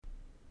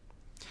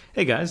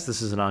Hey guys,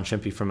 this is Anand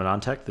Shimpi from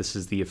AnandTech. This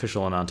is the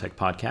official AnandTech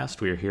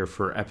podcast. We are here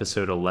for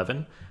episode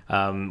 11.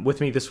 With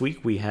me this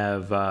week, we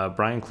have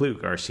Brian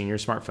Klug, our senior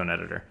smartphone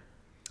editor.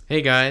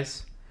 Hey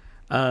guys.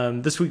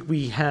 This week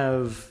we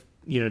have,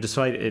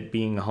 despite it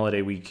being a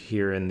holiday week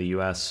here in the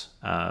US,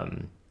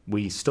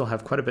 we still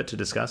have quite a bit to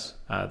discuss.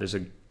 There's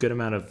a good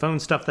amount of phone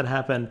stuff that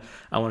happened.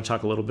 I want to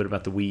talk a little bit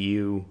about the Wii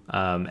U,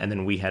 and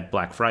then we had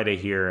Black Friday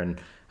here,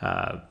 and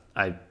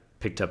I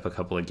picked up a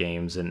couple of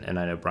games, and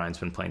I know Brian's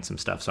been playing some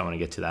stuff, so I want to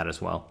get to that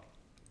as well.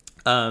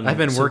 I've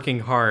been working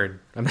hard.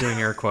 I'm doing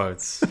air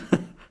quotes.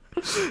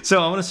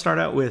 So I want to start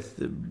out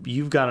with,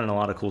 you've gotten a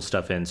lot of cool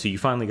stuff in. So you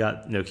finally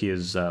got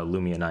Nokia's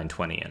Lumia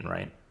 920 in,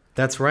 right?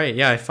 That's right.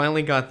 Yeah, I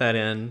finally got that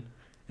in,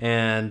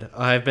 and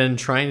I've been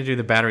trying to do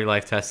the battery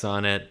life tests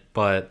on it,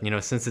 but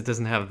since it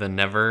doesn't have the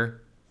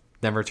never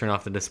turn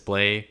off the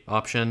display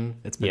option,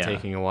 it's been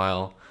taking a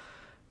while.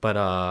 But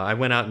I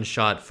went out and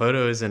shot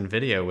photos and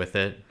video with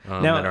it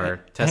at our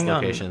test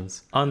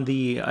locations. On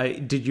the,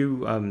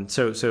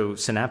 so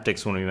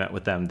Synaptics, when we met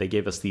with them, they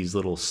gave us these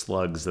little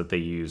slugs that they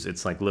use.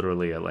 It's like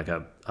literally like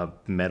a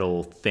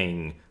metal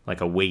thing, like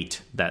a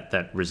weight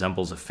that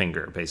resembles a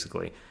finger,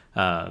 basically,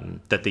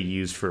 that they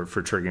use for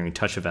triggering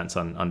touch events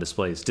on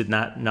displays. Did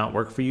that not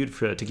work for you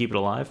to keep it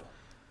alive?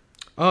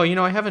 Oh,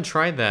 I haven't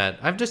tried that.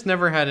 I've just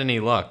never had any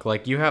luck.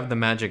 Like, you have the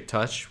magic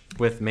touch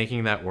with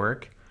making that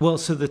work. Well,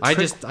 so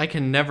I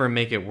can never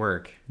make it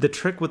work. The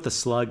trick with the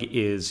slug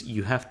is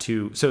you have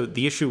to. So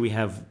the issue we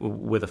have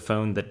with a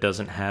phone that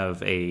doesn't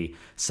have a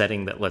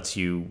setting that lets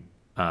you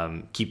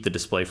keep the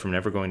display from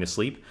never going to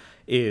sleep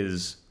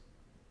is,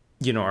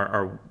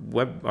 our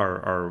web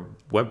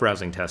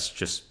browsing test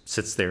just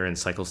sits there and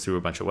cycles through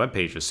a bunch of web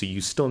pages. So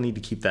you still need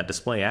to keep that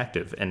display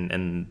active,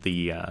 and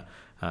the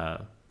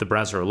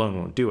browser alone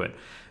won't do it.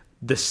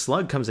 The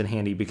slug comes in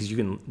handy because you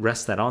can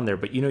rest that on there,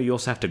 but you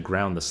also have to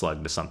ground the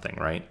slug to something,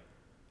 right?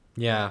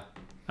 Yeah.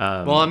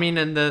 Well, I mean,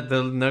 and the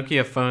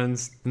Nokia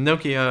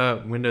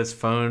Windows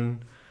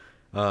Phone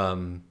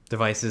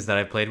devices that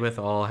I played with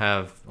all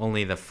have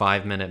only the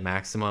 5-minute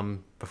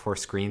maximum before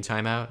screen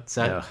timeout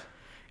set. Yeah.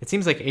 It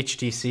seems like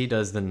HTC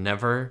does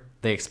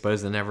they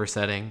expose the never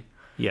setting.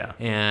 Yeah.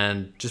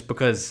 And just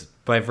because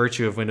by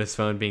virtue of Windows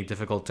Phone being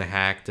difficult to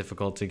hack,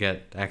 difficult to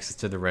get access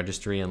to the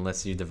registry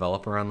unless you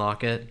developer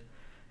unlock it,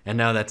 and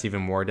now that's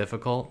even more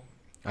difficult,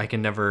 I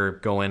can never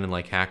go in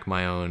and hack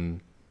my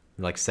own,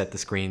 set the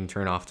screen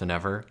turn off to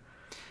never.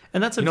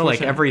 And that's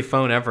every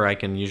phone ever I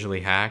can usually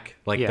hack.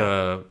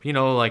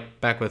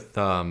 Back with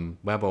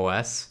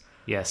WebOS.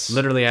 Yes.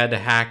 Literally I had to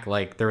hack,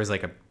 there was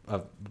an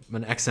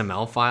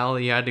XML file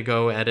that you had to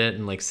go edit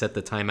and set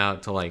the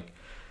timeout to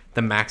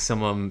the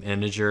maximum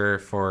integer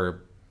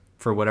for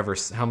whatever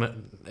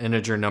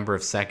integer number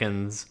of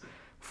seconds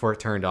before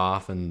it turned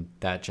off, and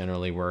that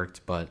generally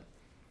worked. But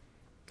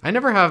I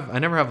never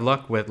have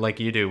luck with, like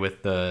you do,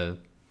 with the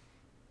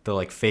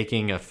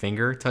faking a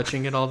finger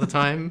touching it all the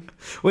time.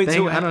 Wait, thing.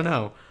 So I don't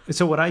know.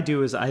 So what I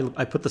do is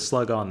I put the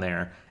slug on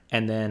there,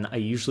 and then I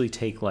usually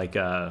take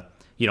I'll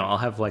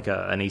have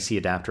an AC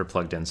adapter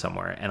plugged in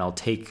somewhere, and I'll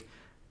take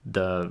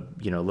the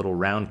little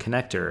round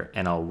connector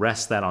and I'll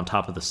rest that on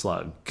top of the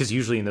slug, because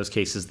usually in those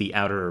cases the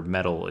outer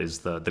metal is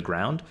the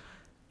ground,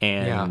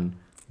 and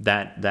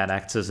that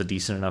acts as a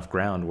decent enough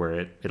ground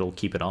where it'll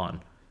keep it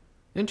on.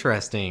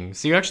 Interesting.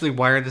 So you actually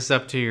wire this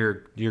up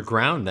to your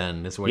ground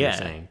then, is what you're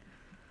saying.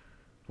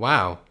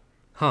 Wow.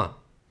 Huh.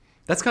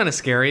 That's kind of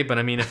scary, but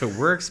I mean, if it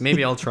works,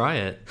 maybe I'll try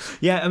it.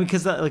 Yeah, I mean,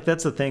 because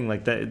that's the thing.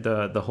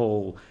 The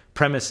whole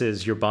premise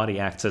is your body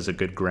acts as a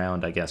good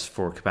ground, I guess,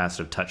 for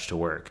capacitive touch to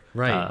work.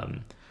 Right.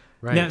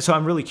 Right. Now, so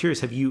I'm really curious.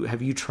 Have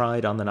you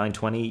tried on the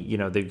 920?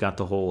 They've got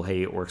the whole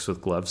it works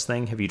with gloves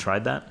thing. Have you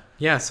tried that?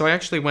 Yeah. So I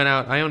actually went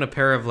out. I own a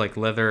pair of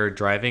leather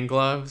driving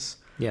gloves.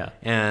 Yeah.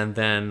 And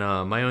then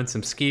I own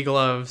some ski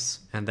gloves,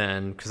 and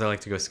then because I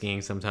like to go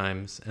skiing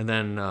sometimes, and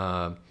then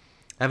I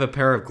have a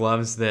pair of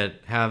gloves that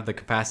have the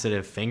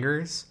capacitive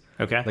fingers.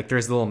 Okay.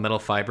 There's little metal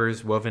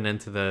fibers woven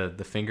into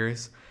the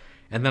fingers.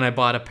 And then I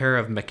bought a pair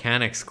of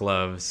mechanics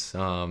gloves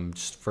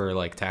just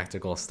for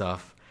tactical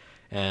stuff.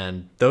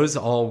 And those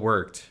all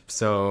worked.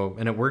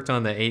 And it worked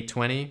on the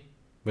 820,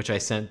 which I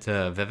sent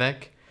to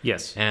Vivek.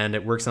 Yes. And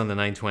it works on the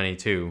 920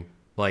 too.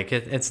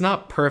 It's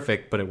not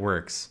perfect, but it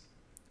works.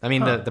 I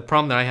mean, the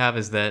problem that I have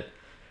is that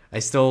I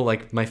still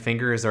my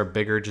fingers are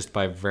bigger just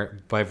by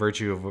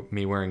virtue of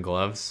me wearing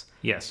gloves.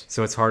 Yes.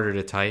 So it's harder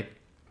to type,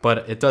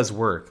 but it does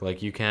work.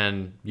 You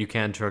can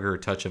trigger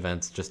touch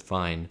events just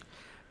fine.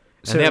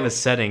 And they have a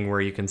setting where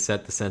you can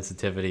set the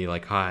sensitivity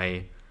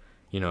high,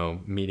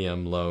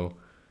 medium, low,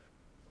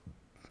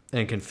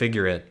 and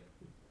configure it.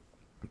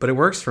 But it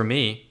works for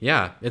me.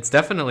 Yeah, it's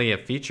definitely a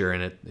feature,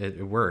 and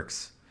it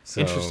works.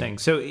 So. Interesting.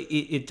 So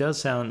it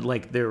does sound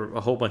like there are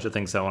a whole bunch of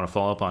things I want to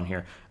follow up on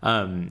here.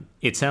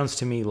 It sounds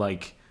to me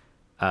like,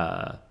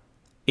 can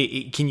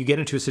you get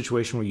into a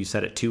situation where you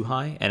set it too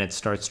high and it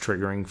starts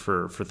triggering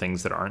for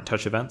things that aren't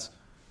touch events?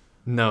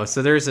 No.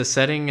 So there's a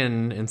setting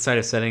inside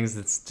of settings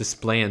that's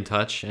display and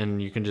touch,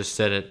 and you can just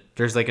set it.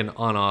 There's an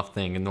on-off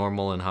thing, a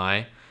normal and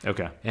high.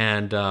 Okay.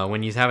 And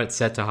when you have it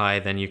set to high,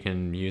 then you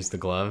can use the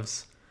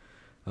gloves.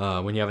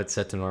 When you have it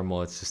set to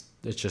normal, it's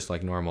just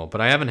like normal.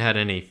 But I haven't had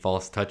any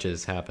false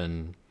touches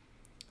happen.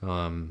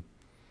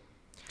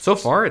 So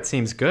far, it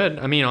seems good.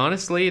 I mean,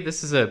 honestly,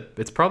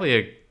 it's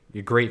probably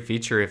a great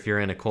feature if you're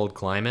in a cold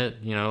climate.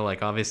 You know,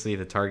 like obviously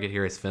the target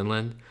here is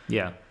Finland.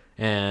 Yeah.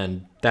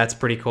 And that's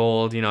pretty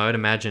cold. You know, I would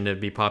imagine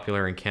it'd be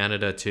popular in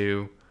Canada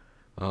too.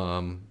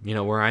 You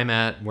know, where I'm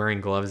at,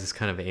 wearing gloves is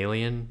kind of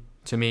alien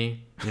to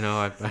me. You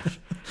know,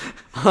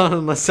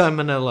 unless I'm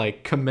gonna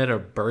like commit a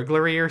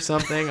burglary or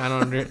something, I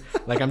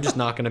don't like. I'm just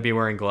not gonna be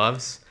wearing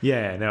gloves.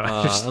 Yeah, no.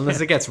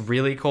 Unless it gets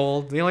really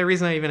cold. The only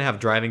reason I even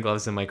have driving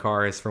gloves in my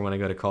car is for when I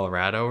go to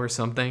Colorado or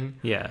something.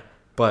 Yeah.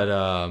 But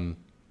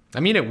I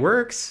mean, it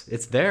works.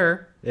 It's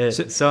there.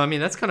 So I mean,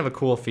 that's kind of a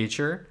cool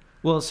feature.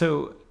 Well,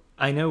 so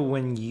I know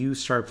when you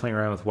started playing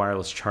around with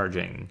wireless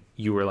charging,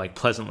 you were like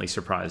pleasantly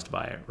surprised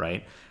by it,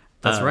 right?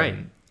 That's right.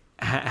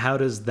 How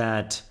does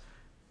that?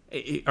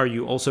 Are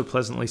you also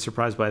pleasantly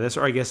surprised by this,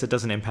 or I guess it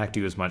doesn't impact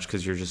you as much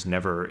because you're just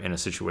never in a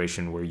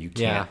situation where you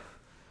can't? Yeah.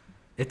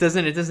 It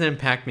doesn't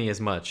impact me as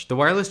much. The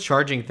wireless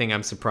charging thing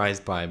I'm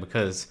surprised by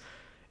because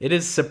it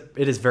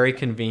is very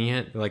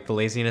convenient, like the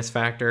laziness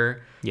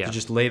factor. Yeah. To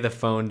just lay the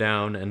phone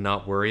down and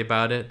not worry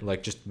about it,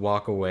 like just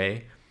walk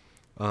away,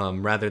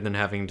 rather than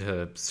having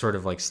to sort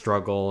of like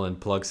struggle and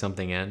plug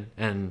something in.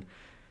 And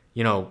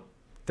you know,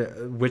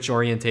 which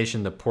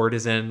orientation the port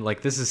is in.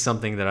 Like this is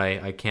something that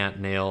I can't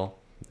nail,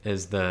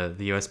 is the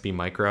USB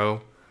micro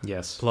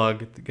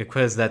plug,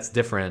 because that's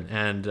different.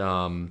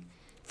 And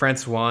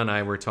Francois and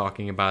I were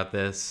talking about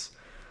this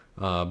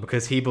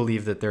because he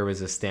believed that there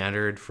was a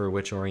standard for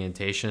which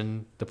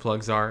orientation the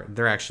plugs are.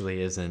 There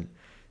actually isn't.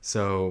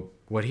 So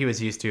what he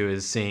was used to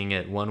is seeing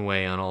it one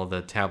way on all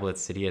the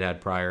tablets that he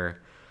had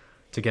prior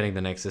to getting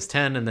the Nexus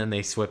 10, and then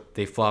they swapped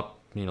it,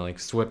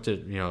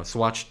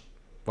 swatched.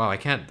 Wow,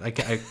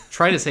 I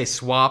try to say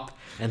swap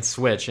and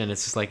switch, and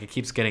it's just like it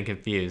keeps getting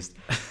confused.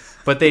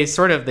 But they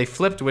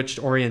flipped which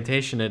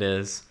orientation it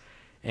is,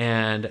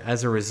 and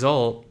as a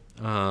result,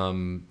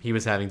 he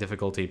was having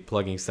difficulty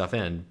plugging stuff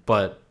in.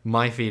 But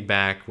my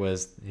feedback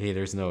was, hey,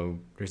 there's no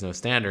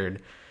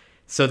standard.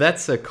 So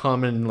that's a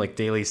common like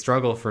daily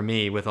struggle for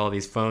me with all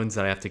these phones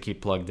that I have to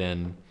keep plugged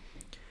in.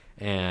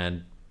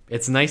 And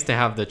it's nice to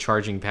have the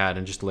charging pad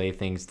and just lay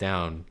things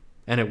down,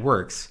 and it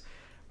works.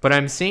 But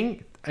I'm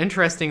seeing,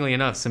 interestingly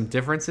enough, some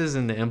differences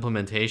in the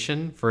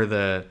implementation for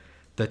the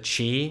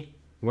Qi.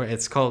 Where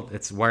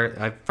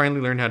I finally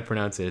learned how to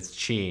pronounce it. It's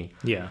Qi.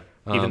 Yeah.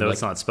 Even though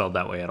it's not spelled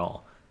that way at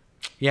all.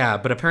 Yeah,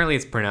 but apparently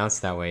it's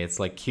pronounced that way. It's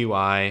like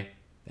QI,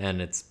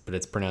 but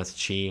it's pronounced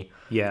Qi.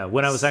 Yeah.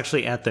 When I was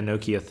actually at the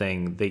Nokia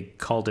thing, they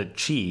called it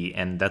Qi,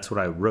 and that's what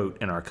I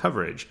wrote in our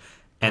coverage.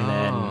 And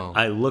then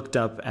I looked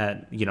up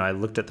at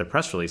the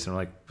press release, and I'm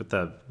like,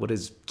 what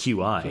is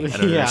QI? I don't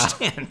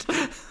understand.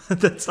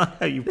 That's not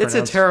how you pronounce it.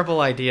 It's a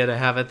terrible idea to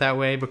have it that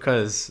way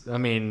because, I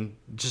mean,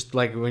 just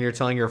like when you're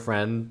telling your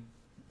friend,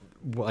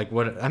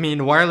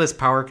 Wireless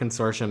Power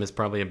Consortium is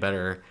probably a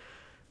better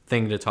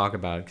thing to talk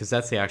about because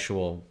that's the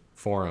actual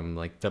forum,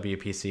 like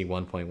WPC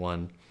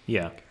 1.1.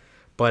 Yeah.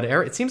 But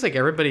it seems like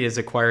everybody has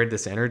acquired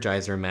this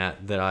Energizer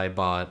mat that I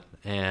bought,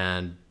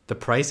 and the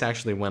price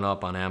actually went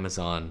up on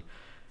Amazon.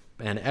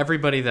 And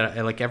everybody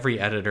every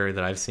editor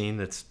that I've seen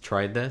that's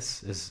tried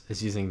this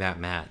is using that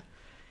mat,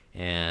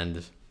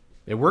 and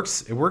it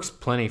works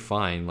plenty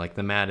fine. Like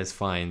the mat is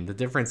fine. The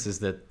difference is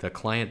that the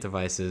client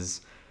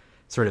devices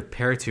sort of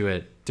pair to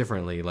it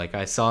differently. Like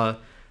I saw,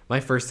 my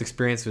first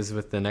experience was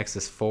with the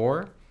Nexus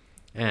 4,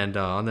 and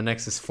on the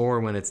Nexus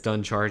 4, when it's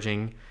done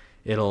charging,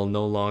 it'll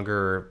no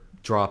longer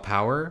draw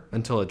power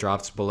until it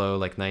drops below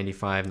like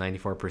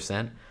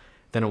 94%.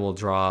 Then it will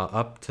draw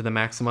up to the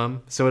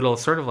maximum. So it'll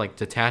sort of like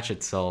detach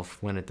itself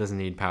when it doesn't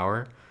need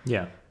power.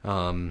 Yeah.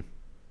 And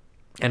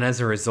as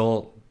a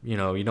result, you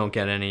don't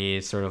get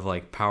any sort of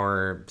like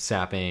power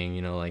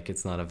sapping, like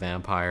it's not a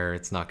vampire.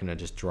 It's not going to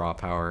just draw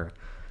power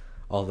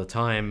all the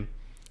time.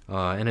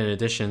 And in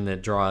addition,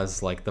 it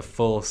draws like the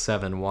full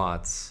 7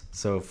 watts.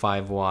 So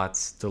 5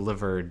 watts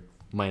delivered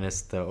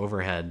minus the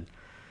overhead.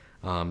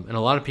 And a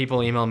lot of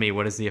people email me,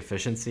 what is the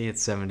efficiency?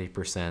 It's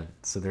 70%.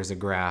 So there's a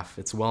graph.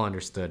 It's well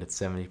understood. It's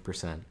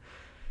 70%.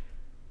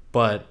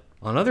 But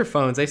on other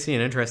phones, I see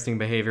an interesting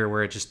behavior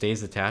where it just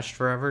stays attached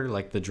forever,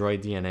 like the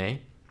Droid DNA.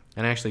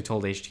 And I actually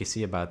told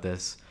HTC about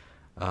this,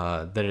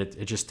 that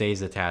it just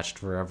stays attached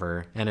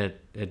forever. And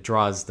it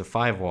draws the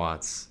 5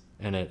 watts,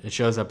 and it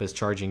shows up as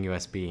charging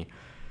USB.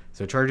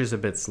 So it charges a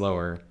bit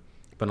slower.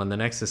 But on the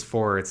Nexus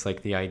 4, it's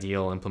like the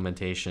ideal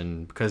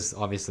implementation because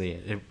obviously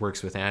it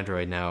works with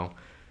Android now.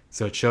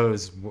 So it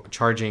shows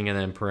charging and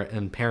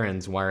then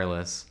parents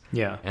wireless.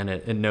 Yeah. And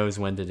it knows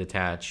when to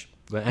detach.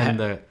 And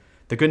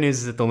the good news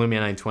is that the Lumia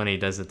 920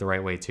 does it the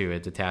right way too.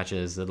 It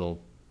detaches,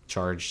 it'll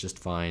charge just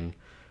fine.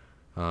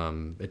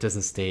 It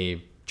doesn't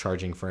stay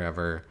charging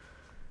forever.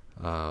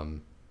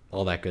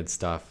 All that good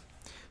stuff.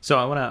 So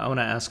I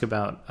wanna ask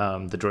about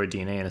the Droid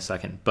DNA in a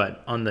second,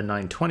 but on the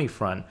 920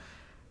 front,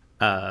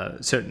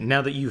 So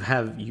now that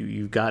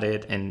you've got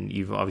it, and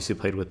you've obviously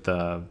played with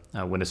the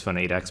Windows Phone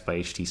 8X by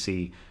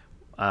HTC,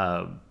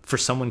 for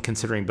someone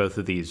considering both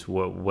of these,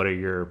 what are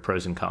your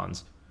pros and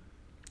cons?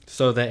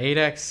 So the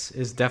 8X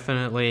is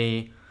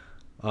definitely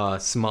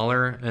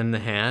smaller in the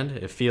hand.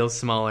 It feels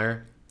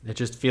smaller. It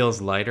just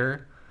feels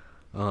lighter.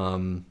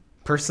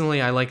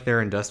 Personally, I like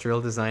their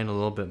industrial design a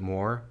little bit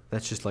more.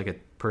 That's just like a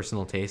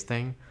personal taste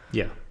thing.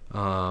 Yeah.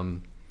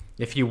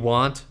 If you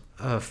want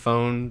a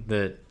phone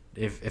that,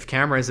 if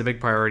camera is a big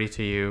priority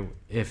to you,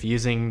 if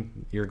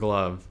using your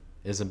glove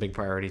is a big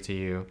priority to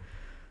you,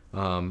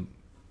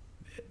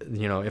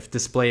 if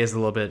display is a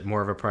little bit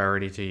more of a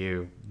priority to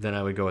you, then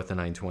I would go with the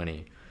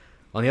 920.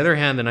 On the other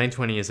hand, the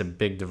 920 is a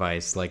big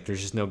device. Like,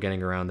 there's just no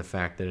getting around the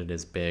fact that it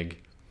is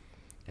big.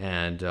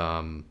 And,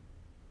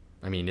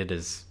 it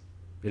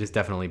is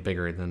definitely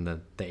bigger than the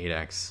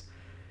 8X.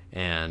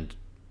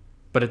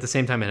 But at the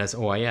same time, it has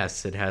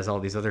OIS. It has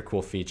all these other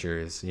cool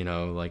features,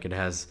 like it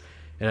has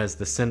the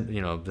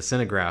the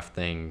Cinegraph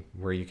thing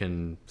where you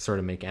can sort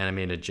of make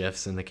animated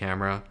GIFs in the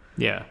camera.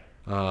 Yeah.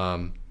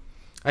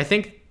 I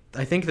think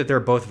that they're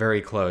both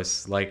very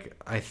close. Like,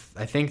 I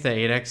think the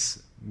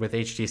 8X with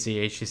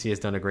HTC has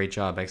done a great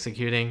job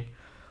executing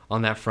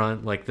on that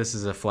front. Like, this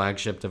is a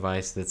flagship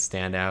device that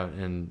stand out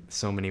in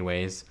so many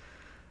ways.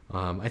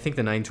 I think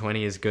the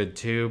 920 is good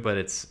too, but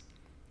it's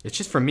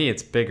just, for me,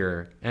 it's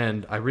bigger.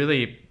 And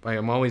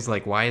I'm always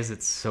like, why is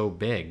it so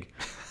big?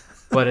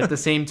 But at the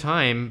same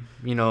time,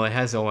 it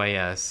has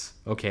OIS.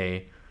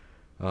 Okay.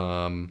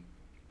 It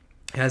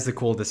has the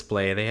cool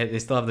display. They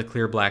still have the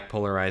clear black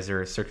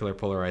polarizer, circular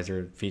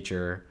polarizer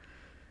feature.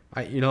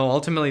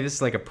 Ultimately, this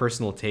is like a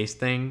personal taste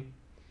thing.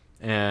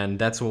 And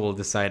that's what will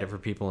decide it for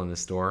people in the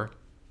store,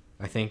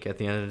 I think, at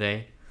the end of the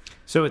day.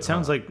 So it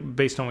sounds like,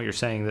 based on what you're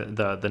saying,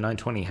 that the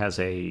 920 has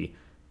a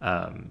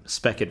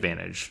spec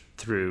advantage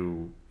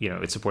through,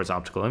 it supports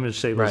optical image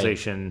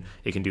stabilization. Right.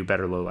 It can do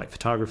better low light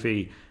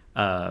photography.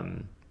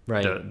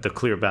 Right. The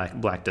clear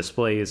black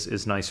display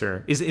is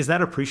nicer. Is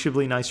that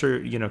appreciably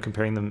nicer,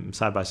 comparing them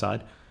side by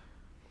side?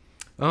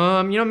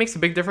 It makes a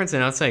big difference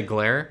in outside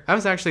glare. I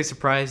was actually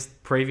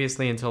surprised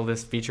previously, until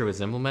this feature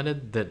was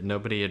implemented, that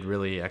nobody had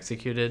really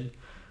executed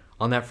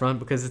on that front,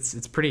 because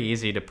it's pretty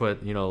easy to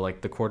put,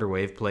 like the quarter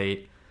wave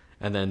plate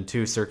and then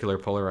two circular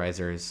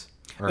polarizers.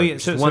 Or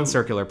one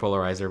circular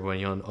polarizer, but when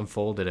you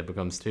unfold it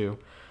becomes two.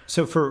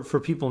 So for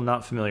people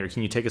not familiar,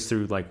 can you take us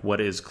through, like,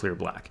 what is clear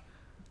black?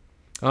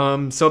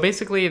 So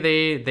basically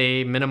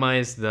they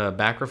minimize the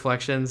back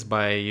reflections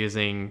by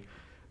using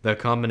the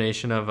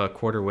combination of a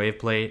quarter wave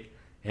plate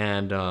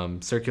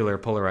and circular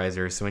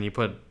polarizer. So when you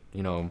put,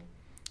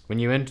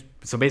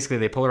 so basically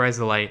they polarize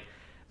the light,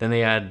 then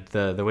they add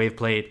the wave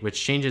plate,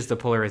 which changes the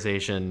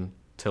polarization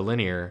to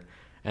linear,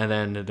 and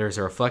then there's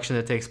a reflection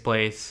that takes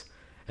place,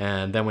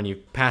 and then when you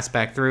pass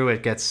back through,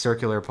 it gets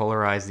circular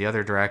polarized the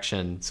other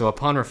direction. So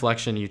upon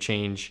reflection, you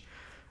change.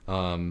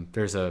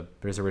 There's a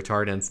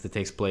retardance that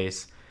takes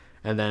place,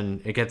 and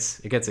then it gets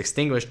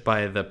extinguished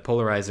by the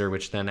polarizer,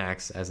 which then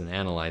acts as an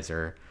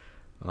analyzer.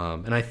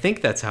 And I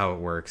think that's how it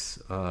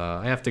works.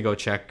 I have to go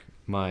check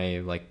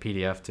my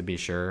PDF to be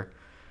sure,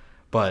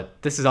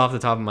 but this is off the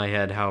top of my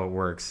head how it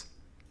works.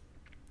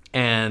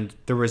 And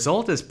the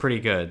result is pretty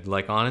good.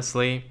 Like,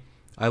 honestly,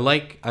 I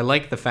like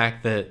the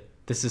fact that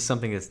this is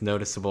something that's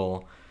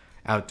noticeable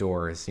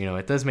outdoors.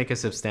 It does make a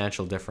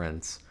substantial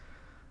difference.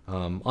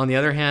 On the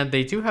other hand,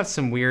 they do have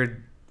some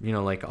weird,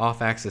 like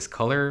off-axis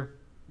color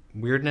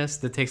weirdness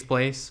that takes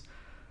place.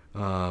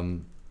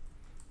 And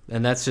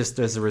that's just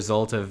as a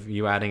result of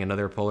you adding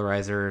another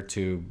polarizer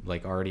to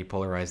like already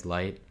polarized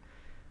light.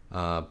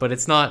 But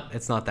it's not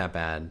that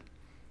bad.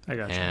 I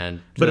gotcha.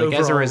 And but like,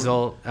 overall, as a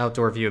result,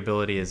 outdoor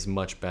viewability is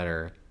much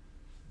better,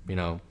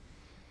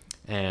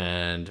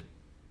 and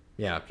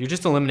yeah, you're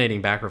just eliminating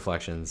back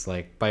reflections,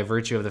 like by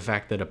virtue of the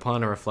fact that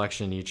upon a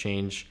reflection you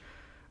change,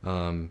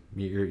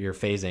 your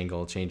phase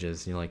angle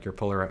changes, like your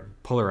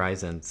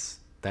polarizance,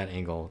 that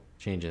angle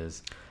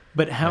changes.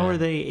 But how are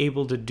they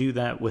able to do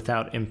that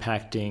without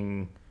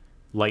impacting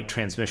light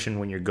transmission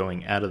when you're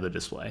going out of the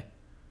display?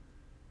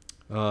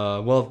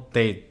 Well,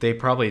 they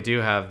probably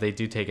do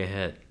take a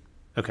hit.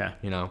 Okay.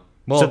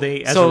 Well, so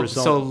they, as a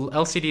result, so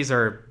LCDs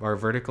are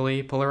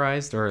vertically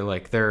polarized, or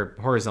like they're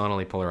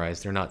horizontally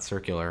polarized. They're not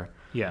circular.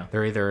 Yeah.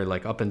 They're either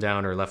like up and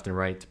down or left and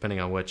right,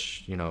 depending on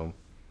which,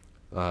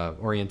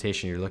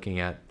 orientation you're looking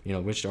at,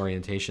 which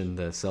orientation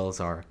the cells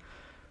are.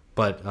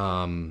 But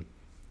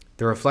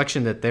the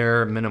reflection that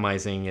they're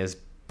minimizing is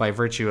by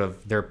virtue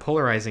of they're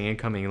polarizing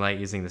incoming light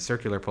using the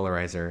circular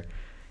polarizer,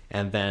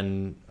 and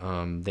then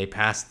they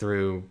pass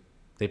through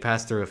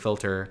a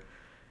filter.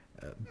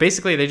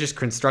 Basically, they just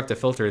construct a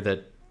filter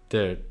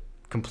that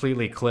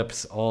completely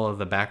clips all of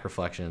the back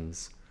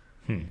reflections.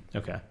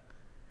 Okay.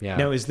 Yeah.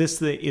 Now, is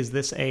this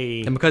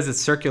a... And because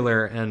it's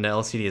circular and the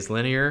LCD is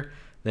linear,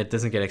 that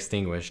doesn't get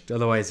extinguished.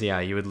 Otherwise,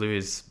 yeah, you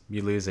lose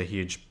a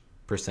huge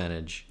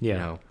percentage.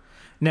 Yeah.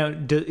 Now,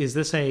 is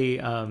this a...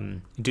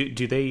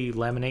 do they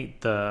laminate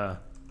the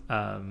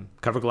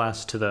cover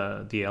glass to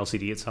the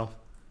LCD itself?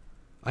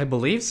 I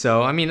believe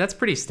so. I mean, that's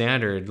pretty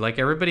standard. Like,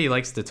 everybody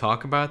likes to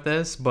talk about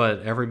this,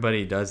 but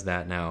everybody does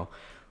that now.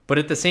 But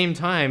at the same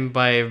time,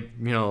 by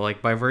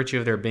virtue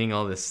of there being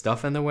all this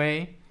stuff in the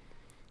way,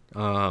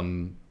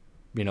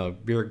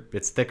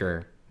 it's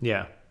thicker,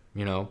 Yeah,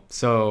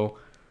 So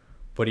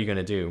what are you going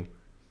to do?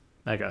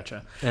 I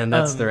gotcha. And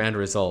that's their end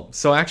result.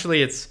 So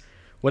actually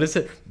what is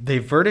it? They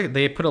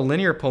put a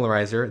linear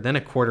polarizer, then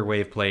a quarter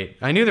wave plate.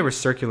 I knew there was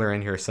circular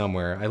in here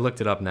somewhere. I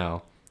looked it up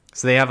now.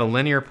 So they have a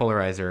linear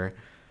polarizer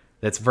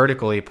that's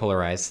vertically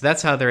polarized. So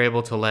that's how they're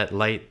able to let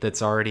light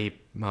that's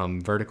already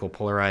vertical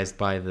polarized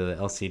by the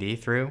LCD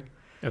through.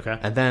 Okay.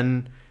 And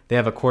then they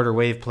have a quarter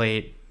wave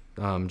plate,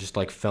 just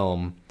like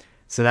film.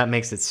 So that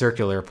makes it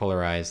circular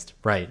polarized.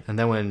 Right. And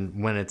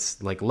then when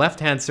it's like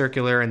left-hand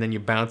circular and then you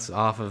bounce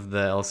off of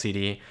the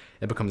LCD,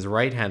 it becomes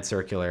right-hand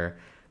circular.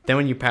 Then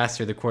when you pass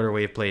through the quarter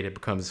wave plate, it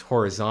becomes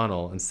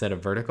horizontal instead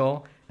of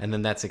vertical. And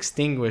then that's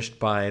extinguished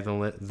by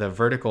the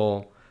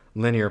vertical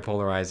linear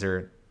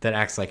polarizer that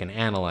acts like an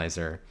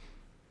analyzer.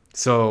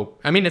 So,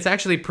 I mean, it's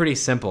actually pretty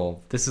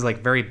simple. This is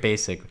like very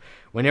basic.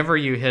 Whenever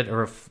you hit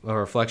a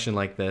reflection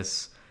like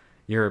this,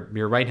 your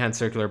right-hand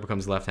circular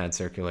becomes left-hand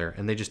circular,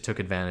 and they just took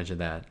advantage of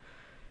that.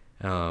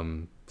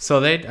 So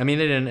they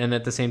didn't, and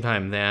at the same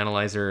time, the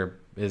analyzer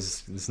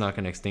is not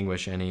going to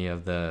extinguish any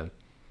of the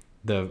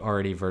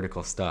already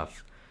vertical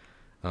stuff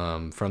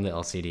from the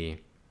LCD.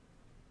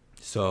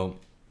 So,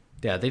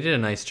 yeah, they did a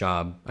nice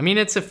job. I mean,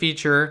 it's a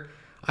feature.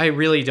 I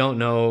really don't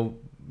know.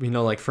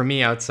 Like for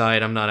me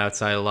outside, I'm not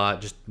outside a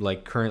lot, just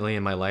like currently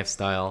in my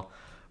lifestyle,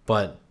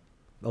 but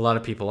a lot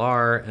of people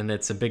are, and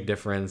it's a big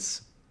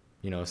difference,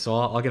 so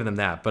I'll give them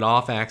that. But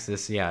off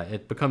axis, yeah,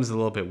 it becomes a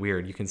little bit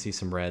weird. You can see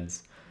some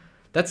reds.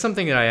 That's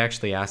something that I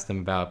actually asked them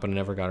about, but I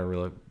never got a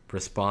real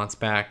response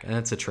back, and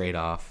it's a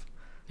trade-off.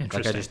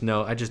 Interesting.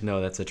 Like I just know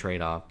that's a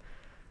trade-off.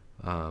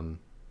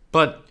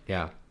 But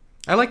yeah,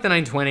 I like the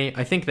 920.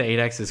 I think the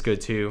 8X is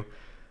good too.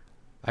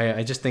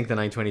 I just think the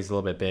 920 is a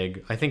little bit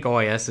big. I think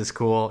OIS is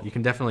cool. You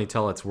can definitely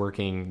tell it's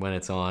working when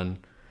it's on.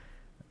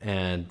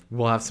 And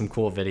we'll have some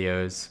cool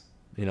videos,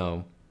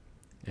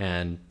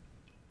 And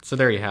so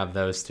there you have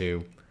those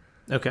two.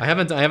 Okay. I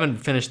haven't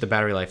finished the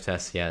battery life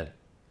test yet.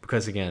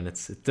 Because, again,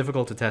 it's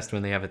difficult to test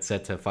when they have it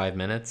set to 5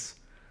 minutes.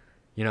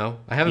 I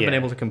haven't been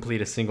able to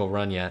complete a single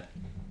run yet.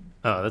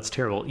 Oh, that's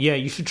terrible. Yeah,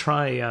 you should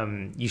try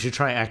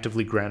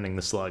actively grounding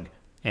the slug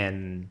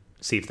and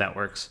see if that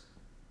works.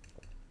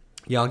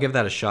 Yeah, I'll give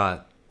that a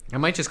shot. I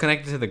might just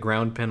connect it to the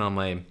ground pin on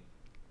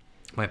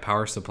my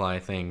power supply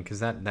thing, because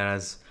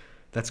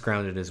that's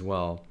grounded as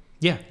well.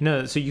 Yeah,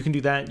 no, so you can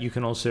do that. You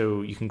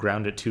can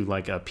ground it to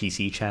like a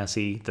PC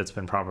chassis that's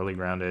been properly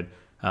grounded.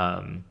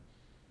 Because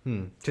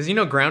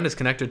ground is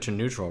connected to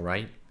neutral,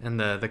 right? And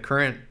the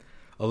current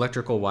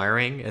electrical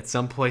wiring, at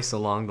some place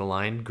along the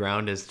line,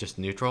 ground is just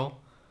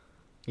neutral.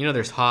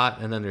 There's hot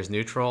and then there's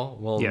neutral.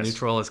 Well, yes.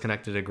 Neutral is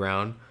connected to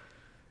ground,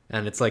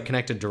 and it's like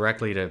connected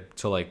directly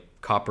to like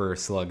copper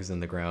slugs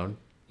in the ground.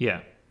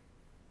 Yeah.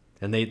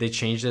 And they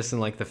changed this in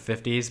like the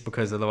 50s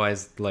because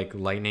otherwise like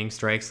lightning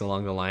strikes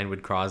along the line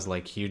would cause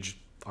like huge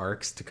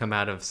arcs to come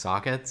out of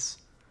sockets.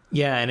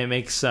 Yeah, and it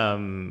makes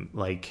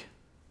like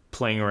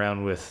playing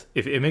around with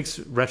it makes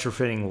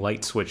retrofitting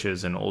light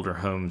switches in older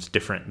homes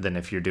different than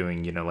if you're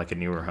doing like a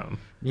newer home.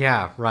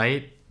 Yeah,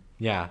 right.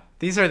 Yeah,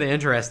 these are the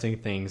interesting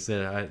things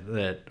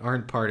that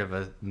aren't part of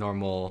a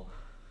normal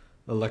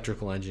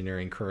electrical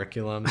engineering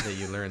curriculum that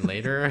you learn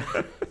later.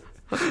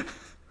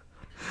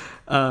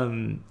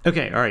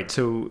 Okay, all right.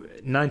 So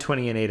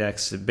 920 and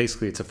 8X,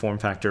 basically, it's a form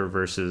factor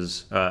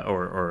versus,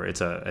 or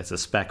it's a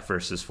spec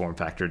versus form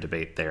factor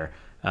debate there.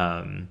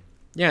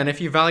 Yeah, and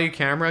if you value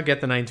camera, get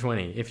the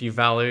 920. If you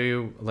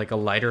value like a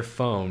lighter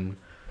phone,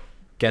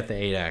 get the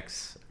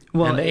 8X.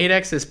 Well, and the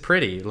 8X is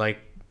pretty. Like,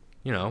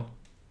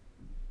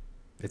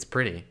 it's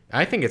pretty.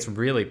 I think it's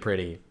really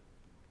pretty.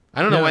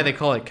 I don't know why they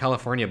call it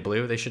California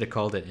Blue. They should have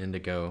called it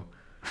Indigo.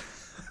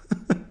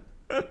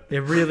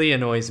 It really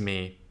annoys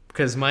me.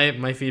 Because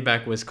my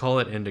feedback was call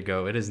it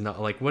Indigo. It is not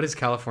like, what is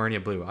California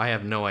Blue? I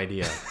have no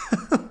idea.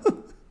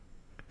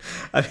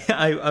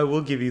 I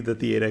will give you that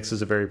the 8X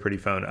is a very pretty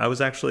phone. I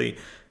was actually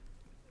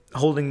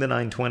holding the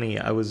 920.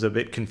 I was a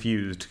bit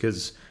confused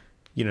because,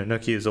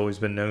 Nokia has always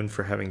been known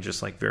for having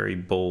just like very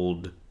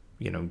bold,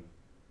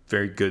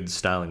 very good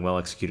styling, well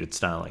executed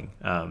styling.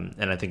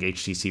 And I think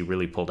HTC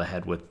really pulled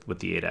ahead with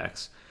the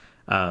 8X.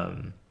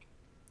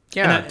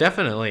 Yeah,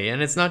 definitely.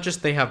 And it's not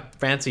just they have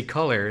fancy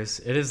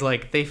colors. It is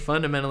like they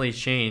fundamentally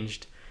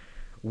changed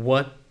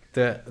what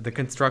the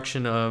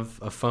construction of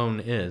a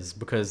phone is,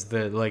 because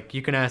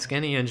you can ask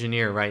any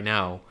engineer right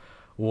now,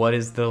 what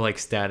is the like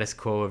status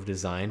quo of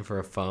design for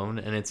a phone?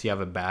 And it's you have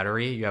a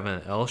battery, you have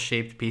an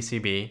L-shaped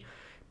PCB,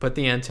 put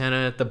the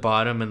antenna at the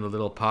bottom in the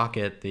little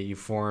pocket that you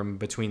form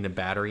between the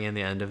battery and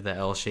the end of the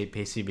L-shaped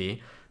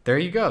PCB. There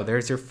you go.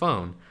 There's your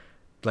phone.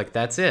 Like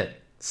that's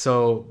it.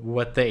 So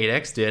what the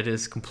 8X did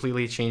is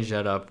completely change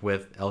that up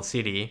with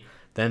LCD,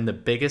 then the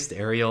biggest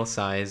aerial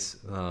size,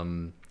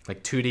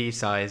 like 2D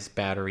size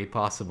battery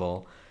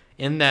possible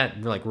in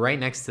that, like right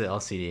next to the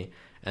LCD.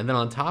 And then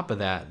on top of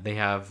that, they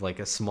have like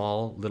a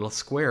small little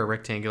square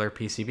rectangular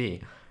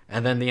PCB.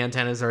 And then the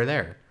antennas are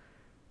there.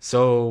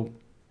 So,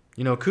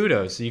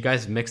 kudos. You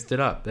guys mixed it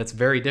up. That's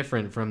very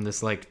different from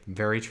this like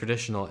very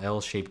traditional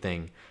L-shaped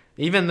thing.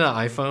 Even the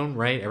iPhone,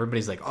 right?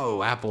 Everybody's like,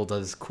 oh, Apple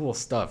does cool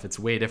stuff. It's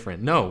way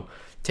different. No,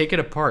 take it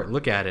apart.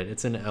 Look at it.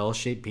 It's an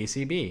L-shaped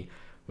PCB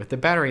with the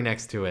battery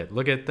next to it.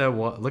 Look at the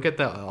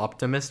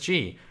Optimus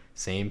G.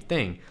 Same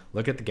thing.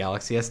 Look at the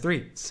Galaxy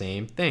S3.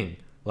 Same thing.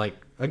 Like,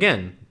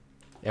 again,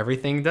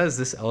 everything does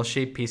this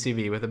L-shaped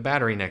PCB with a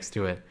battery next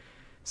to it.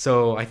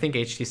 So I think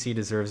HTC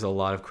deserves a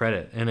lot of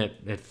credit. And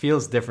it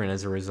feels different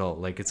as a result.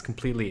 Like, it's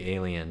completely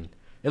alien.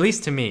 At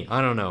least to me.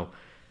 I don't know.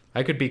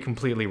 I could be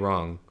completely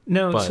wrong.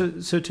 No,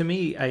 but... so to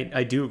me,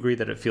 I do agree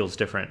that it feels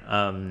different.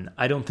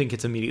 I don't think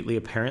it's immediately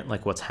apparent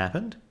like what's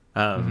happened,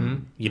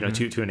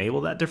 to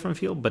enable that different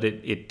feel, but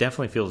it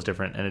definitely feels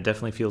different, and it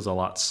definitely feels a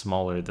lot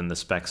smaller than the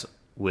specs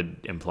would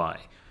imply.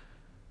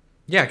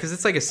 Yeah, because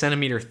it's like a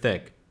centimeter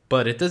thick,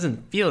 but it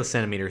doesn't feel a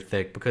centimeter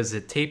thick because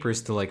it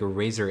tapers to like a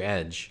razor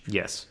edge.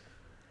 Yes.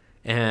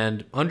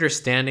 And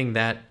understanding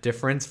that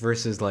difference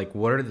versus like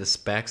what are the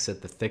specs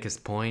at the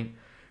thickest point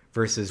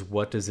versus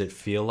what does it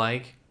feel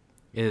like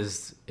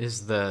is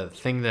the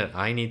thing that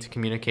I need to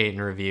communicate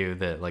and review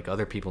that like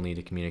other people need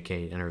to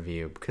communicate and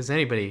review, because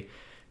anybody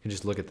can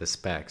just look at the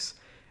specs.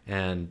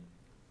 And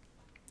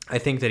I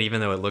think that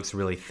even though it looks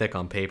really thick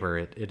on paper,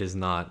 it is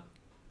not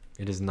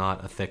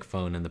a thick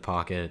phone in the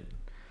pocket,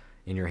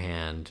 in your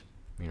hand,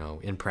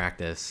 in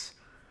practice.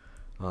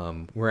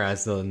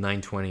 Whereas the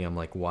 920, I'm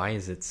like, why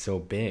is it so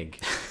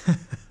big?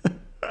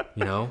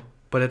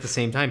 But at the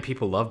same time,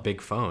 people love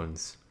big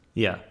phones.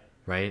 Yeah.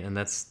 Right? And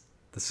that's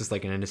just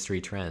like an industry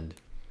trend.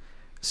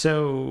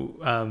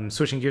 So,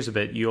 switching gears a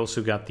bit, you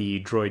also got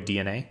the Droid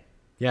DNA.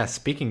 Yeah,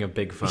 speaking of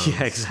big phones.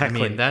 Yeah, exactly.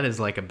 I mean, that is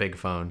like a big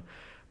phone.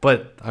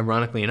 But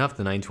ironically enough,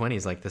 the 920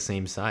 is like the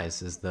same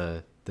size as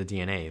the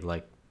DNA,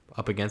 like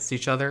up against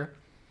each other.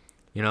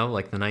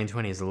 Like the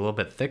 920 is a little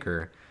bit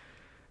thicker.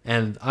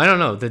 And I don't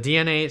know, the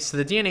DNA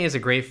is a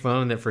great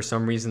phone that for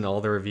some reason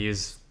all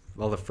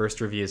the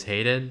first reviews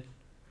hated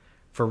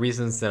for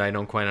reasons that I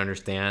don't quite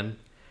understand.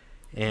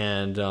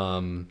 And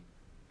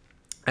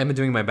I've been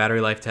doing my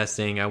battery life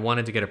testing. I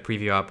wanted to get a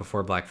preview out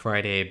before Black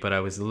Friday, but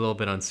I was a little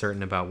bit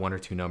uncertain about one or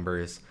two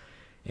numbers.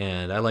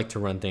 And I like to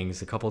run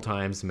things a couple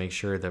times to make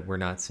sure that we're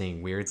not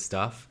seeing weird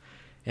stuff.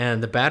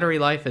 And the battery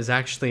life is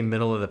actually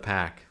middle of the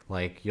pack.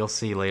 Like you'll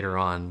see later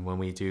on when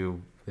we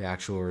do the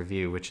actual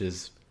review, which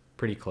is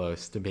pretty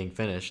close to being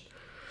finished,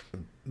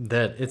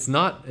 that it's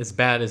not as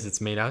bad as it's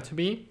made out to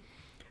be.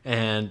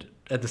 And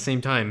at the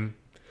same time,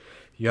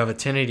 you have a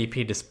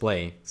 1080p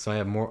display, so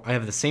I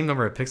have the same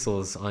number of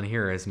pixels on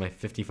here as my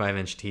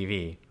 55-inch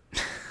TV.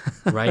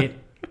 Right?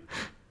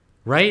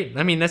 Right?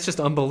 I mean, that's just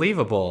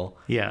unbelievable.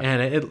 Yeah.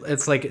 And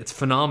it's like, it's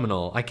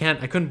phenomenal. I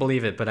couldn't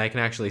believe it, but I can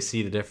actually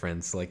see the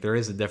difference. Like there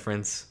is a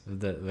difference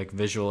like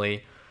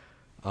visually.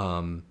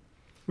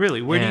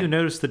 Really? Where do you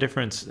notice the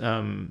difference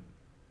the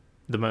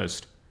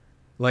most?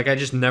 Like I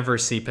just never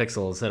see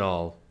pixels at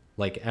all,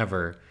 like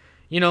ever.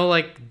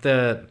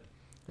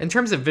 In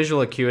terms of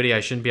visual acuity, I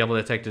shouldn't be able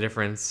to detect a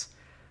difference.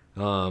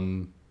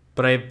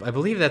 But I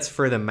believe that's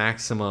for the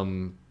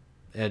maximum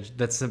edge.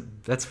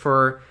 That's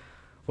for,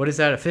 what is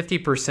that, a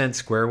 50%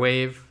 square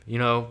wave?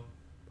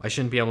 I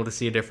shouldn't be able to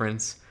see a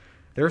difference.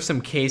 There are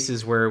some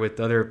cases where with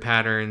other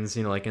patterns,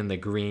 like in the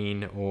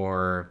green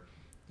or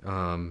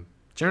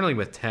generally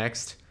with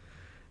text,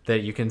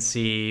 that you can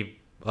see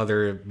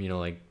other,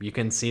 like you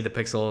can see the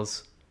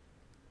pixels.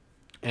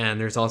 And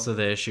there's also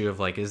the issue of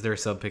like, is there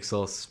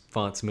subpixel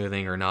font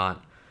smoothing or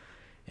not?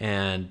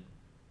 And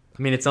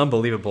I mean, it's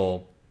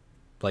unbelievable,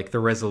 like the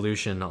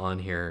resolution on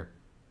here.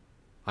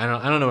 I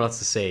don't know what else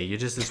to say.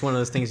 It's one of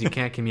those things you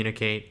can't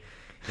communicate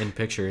in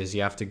pictures.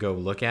 You have to go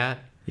look at.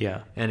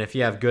 Yeah. And if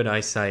you have good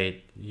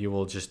eyesight, you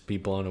will just be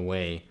blown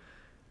away.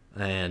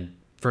 And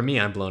for me,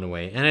 I'm blown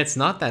away. And it's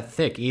not that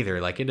thick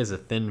either. Like it is a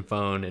thin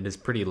phone. It is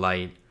pretty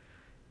light.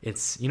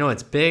 It's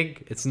it's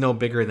big. It's no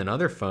bigger than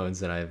other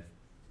phones that I've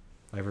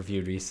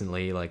reviewed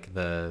recently, like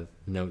the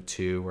Note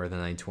 2 or the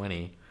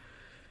 920.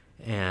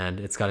 And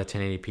it's got a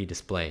 1080p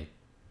display,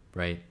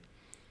 right?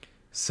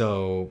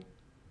 So,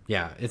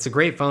 yeah, it's a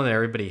great phone that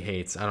everybody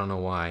hates. I don't know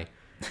why.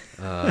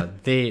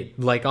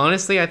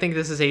 Honestly, I think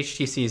this is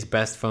HTC's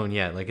best phone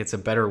yet. Like, it's a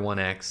better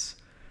 1X.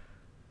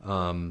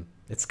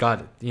 It's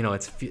got,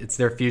 it's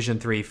their Fusion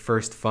 3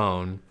 first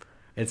phone.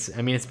 It's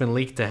been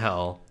leaked to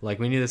hell. Like,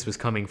 we knew this was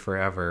coming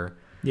forever.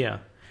 Yeah.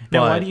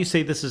 Now, why do you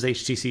say this is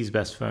HTC's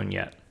best phone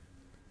yet?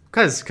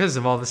 Because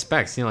of all the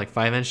specs, like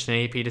 5-inch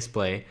 1080p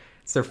display.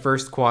 It's their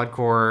first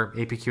quad-core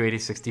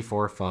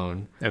APQ8064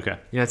 phone. Okay.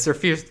 It's their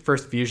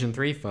first Fusion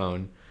 3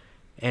 phone.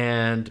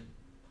 And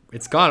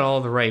it's got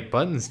all the right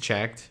buttons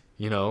checked,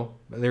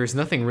 There's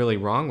nothing really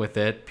wrong with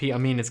it.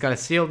 It's got a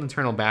sealed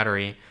internal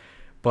battery,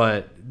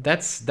 but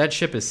that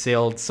ship has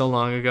sailed so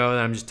long ago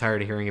that I'm just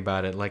tired of hearing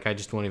about it. Like, I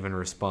just won't even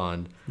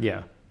respond.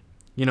 Yeah.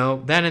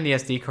 That and the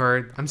SD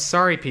card. I'm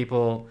sorry,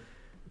 people.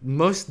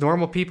 Most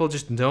normal people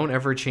just don't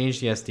ever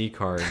change the SD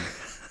card.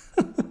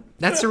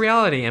 That's the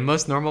reality, and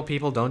most normal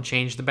people don't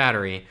change the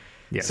battery.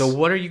 Yes. So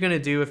what are you going to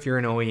do if you're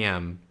an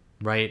OEM,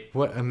 right?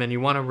 You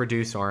want to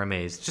reduce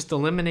RMAs. Just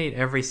eliminate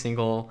every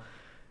single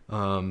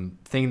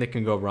thing that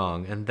can go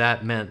wrong. And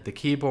that meant the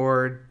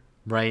keyboard,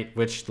 right,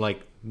 which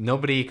like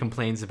nobody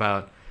complains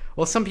about.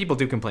 Well, some people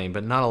do complain,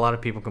 but not a lot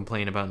of people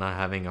complain about not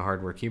having a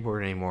hardware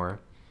keyboard anymore,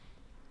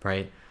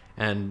 right?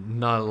 And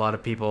not a lot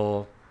of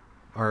people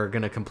are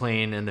going to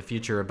complain in the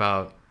future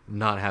about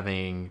not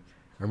having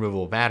a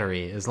removable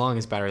battery as long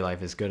as battery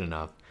life is good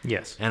enough.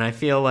 Yes. And I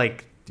feel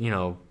like,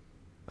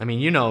 I mean,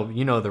 you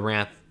know the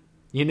rant,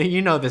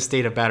 you know the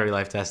state of battery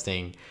life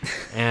testing,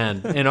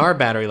 and in our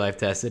battery life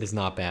test, it is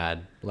not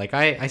bad. Like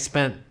I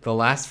spent the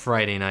last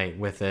Friday night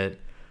with it,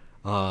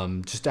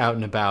 just out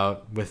and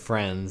about with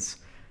friends,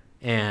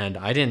 and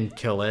I didn't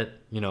kill it.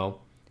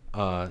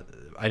 I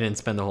didn't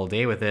spend the whole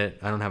day with it.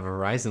 I don't have a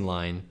Verizon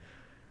line,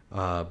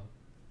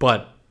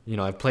 but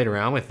I've played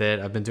around with it.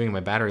 I've been doing my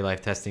battery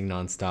life testing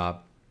nonstop.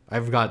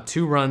 I've got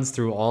 2 runs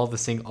through all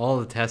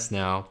the tests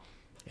now,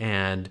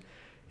 and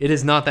it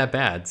is not that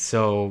bad.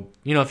 So,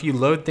 if you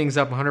load things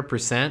up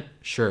 100%,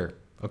 sure,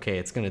 okay,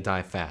 it's going to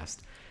die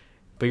fast.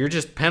 But you're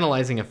just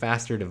penalizing a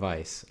faster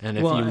device. And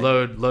if you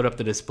load up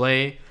the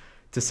display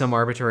to some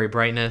arbitrary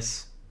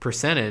brightness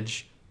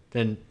percentage,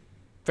 then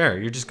fair,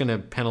 you're just going to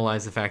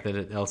penalize the fact that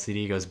an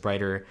LCD goes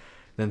brighter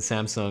than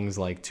Samsung's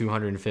like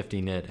 250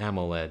 nit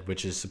AMOLED,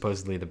 which is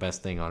supposedly the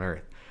best thing on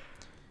earth,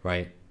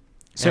 right?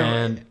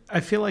 So I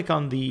feel like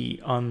on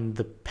the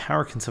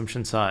power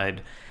consumption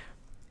side,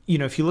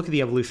 if you look at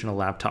the evolution of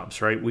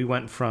laptops, right, we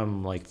went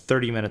from like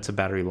 30 minutes of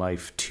battery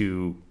life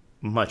to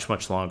much,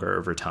 much longer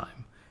over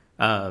time.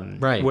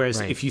 Right. Whereas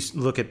if you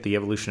look at the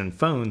evolution in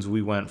phones,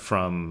 we went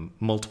from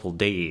multiple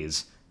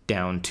days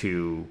down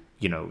to,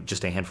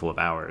 just a handful of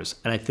hours.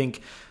 And I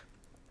think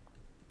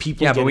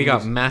people... Yeah, but we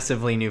got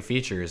massively new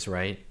features,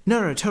 right?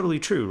 No, totally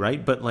true,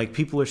 right? But like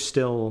people are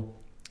still...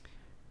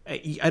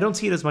 I don't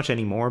see it as much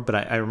anymore, but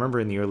I remember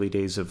in the early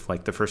days of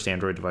like the first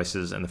Android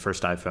devices and the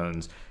first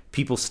iPhones,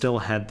 people still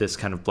had this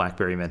kind of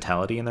BlackBerry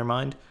mentality in their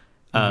mind.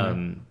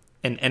 Mm-hmm.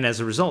 And as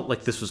a result,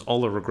 like this was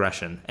all a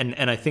regression.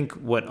 And I think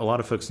what a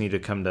lot of folks need to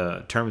come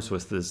to terms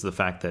with is the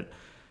fact that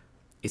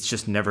it's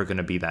just never going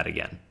to be that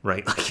again,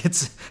 right? Like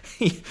it's...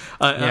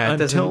 I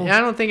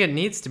don't think it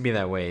needs to be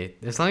that way.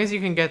 As long as you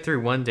can get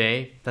through one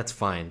day, that's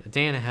fine. A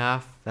day and a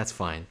half, that's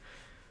fine.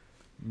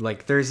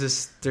 Like there's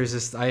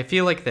this I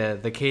feel like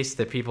the case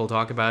that people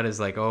talk about is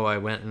like, oh, I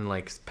went and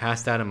like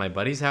passed out at my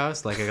buddy's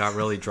house, like I got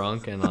really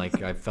drunk and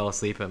like I fell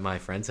asleep at my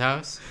friend's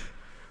house,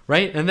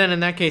 right? And then in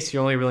that case you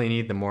only really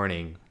need the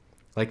morning.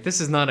 Like this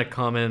is not a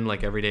common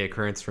like everyday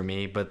occurrence for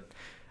me, but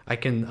I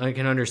can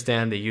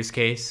understand the use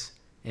case.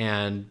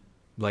 And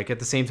like at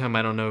the same time,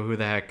 I don't know who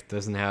the heck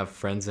doesn't have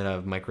friends that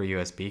have micro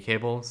USB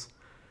cables,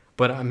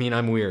 but I mean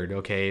I'm weird,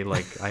 okay?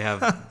 Like I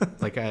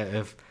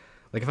have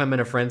if I'm in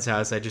a friend's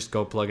house, I just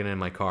go plug it in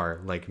my car.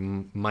 Like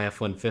my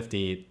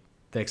F-150,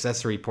 the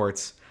accessory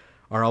ports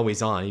are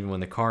always on, even when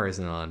the car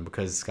isn't on,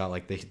 because it's got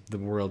like the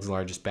world's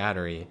largest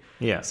battery.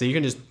 Yeah. So you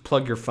can just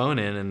plug your phone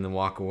in and then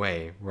walk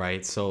away,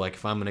 right? So like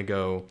if I'm going to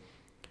go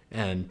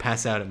and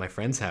pass out at my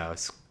friend's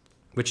house,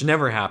 which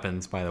never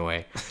happens, by the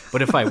way,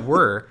 but if I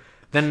were,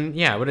 then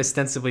yeah, I would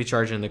ostensibly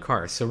charge it in the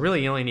car. So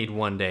really you only need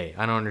one day.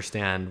 I don't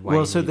understand why.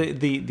 Well, so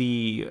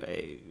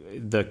the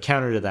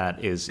counter to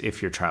that is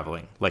if you're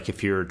traveling, like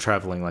if you're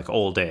traveling like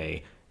all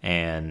day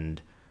and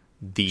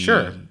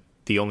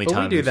the only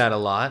time we do that a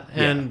lot,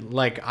 and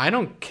like I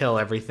don't kill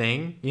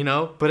everything,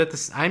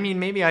 but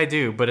maybe I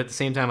do, but at the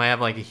same time I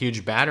have like a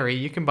huge battery.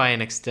 You can buy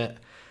an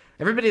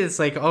everybody that's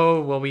like,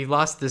 oh well, we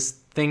lost this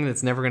thing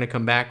that's never going to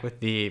come back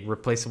with the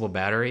replaceable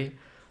battery.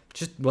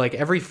 Just like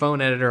every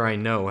phone editor I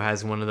know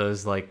has one of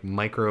those like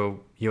micro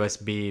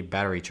USB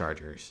battery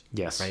chargers.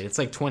 Yes. Right. It's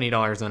like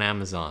 $20 on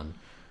Amazon.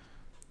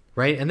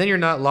 Right? And then you're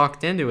not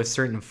locked into a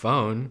certain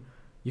phone.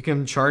 You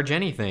can charge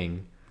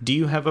anything. Do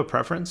you have a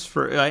preference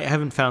for... I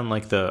haven't found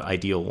like the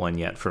ideal one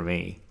yet for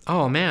me.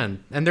 Oh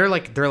man. And they're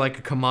like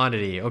a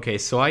commodity. Okay,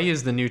 so I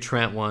use the new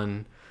Trent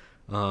one.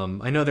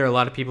 I know there are a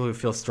lot of people who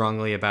feel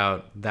strongly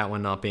about that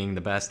one not being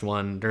the best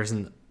one. There's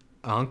an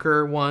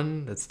Anker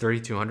one that's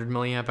 3200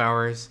 milliamp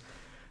hours.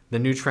 The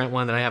new Trent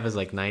one that I have is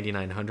like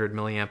 9900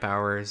 milliamp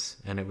hours,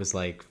 and it was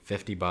like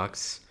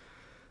 $50.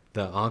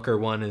 The Anker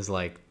one is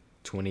like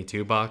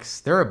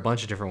 $22. There are a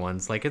bunch of different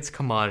ones. Like it's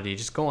commodity.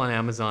 Just go on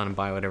Amazon and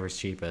buy whatever's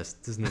cheapest.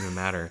 It doesn't even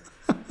matter.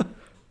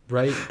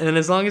 Right? And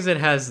as long as it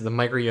has the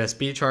micro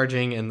USB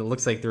charging, and it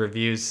looks like the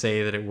reviews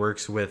say that it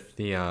works with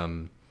the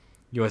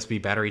USB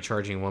battery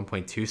charging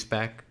 1.2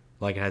 spec,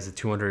 like it has a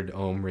 200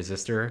 ohm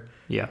resistor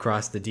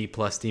across the D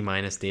plus D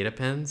minus data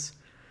pins,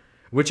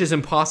 which is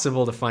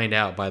impossible to find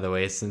out, by the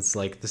way, since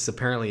like this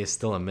apparently is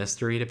still a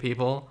mystery to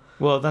people.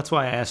 Well, that's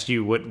why I asked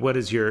you what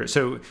is your...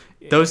 So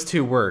those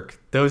two work.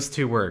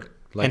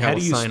 Like, and how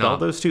do you spell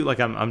those two? Like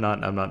I'm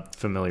not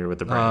familiar with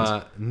the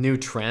brands. New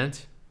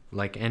Trent,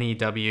 like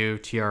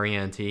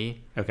NEWTRENT.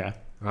 Okay.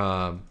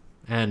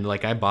 And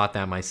like I bought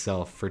that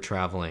myself for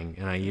traveling,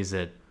 and I use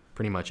it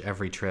pretty much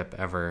every trip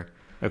ever.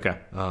 Okay.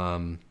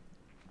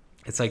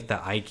 It's like the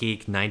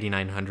iGeek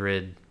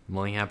 9900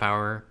 milliamp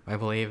hour, I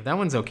believe. That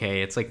one's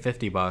okay. It's like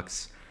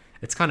 $50.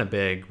 It's kind of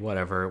big.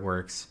 Whatever, it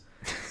works.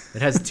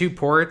 It has 2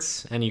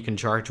 ports, and you can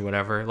charge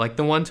whatever. Like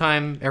the one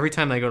time, every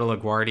time I go to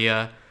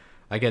LaGuardia,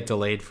 I get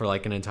delayed for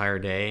like an entire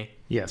day.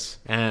 Yes.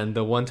 And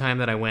the one time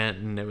that I went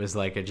and it was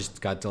like it just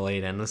got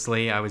delayed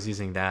endlessly, I was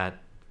using that,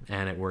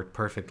 and it worked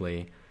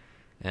perfectly.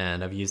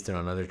 And I've used it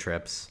on other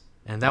trips.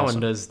 And that one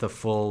does the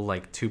full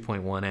like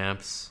 2.1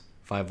 amps,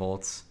 5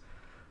 volts.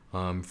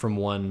 From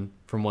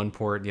one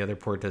port. The other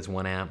port does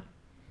 1 amp.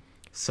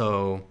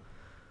 So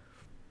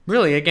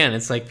really, again,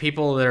 it's like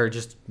people that are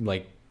just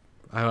like,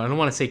 I don't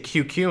want to say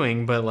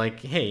QQing, but like,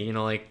 hey, you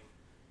know, like,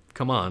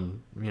 come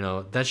on, you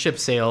know, that ship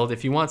sailed.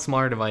 If you want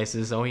smaller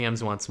devices,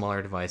 OEMs want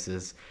smaller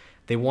devices.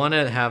 They want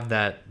to have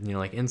that, you know,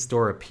 like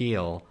in-store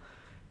appeal,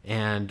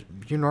 and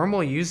your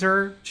normal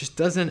user just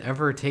doesn't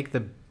ever take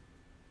the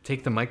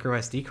micro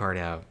SD card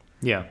out.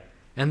 Yeah.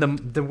 And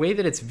the way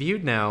that it's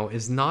viewed now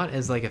is not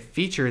as like a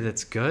feature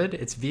that's good.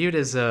 It's viewed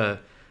as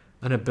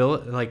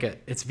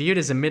it's viewed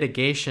as a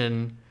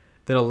mitigation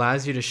that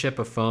allows you to ship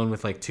a phone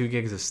with like 2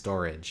 gigs of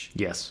storage.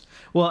 Yes.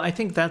 Well, I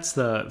think that's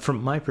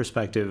from my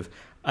perspective,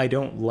 I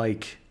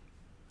like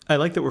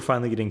that we're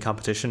finally getting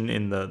competition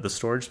in the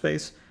storage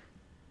space.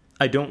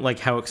 I don't like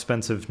how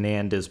expensive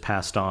NAND is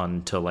passed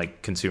on to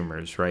like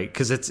consumers, right?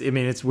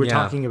 Because we're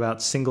talking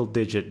about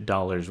single-digit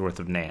dollars worth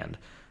of NAND.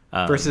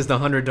 Versus the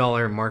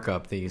 $100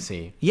 markup that you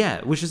see.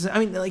 Yeah, which is, I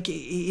mean, like,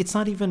 it's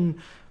not even,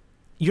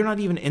 you're not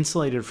even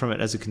insulated from it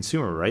as a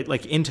consumer, right?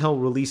 Like,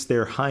 Intel released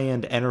their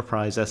high-end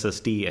enterprise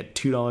SSD at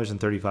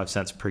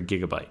 $2.35 per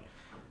gigabyte,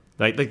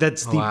 right? Like,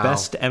 that's the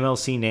best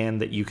MLC NAND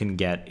that you can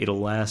get. It'll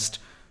last,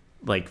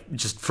 like,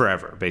 just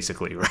forever,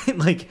 basically, right?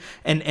 Like,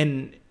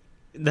 and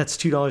that's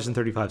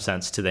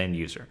 $2.35 to the end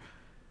user.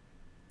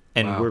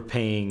 And we're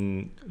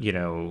paying, you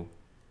know,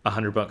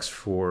 $100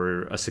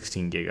 for a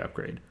 16 gig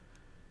upgrade.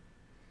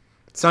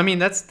 So I mean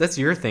that's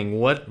your thing.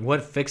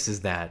 What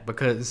fixes that?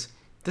 Because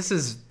this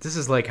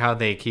is like how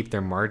they keep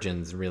their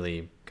margins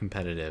really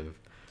competitive,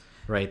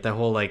 right? The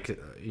whole like,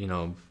 you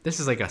know,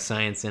 this is like a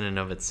science in and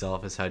of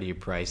itself, is how do you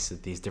price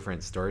these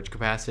different storage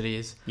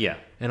capacities? Yeah.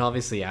 And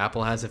obviously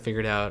Apple has it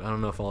figured out. I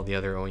don't know if all the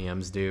other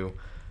OEMs do.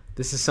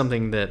 This is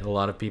something that a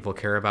lot of people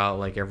care about.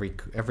 Like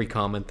every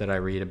comment that I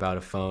read about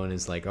a phone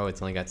is like, oh,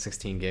 it's only got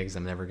 16 gigs.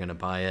 I'm never gonna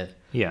buy it.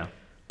 Yeah.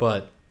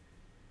 But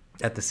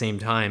at the same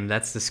time,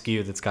 that's the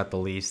SKU that's got the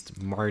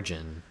least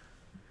margin.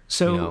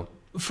 So, you know?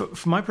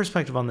 From my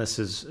perspective on this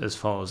is as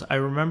follows. I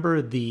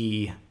remember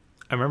the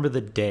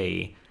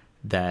day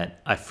that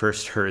I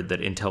first heard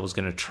that Intel was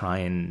going to try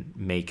and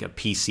make a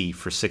PC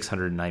for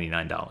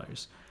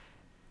 $699.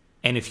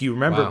 And if you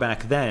remember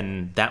back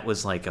then, that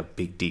was like a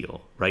big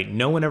deal, right?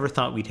 No one ever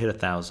thought we'd hit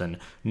 1,000.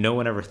 No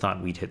one ever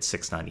thought we'd hit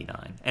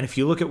 $699. And if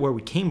you look at where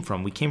we came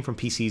from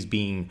PCs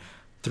being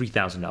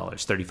 $3,000,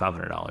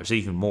 $3,500,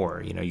 even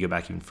more, you know, you go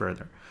back even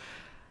further.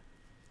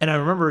 And I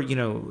remember, you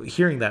know,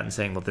 hearing that and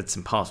saying, well, that's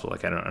impossible.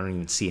 Like, I don't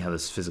even see how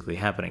this is physically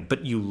happening.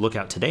 But you look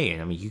out today,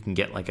 and I mean, you can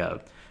get like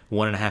a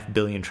 1.5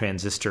 billion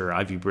transistor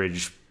Ivy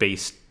Bridge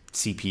based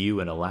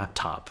CPU in a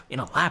laptop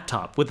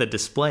with a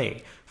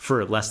display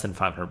for less than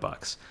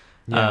 $500.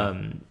 Yeah.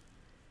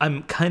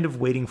 I'm kind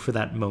of waiting for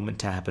that moment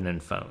to happen in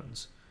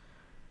phones,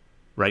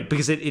 right?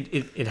 Because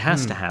it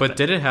has to happen. But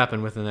did it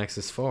happen with the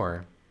Nexus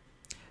 4?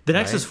 The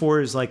Nexus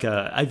 4 is like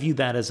I view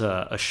that as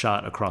a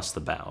shot across the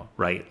bow,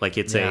 right? Like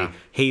it's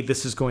hey,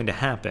 this is going to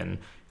happen.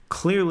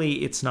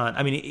 Clearly, it's not.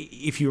 I mean,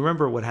 if you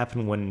remember what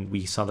happened when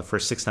we saw the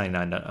first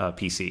 $699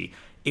 PC,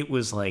 it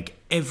was like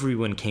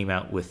everyone came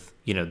out with,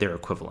 you know, their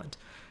equivalent.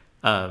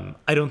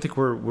 I don't think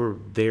we're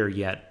there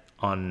yet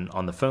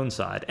on the phone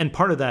side. And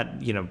part of that,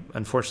 you know,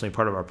 unfortunately,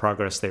 part of our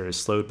progress there is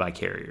slowed by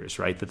carriers,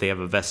 right? That they have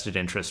a vested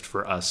interest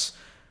for us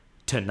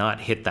to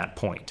not hit that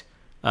point.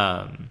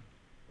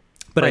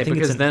 But I think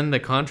because then the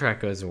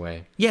contract goes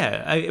away.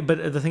 Yeah,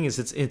 but the thing is,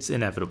 it's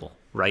inevitable,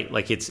 right?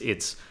 Like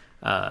it's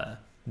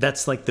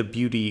that's like the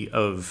beauty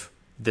of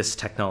this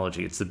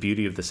technology. It's the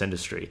beauty of this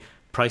industry.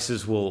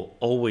 Prices will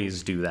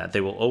always do that.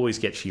 They will always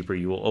get cheaper.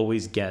 You will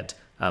always get,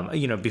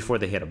 you know, before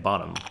they hit a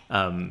bottom.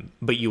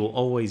 But you will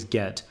always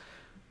get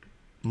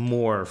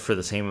more for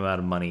the same amount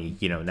of money,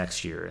 you know,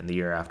 next year and the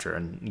year after,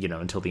 and you know,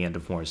 until the end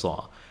of Moore's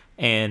law.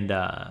 And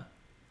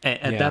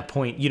at that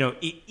point, you know,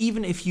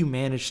 even if you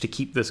manage to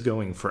keep this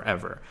going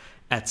forever,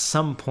 at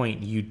some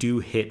point you do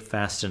hit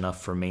fast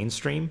enough for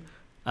mainstream,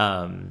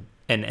 and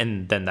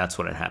then that's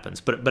when it happens.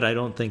 But I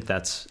don't think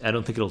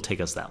it'll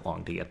take us that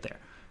long to get there.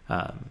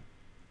 I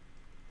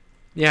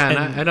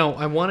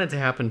want it to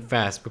happen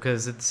fast,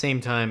 because at the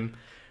same time,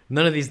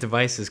 none of these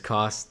devices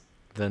cost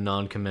the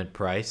non-commit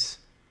price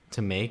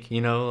to make.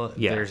 You know,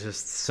 there's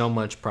just so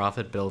much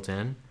profit built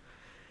in,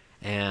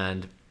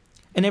 and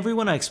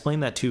everyone I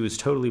explained that to is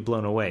totally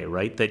blown away,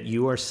 right? That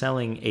you are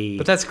selling a...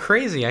 But that's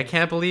crazy. I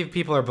can't believe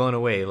people are blown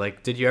away.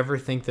 Like, did you ever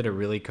think that it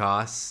really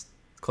costs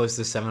close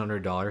to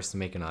 $700 to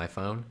make an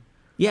iPhone?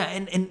 Yeah,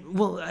 and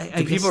well, I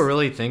guess... people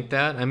really think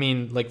that? I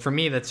mean, like, for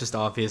me, that's just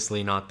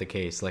obviously not the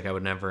case. Like, I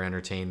would never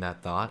entertain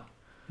that thought.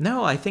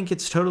 No, I think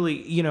it's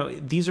totally,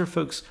 these are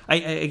folks.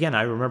 Again,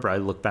 I remember I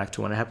look back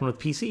to when it happened with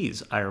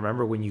PCs. I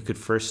remember when you could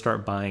first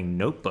start buying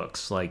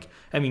notebooks. They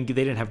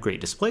didn't have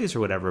great displays or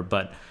whatever,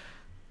 but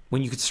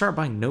when you could start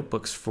buying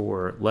notebooks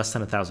for less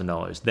than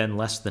 $1,000, then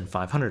less than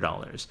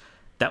 $500,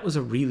 that was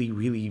a really,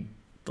 really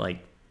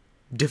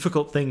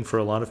difficult thing for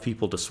a lot of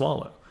people to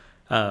swallow.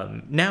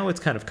 Now it's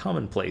kind of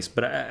commonplace,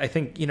 but I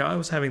think, I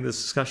was having this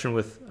discussion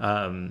with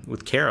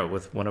Kara,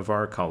 with one of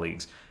our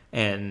colleagues,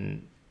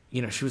 and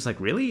she was like,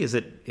 really? Is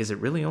it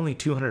really only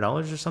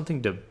 $200 or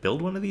something to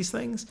build one of these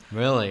things?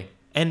 Really?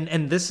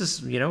 And this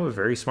is, a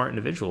very smart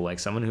individual, like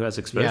someone who has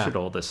exposure to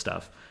all this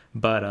stuff.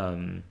 But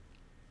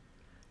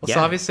so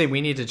obviously we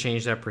need to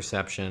change that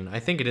perception. I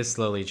think it is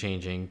slowly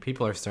changing.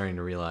 People are starting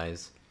to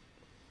realize,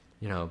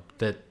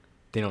 that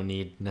they don't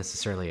need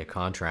necessarily a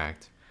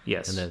contract.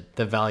 Yes. And that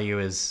the value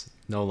is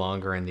no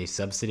longer in these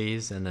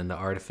subsidies and then the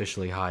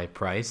artificially high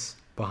price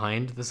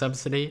behind the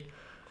subsidy.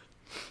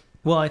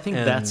 Well, I think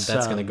that's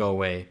going to go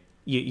away.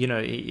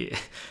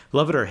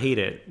 Love it or hate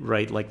it,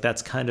 right? Like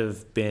that's kind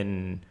of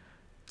been.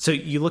 So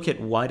you look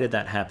at why did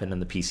that happen in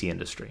the PC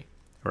industry,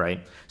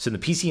 right? So in the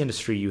PC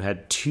industry, you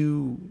had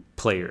two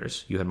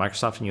players. You had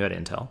Microsoft and you had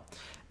Intel.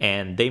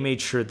 And they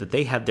made sure that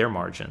they had their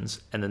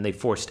margins, and then they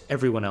forced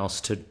everyone else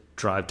to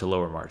drive to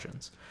lower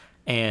margins.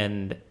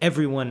 And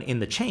everyone in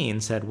the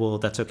chain said, well,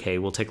 that's okay.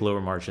 We'll take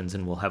lower margins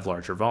and we'll have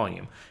larger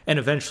volume. And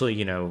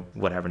eventually,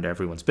 what happened to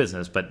everyone's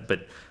business.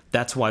 But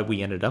that's why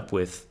we ended up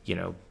with,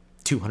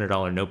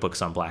 $200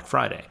 notebooks on Black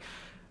Friday.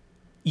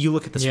 You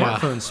look at the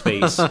smartphone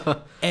space,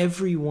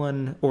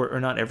 everyone, or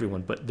not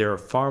everyone, but there are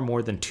far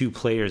more than two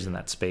players in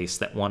that space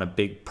that want a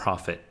big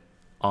profit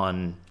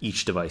on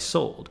each device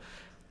sold.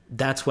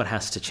 That's what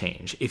has to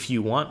change. If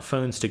you want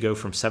phones to go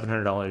from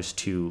 $700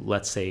 to,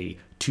 let's say,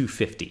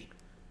 $250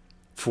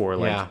 for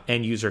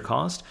end user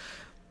cost,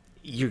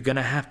 you're going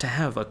to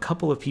have a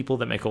couple of people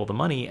that make all the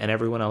money, and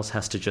everyone else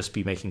has to just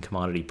be making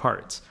commodity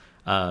parts.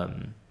 Part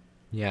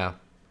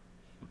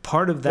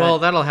of that. Well,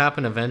 that'll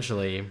happen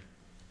eventually.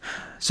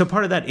 So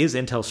part of that is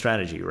Intel's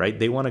strategy, right?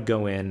 They want to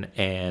go in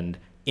and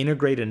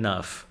integrate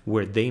enough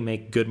where they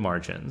make good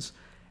margins,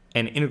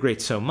 and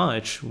integrate so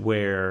much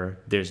where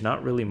there's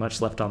not really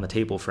much left on the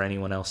table for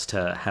anyone else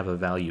to have a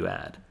value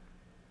add.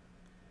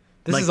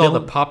 This is all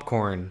the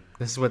popcorn.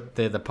 This is what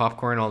the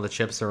popcorn, all the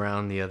chips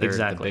around the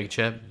big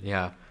chip.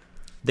 Yeah.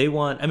 They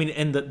want,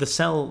 and the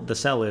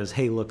sell is,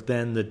 hey, look,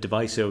 then the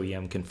device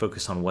OEM can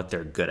focus on what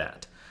they're good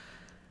at.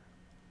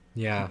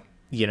 Yeah.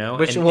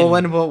 Which,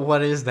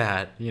 what is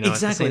that? Exactly. At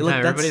the same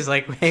time, everybody's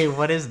like, hey,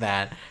 what is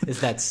that?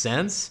 Is that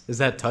Sense? Is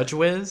that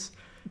TouchWiz?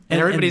 And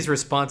everybody's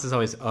response is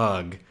always,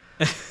 ugh.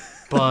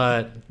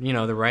 But,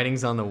 the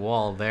writing's on the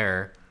wall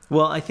there.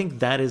 Well, I think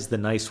that is the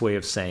nice way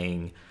of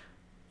saying,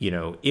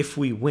 if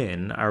we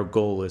win, our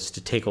goal is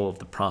to take all of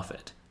the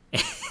profit.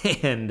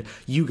 And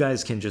you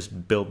guys can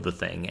just build the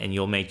thing and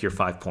you'll make your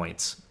 5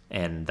 points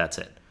and that's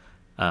it.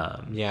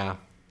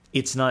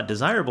 It's not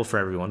desirable for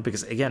everyone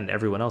because, again,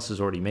 everyone else is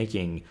already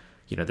making,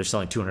 they're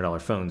selling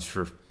 $200 phones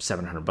for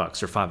 $700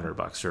 or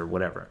 $500 or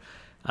whatever.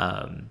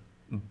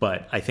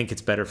 But I think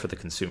it's better for the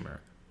consumer.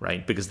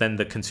 Right, because then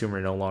the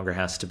consumer no longer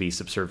has to be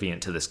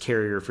subservient to this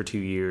carrier for 2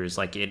 years.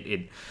 My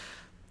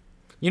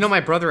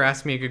brother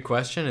asked me a good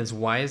question: is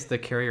why is the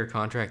carrier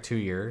contract 2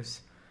 years?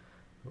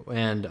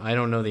 And I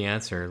don't know the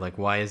answer.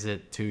 Why is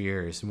it 2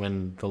 years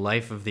when the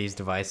life of these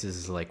devices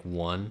is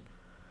one?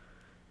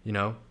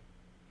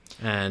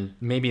 And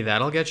maybe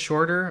that'll get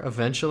shorter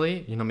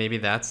eventually. Maybe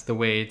that's the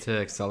way to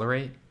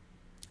accelerate.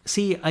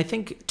 See, I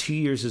think 2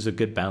 years is a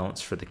good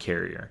balance for the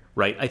carrier,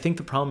 right? I think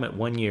the problem at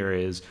 1 year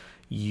is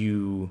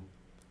you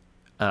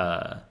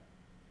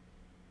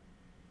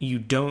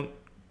don't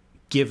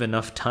give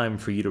enough time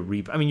for you to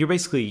you're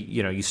basically,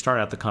 you start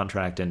out the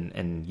contract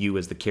and you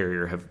as the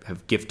carrier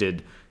have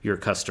gifted your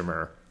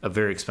customer a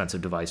very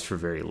expensive device for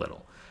very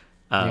little.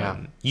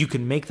 You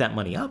can make that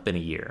money up in a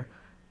year,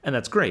 and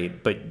that's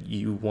great, but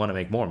you want to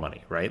make more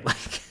money, right?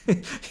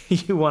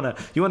 You want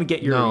to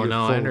get your full...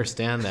 I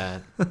understand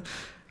that.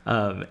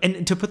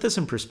 And to put this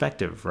in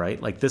perspective, right?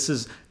 This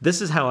is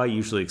how I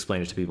usually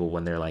explain it to people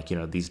when they're like,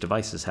 these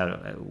devices,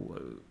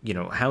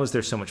 how is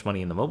there so much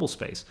money in the mobile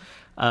space?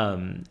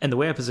 And the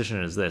way I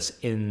position it is this: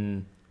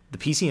 in the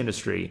PC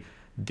industry,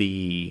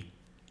 the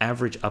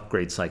average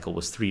upgrade cycle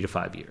was 3 to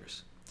 5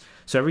 years.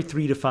 So every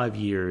 3 to 5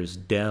 years,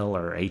 Dell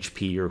or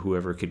HP or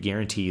whoever could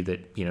guarantee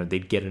that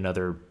they'd get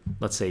another,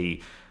 let's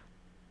say,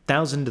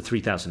 $1,000 to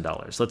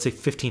 $3,000. Let's say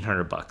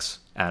 $1,500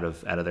 out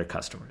of their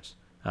customers.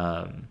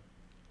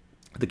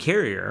 The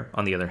carrier,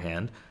 on the other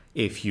hand,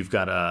 if you've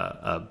got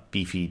a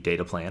beefy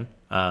data plan,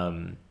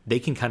 they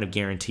can kind of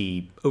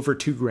guarantee over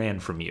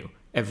 $2,000 from you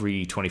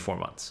every 24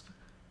 months.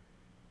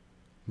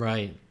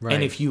 Right.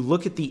 And if you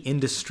look at the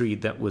industry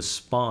that was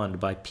spawned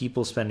by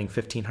people spending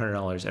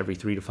 $1,500 every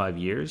 3 to 5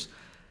 years,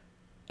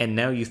 and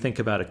now you think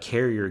about a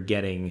carrier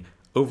getting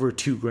over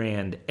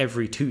 $2,000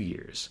 every 2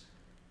 years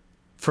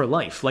for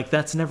life,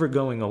 that's never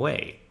going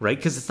away, right?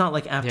 Because it's not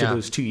like after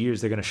those 2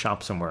 years they're going to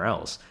shop somewhere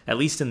else. At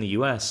least in the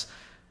U.S.,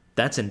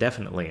 that's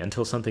indefinitely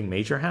until something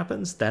major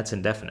happens. That's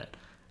indefinite.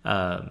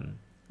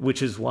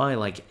 Which is why,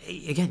 like,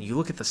 again, you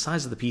look at the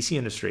size of the PC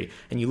industry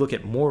and you look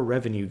at more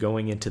revenue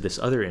going into this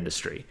other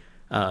industry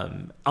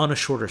on a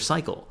shorter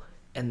cycle.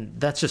 And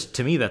that's just,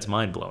 to me, that's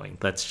mind-blowing.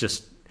 That's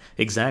just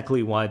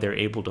exactly why they're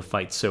able to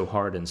fight so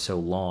hard and so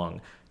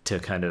long to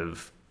kind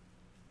of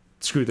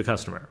screw the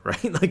customer,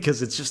 right? Like,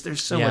 because it's just,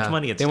 there's so much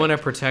money at stake. They want to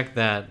protect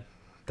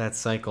that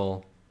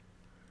cycle.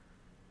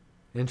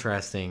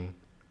 Interesting.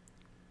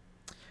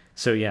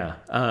 So, yeah.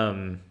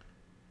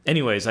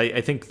 Anyways,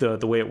 I think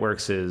the way it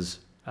works is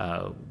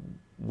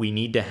we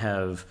need to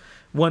have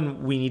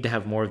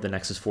more of the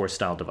Nexus 4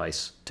 style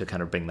device to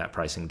kind of bring that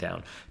pricing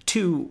down.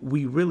 2,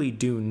 we really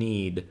do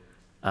need,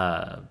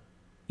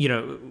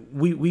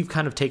 we've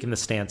kind of taken the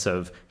stance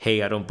of,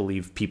 hey, I don't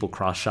believe people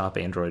cross-shop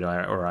Android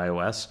or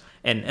iOS.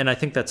 And I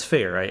think that's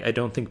fair. I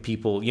don't think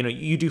people,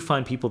 you do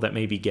find people that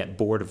maybe get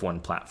bored of one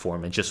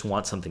platform and just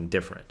want something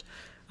different.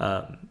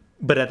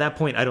 But at that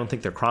point, I don't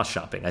think they're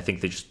cross-shopping. I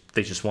think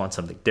they just want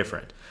something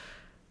different.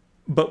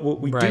 But what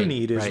we do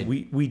need is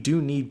we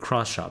do need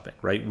cross-shopping,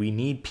 right? We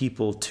need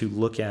people to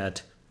look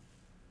at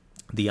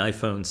the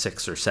iPhone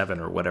 6 or 7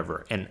 or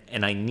whatever, and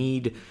I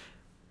need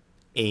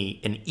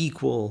an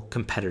equal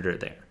competitor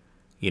there.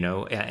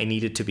 I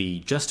need it to be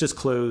just as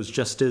closed,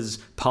 just as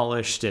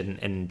polished,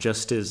 and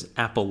just as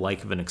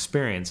Apple-like of an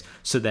experience,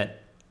 so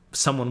that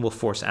someone will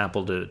force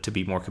Apple to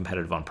be more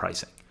competitive on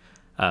pricing.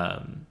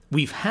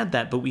 We've had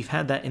that, but we've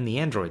had that in the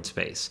Android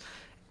space.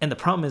 And the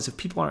problem is, if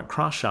people aren't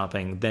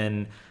cross-shopping,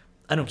 then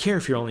I don't care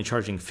if you're only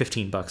charging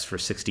 $15 for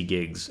 60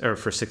 gigs or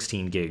for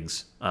 16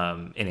 gigs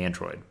in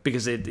Android,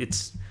 because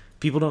it's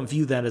people don't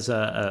view that as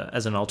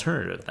an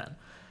alternative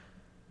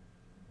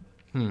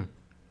then.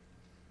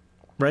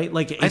 Right?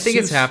 Like, I think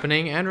it's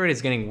happening. Android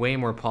is getting way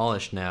more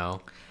polished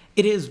now.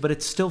 It is, but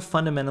it's still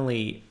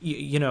fundamentally,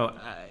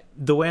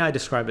 the way I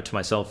describe it to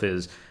myself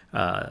is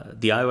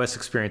the iOS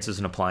experience is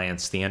an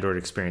appliance, the Android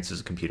experience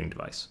is a computing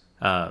device.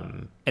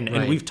 And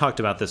we've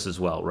talked about this as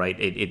well, right?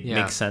 It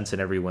makes sense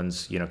in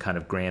everyone's, kind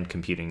of grand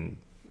computing,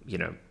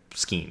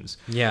 schemes.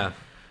 Yeah.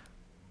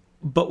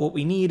 But what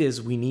we need is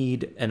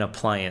an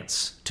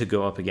appliance to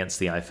go up against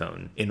the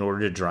iPhone in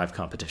order to drive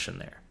competition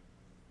there.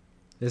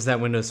 Is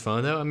that Windows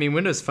Phone, though? I mean,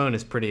 Windows Phone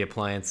is pretty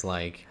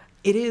appliance-like.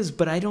 It is,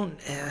 but I don't...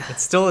 It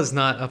still is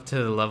not up to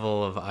the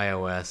level of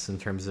iOS in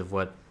terms of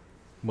what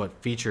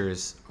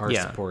features are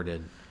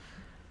supported.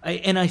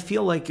 I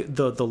feel like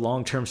the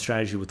long-term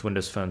strategy with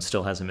Windows Phone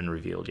still hasn't been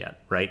revealed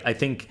yet, right? I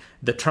think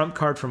the trump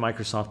card for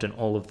Microsoft in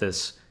all of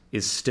this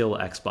is still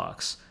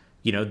Xbox.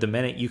 The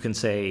minute you can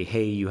say,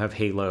 hey, you have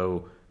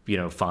Halo,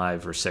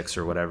 5 or 6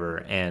 or whatever,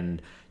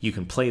 and you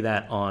can play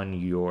that on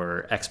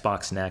your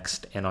Xbox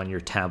Next and on your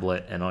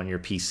tablet and on your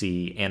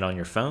PC and on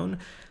your phone,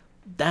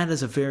 that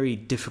is a very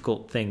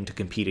difficult thing to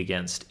compete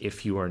against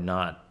if you are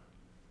not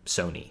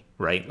Sony,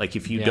 right? Like,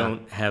 if you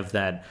don't have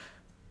that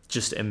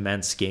just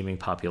immense gaming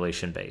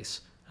population base.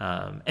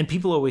 And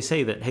people always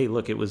say that, hey,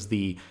 look, it was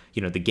the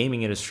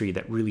gaming industry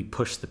that really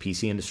pushed the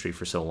PC industry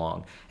for so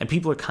long. And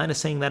people are kind of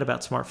saying that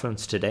about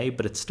smartphones today,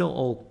 but it's still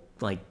all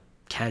like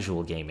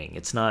casual gaming.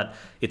 It's not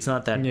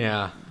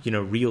that,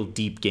 real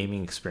deep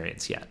gaming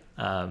experience yet.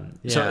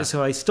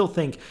 So I still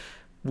think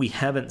we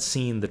haven't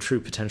seen the true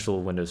potential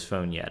of Windows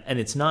Phone yet. And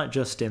it's not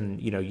just in,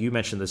 you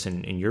mentioned this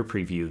in your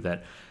preview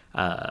that,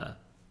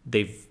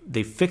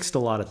 they've fixed a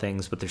lot of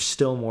things, but there's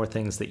still more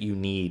things that you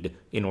need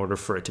in order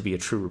for it to be a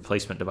true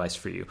replacement device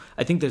for you.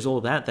 I think there's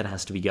all that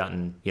has to be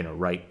gotten,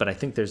 right. But I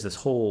think there's this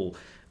whole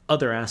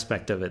other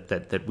aspect of it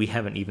that we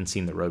haven't even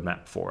seen the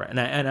roadmap for. And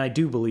I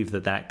do believe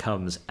that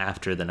comes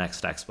after the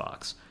next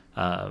Xbox,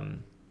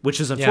 which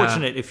is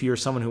unfortunate if you're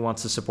someone who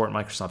wants to support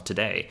Microsoft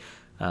today.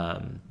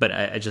 But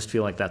I just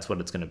feel like that's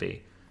what it's going to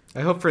be. I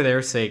hope for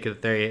their sake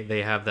that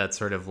they have that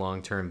sort of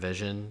long-term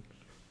vision.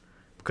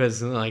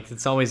 Because,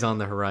 it's always on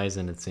the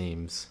horizon, it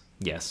seems.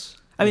 Yes.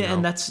 I mean,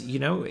 and that's,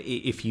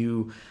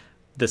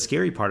 the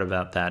scary part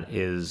about that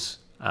is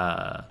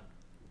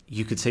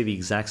you could say the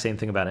exact same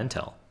thing about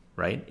Intel,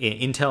 right?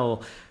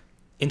 Intel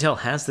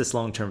has this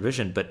long-term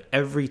vision, but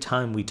every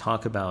time we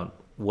talk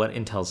about what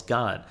Intel's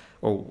got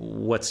or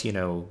what's,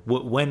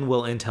 when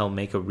will Intel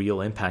make a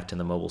real impact in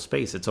the mobile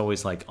space, it's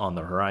always like on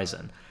the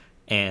horizon.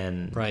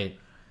 And right.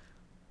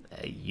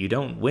 You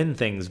don't win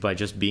things by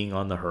just being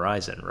on the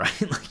horizon,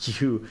 right? Like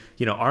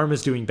ARM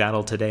is doing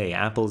battle today,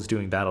 Apple is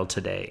doing battle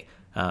today.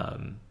 I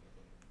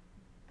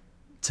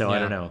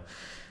don't know.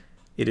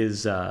 It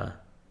is.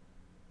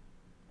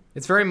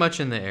 It's very much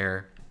in the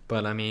air,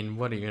 but I mean,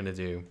 what are you gonna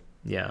do?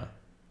 Yeah.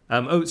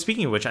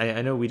 Speaking of which,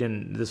 I know we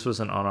didn't. This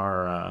wasn't on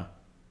our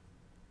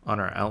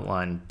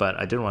outline, but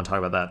I did want to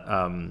talk about that.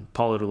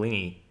 Paul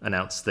Otellini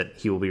announced that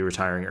he will be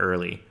retiring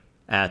early.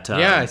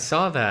 I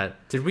saw that.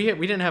 We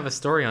didn't have a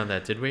story on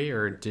that, did we?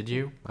 Or did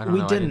you? I don't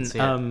know. We didn't. I didn't see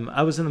it.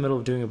 I was in the middle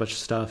of doing a bunch of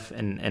stuff,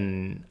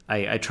 and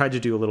I tried to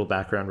do a little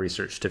background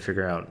research to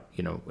figure out,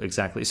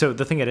 exactly. So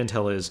the thing at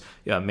Intel is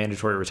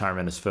mandatory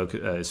retirement is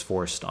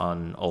forced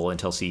on all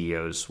Intel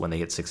CEOs when they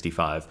hit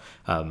 65.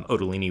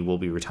 Otellini will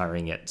be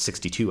retiring at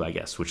 62, I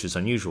guess, which is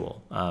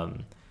unusual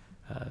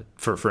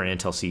for an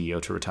Intel CEO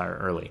to retire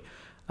early.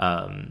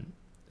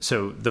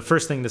 so the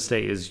first thing to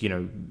say is,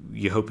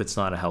 you hope it's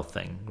not a health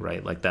thing,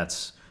 right? Like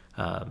that's,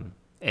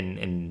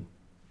 and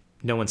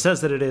no one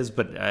says that it is,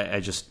 but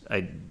I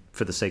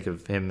for the sake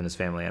of him and his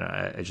family, and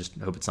I just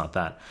hope it's not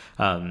that.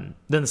 Then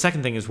the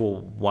second thing is,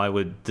 well, why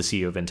would the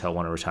CEO of Intel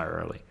want to retire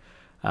early?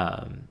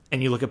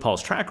 And you look at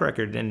Paul's track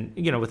record, and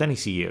with any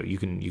CEO, you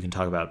can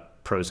talk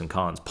about pros and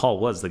cons. Paul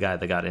was the guy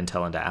that got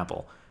Intel into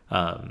Apple,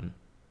 and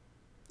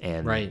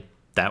right.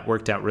 that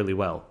worked out really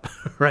well,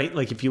 right?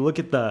 Like if you look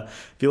at the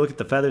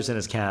feathers in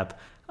his cap,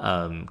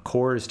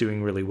 Core is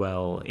doing really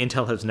well.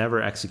 Intel has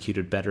never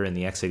executed better in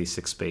the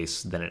x86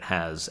 space than it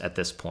has at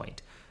this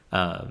point.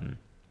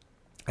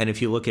 And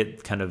if you look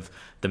at kind of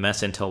the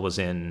mess Intel was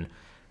in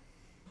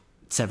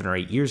 7 or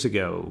 8 years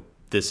ago,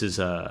 this is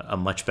a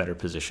much better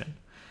position.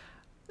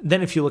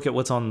 Then if you look at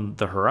what's on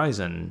the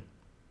horizon,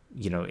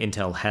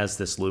 Intel has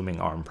this looming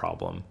ARM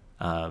problem.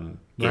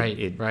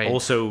 It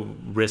also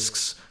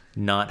risks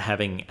not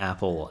having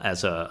Apple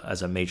as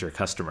a major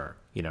customer,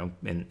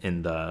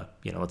 in the,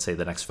 let's say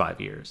the next 5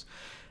 years.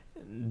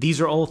 These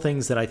are all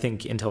things that I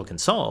think Intel can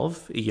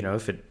solve,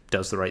 if it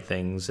does the right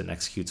things and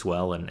executes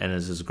well and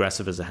is as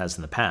aggressive as it has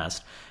in the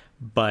past.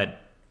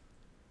 But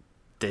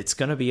it's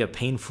going to be a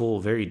painful,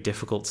 very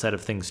difficult set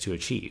of things to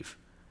achieve,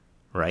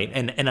 right?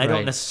 And I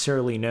don't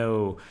necessarily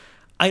know.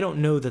 I don't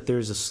know that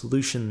there's a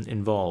solution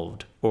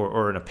involved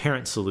or an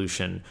apparent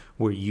solution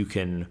where you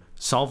can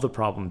solve the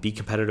problem, be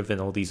competitive in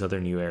all these other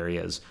new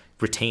areas,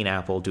 retain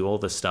Apple, do all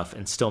this stuff,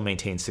 and still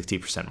maintain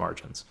 60%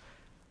 margins,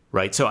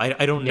 right? So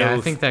I don't know. Yeah,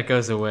 I think that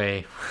goes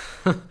away,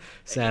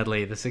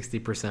 sadly, the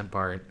 60%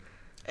 part.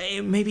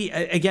 Maybe,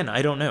 again,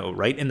 I don't know,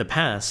 right? In the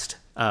past,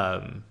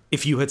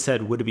 if you had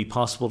said, would it be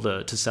possible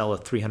to sell a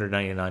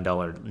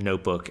 $399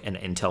 notebook and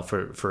Intel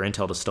for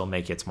Intel to still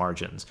make its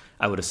margins,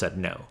 I would have said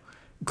no.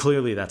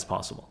 Clearly, that's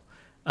possible.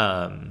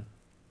 And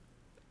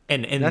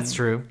that's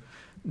true.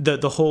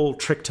 The whole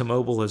trick to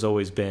mobile has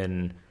always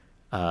been,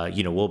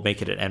 we'll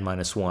make it at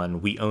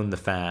N-1. We own the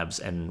fabs,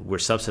 and we're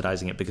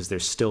subsidizing it because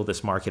there's still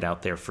this market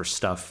out there for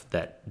stuff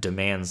that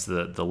demands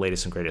the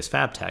latest and greatest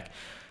fab tech.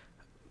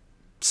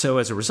 So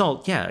as a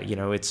result,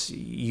 it's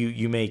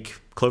you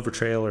make Clover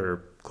Trail or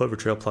Clover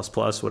Trail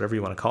 ++, whatever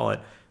you want to call it,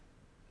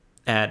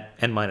 at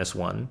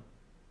N-1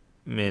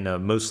 in a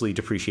mostly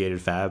depreciated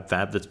fab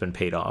that's been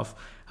paid off,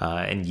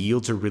 and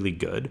yields are really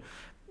good.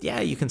 Yeah,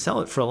 you can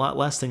sell it for a lot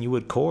less than you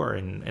would Core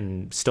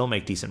and still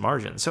make decent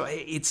margins. So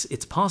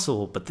it's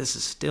possible, but this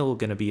is still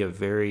going to be a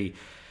very,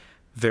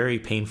 very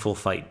painful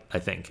fight, I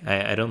think.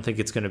 I don't think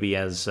it's going to be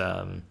as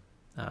kind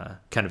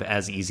of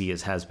as easy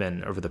as has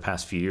been over the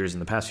past few years,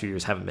 and the past few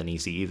years haven't been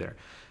easy either.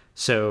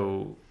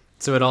 So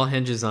it all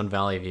hinges on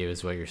Valley View,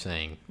 is what you're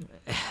saying.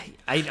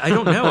 I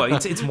don't know.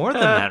 It's more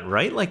than that,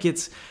 right? Like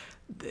it's...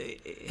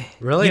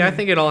 Really? I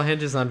think it all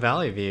hinges on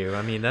Valley View.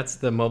 I mean, that's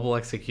the mobile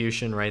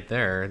execution right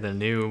there. The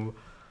new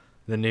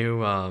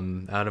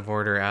out of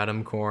order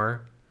Atom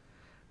core.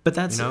 But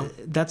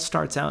that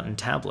starts out in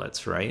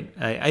tablets, right?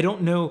 I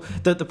don't know.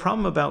 The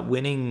problem about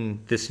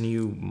winning this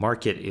new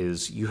market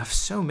is you have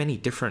so many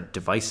different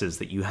devices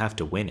that you have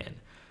to win in.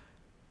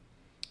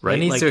 Right?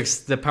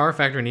 The power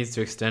factor needs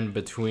to extend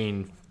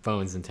between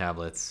phones and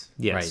tablets.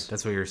 Yes. Right.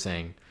 That's what you're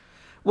saying.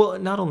 Well,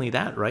 not only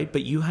that, right?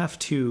 But you have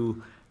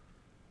to...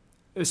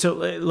 So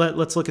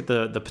let's look at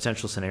the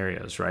potential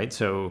scenarios, right?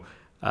 So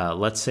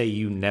let's say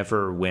you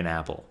never win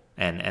Apple,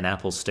 and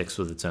Apple sticks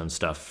with its own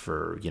stuff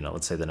for,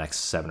 let's say the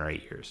next 7 or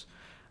 8 years.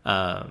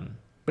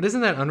 But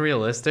isn't that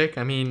unrealistic?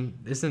 I mean,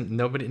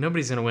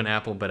 nobody's going to win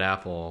Apple but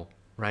Apple,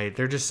 right?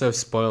 They're just so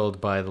spoiled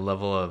by the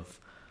level of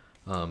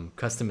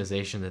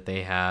customization that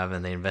they have,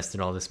 and they invested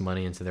all this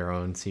money into their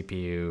own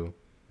CPU.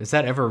 Is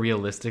that ever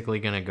realistically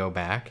going to go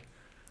back?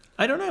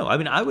 I don't know. I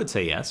mean, I would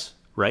say yes.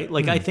 Right?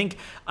 Like,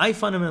 I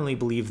fundamentally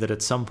believe that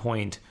at some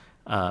point,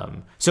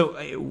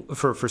 so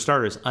for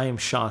starters, I am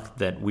shocked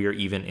that we're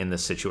even in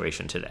this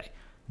situation today.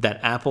 That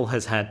Apple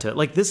has had to,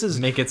 like, this is...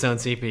 Make its own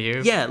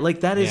CPU? Yeah,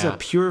 like, that is a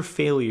pure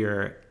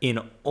failure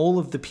in all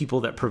of the people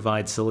that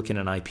provide silicon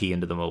and IP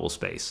into the mobile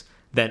space.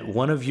 That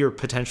one of your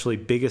potentially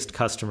biggest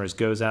customers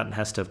goes out and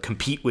has to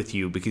compete with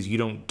you because you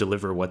don't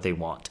deliver what they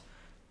want.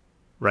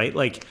 Right?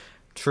 Like...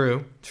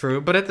 True.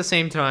 But at the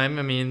same time,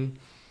 I mean...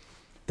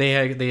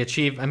 They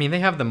achieve. I mean, they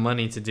have the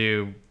money to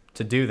do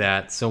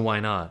that, so why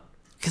not?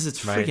 Because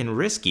it's freaking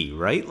risky,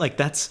 right? Like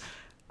that's,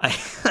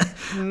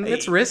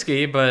 it's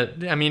risky,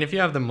 but I mean, if you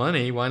have the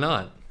money, why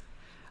not?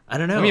 I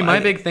don't know. I mean, my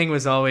big thing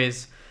was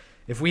always,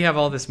 if we have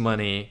all this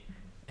money,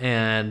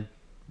 and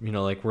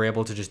like we're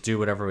able to just do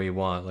whatever we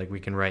want, like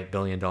we can write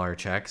billion-dollar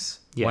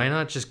checks. Yeah. Why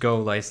not just go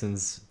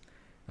license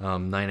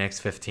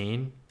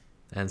 9x15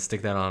 and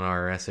stick that on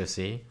our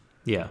SoC?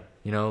 Yeah.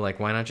 Like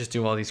why not just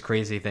do all these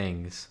crazy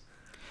things?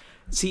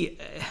 See,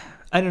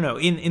 I don't know.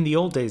 In the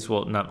old days,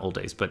 well, not old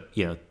days, but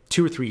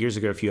 2 or 3 years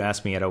ago, if you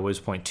asked me, I'd always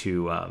point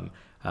to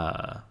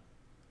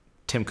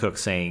Tim Cook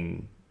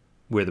saying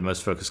we're the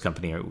most focused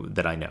company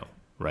that I know,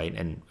 right?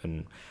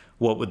 And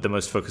what would the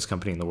most focused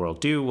company in the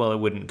world do? Well, it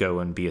wouldn't go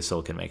and be a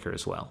silicon maker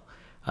as well.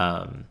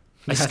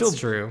 That's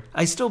true.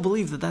 I still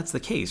believe that that's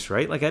the case,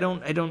 right? Like I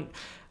don't.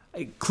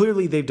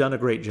 clearly they've done a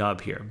great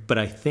job here, but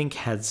I think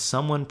had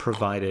someone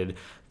provided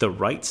the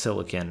right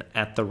silicon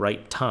at the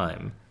right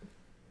time,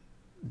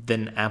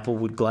 then Apple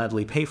would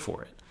gladly pay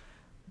for it.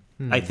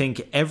 I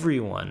think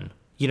everyone,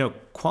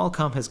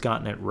 Qualcomm has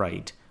gotten it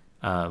right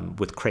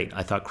with Crate.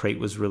 I thought Crate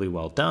was really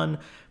well done,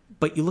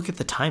 but you look at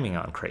the timing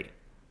on Crate,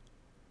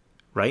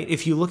 right?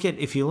 If you look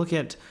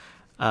at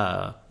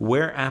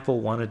where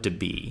Apple wanted to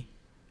be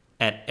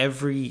at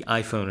every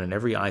iPhone and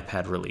every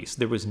iPad release,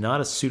 there was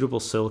not a suitable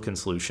silicon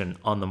solution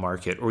on the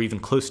market or even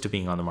close to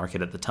being on the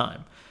market at the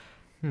time.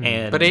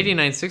 But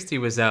 8960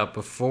 was out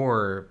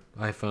before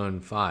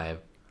iPhone 5.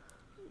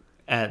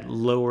 At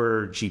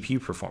lower GPU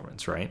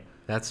performance, right?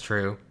 That's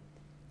true.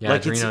 Yeah,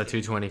 Like Adreno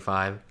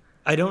 225.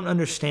 I don't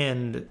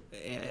understand.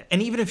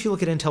 And even if you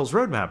look at Intel's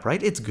roadmap,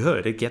 right, it's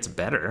good. It gets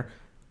better.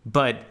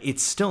 But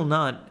it's still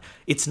not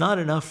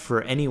enough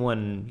for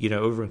anyone,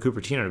 over in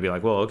Cupertino to be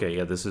like, well, okay,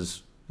 yeah, this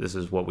is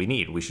what we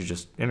need. We should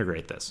just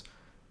integrate this.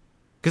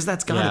 Because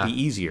that's got to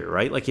be easier,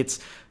 right? Like it's...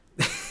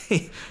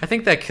 I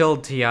think that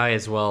killed TI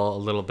as well a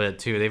little bit,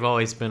 too. They've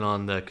always been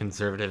on the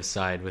conservative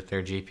side with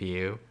their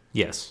GPU.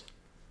 Yes.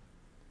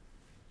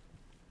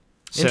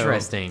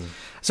 Interesting.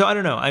 So I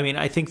don't know. I mean,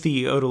 I think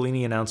the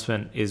Otolini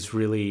announcement is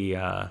really...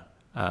 So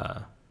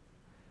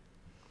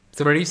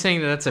are you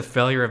saying that that's a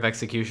failure of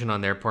execution on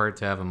their part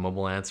to have a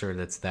mobile answer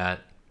that's that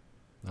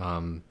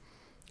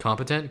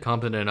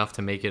competent enough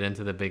to make it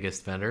into the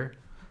biggest vendor?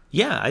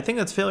 Yeah, I think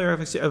that's failure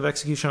of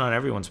execution on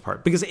everyone's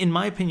part. Because in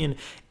my opinion,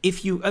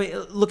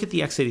 look at the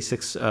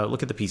x86,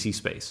 look at the PC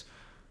space.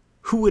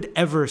 Who would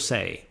ever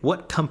say,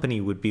 what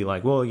company would be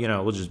like, well,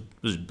 we'll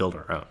just build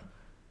our own?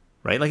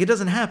 Right? Like, it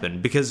doesn't happen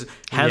because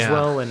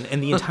Haswell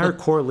and the entire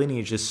core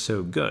lineage is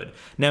so good.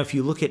 Now, if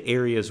you look at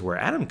areas where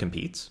Atom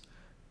competes,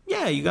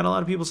 yeah, you got a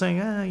lot of people saying,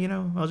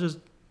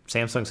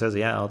 Samsung says,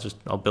 yeah,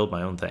 I'll build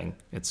my own thing.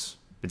 It's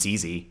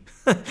easy.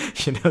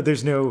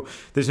 There's no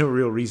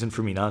real reason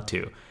for me not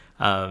to.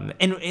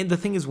 And the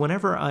thing is,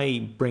 whenever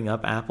I bring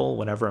up Apple,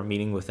 whenever I'm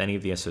meeting with any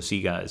of the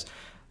SoC guys,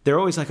 they're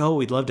always like, oh,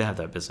 we'd love to have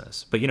that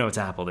business. But it's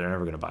Apple. They're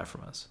never going to buy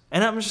from us.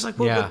 And I'm just like,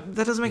 well,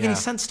 that doesn't make any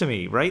sense to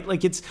me, right?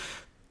 Like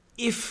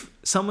if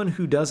someone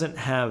who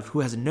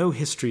has no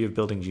history of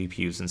building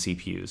GPUs and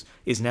CPUs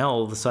is now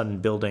all of a sudden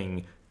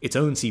building its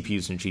own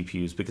CPUs and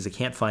GPUs because it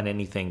can't find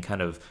anything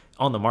kind of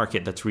on the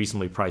market that's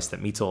reasonably priced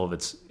that meets all of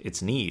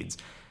its needs,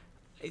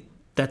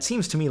 that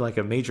seems to me like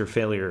a major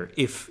failure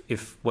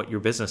if what your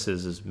business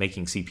is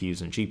making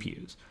CPUs and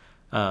GPUs.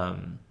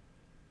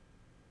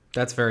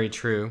 That's very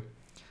true.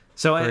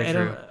 So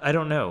I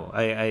don't know.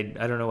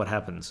 I don't know what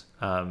happens.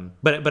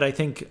 But I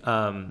think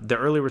the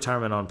early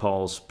retirement on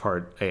Paul's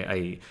part,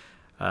 I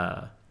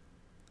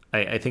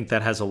think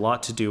that has a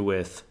lot to do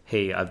with,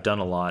 hey, I've done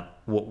a lot.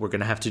 What we're going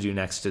to have to do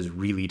next is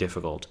really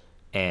difficult,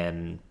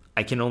 and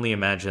I can only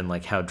imagine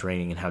like how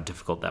draining and how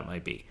difficult that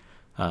might be.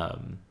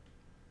 And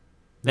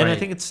I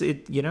think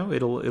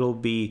it'll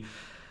be.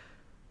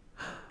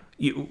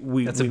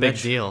 That's a big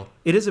deal.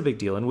 It is a big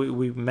deal, and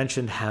we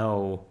mentioned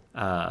how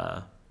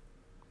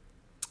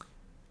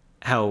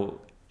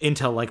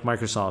Intel, like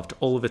Microsoft,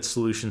 all of its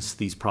solutions to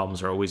these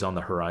problems are always on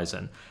the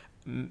horizon.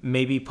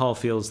 Maybe Paul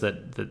feels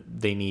that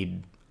they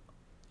need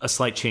a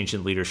slight change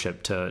in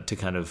leadership to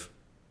kind of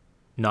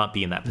not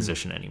be in that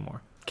position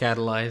anymore.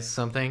 Catalyze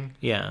something?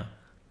 Yeah.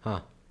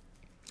 Huh.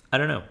 I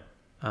don't know.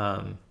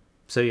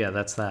 So yeah,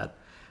 that's that.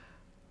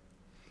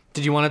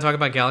 Did you want to talk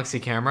about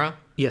Galaxy Camera?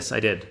 Yes, I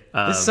did.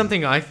 This is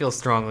something I feel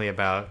strongly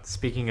about.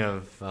 Speaking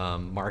of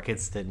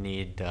markets that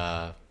need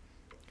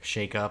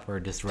shake-up or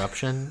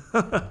disruption.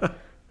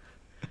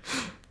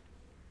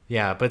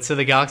 Yeah, but so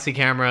the Galaxy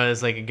Camera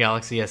is like a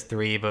Galaxy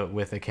S3 but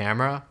with a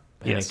camera,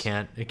 and yes.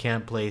 it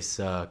can't place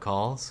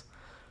calls,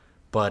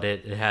 but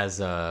it has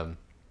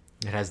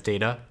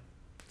data.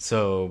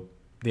 So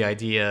the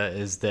idea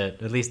is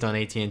that at least on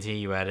AT&T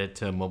you add it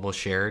to a mobile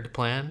shared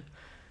plan,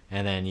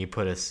 and then you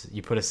put a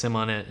SIM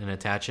on it and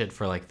attach it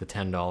for like the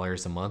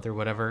 $10 a month or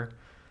whatever,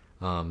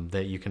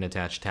 that you can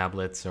attach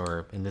tablets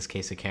or in this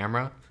case a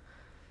camera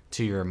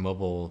to your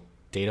mobile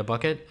data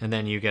bucket, and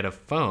then you get a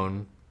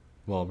phone,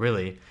 well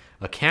really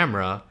a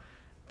camera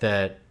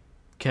that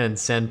can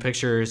send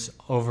pictures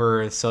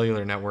over a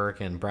cellular network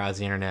and browse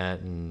the internet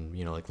and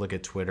like look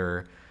at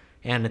Twitter,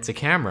 and it's a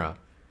camera.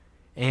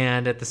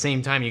 And at the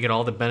same time you get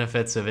all the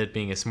benefits of it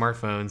being a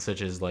smartphone,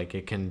 such as like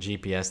it can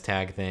GPS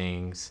tag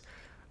things,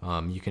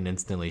 you can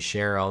instantly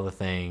share all the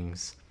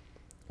things,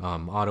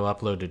 auto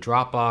upload to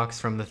Dropbox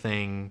from the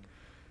thing,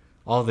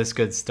 all this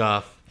good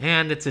stuff,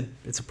 and it's a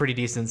pretty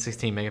decent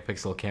 16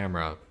 megapixel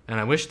camera. And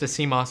I wish the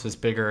CMOS was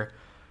bigger,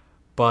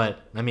 but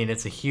I mean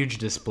it's a huge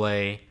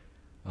display,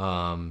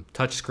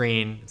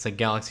 touchscreen. It's a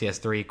Galaxy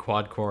S3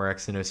 quad-core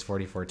Exynos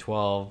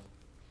 4412,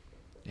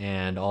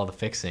 and all the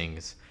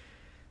fixings.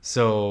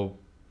 So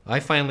I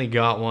finally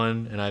got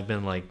one, and I've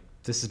been like,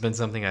 this has been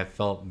something I've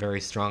felt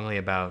very strongly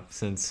about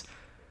since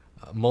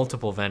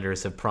multiple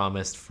vendors have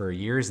promised for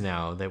years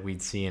now that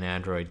we'd see an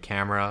Android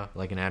camera,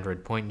 like an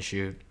Android point and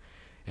shoot.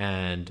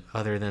 And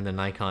other than the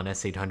Nikon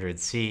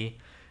S800C,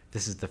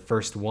 this is the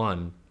first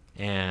one,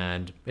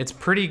 and it's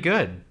pretty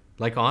good.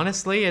 Like,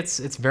 honestly, it's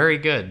very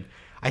good.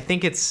 I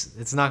think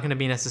it's not going to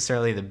be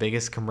necessarily the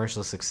biggest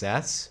commercial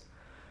success,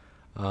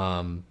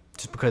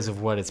 just because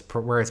of where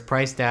it's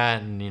priced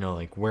at, and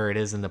like where it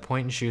is in the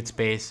point and shoot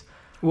space.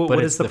 Well, but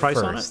what it's is the price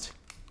on it?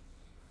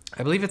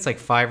 I believe it's like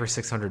 $500 or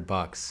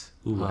 $600.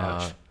 Ooh,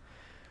 ouch.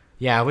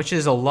 Yeah, which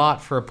is a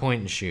lot for a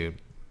point and shoot,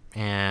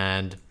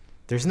 and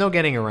there's no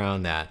getting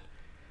around that.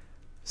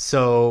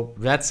 So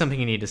that's something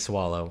you need to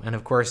swallow. And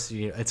of course,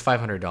 it's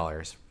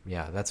 $500.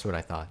 Yeah, that's what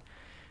I thought.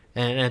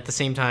 And at the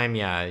same time,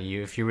 yeah,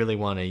 if you really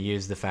want to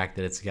use the fact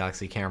that it's a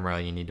Galaxy camera,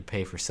 you need to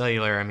pay for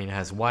cellular. I mean, it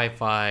has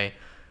Wi-Fi,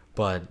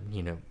 but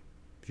you're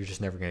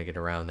just never going to get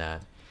around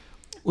that.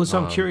 Well,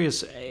 so I'm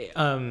curious.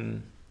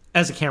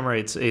 As a camera,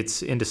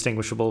 it's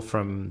indistinguishable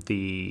from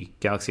the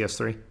Galaxy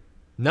S3.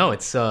 No,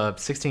 it's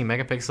 16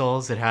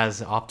 megapixels. It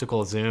has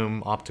optical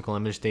zoom, optical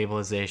image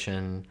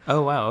stabilization.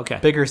 Oh, wow. Okay.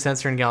 Bigger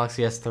sensor in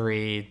Galaxy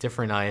S3,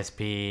 different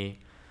ISP.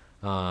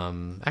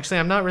 Actually,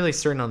 I'm not really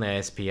certain on the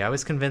ISP. I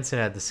was convinced it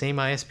had the same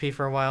ISP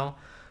for a while.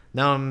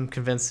 Now I'm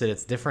convinced that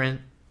it's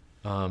different.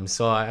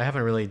 So I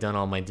haven't really done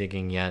all my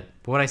digging yet.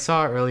 But what I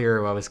saw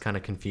earlier, I was kind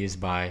of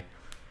confused by.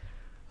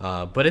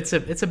 But it's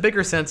a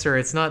bigger sensor.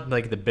 It's not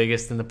like the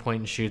biggest in the point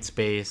and shoot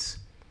space.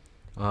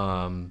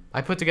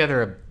 I put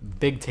together a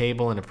big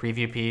table and a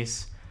preview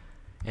piece,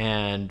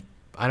 and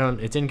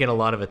it didn't get a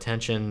lot of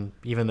attention,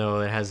 even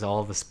though it has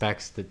all the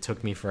specs that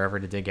took me forever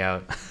to dig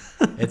out.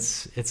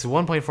 It's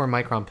 1.4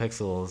 micron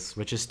pixels,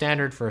 which is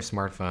standard for a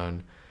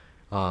smartphone.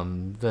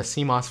 The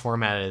CMOS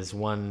format is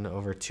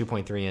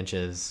 1/2.3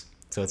 inches,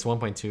 so it's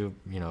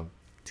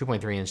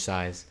 2.3 inch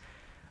size.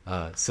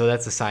 So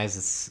that's a size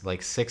that's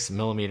like 6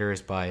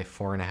 millimeters by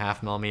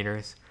 4.5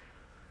 millimeters.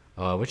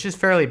 Which is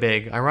fairly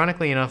big.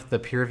 Ironically enough, the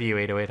PureView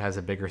 808 has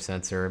a bigger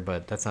sensor,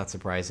 but that's not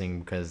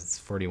surprising because it's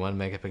 41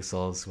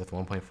 megapixels with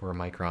 1.4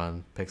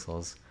 micron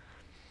pixels.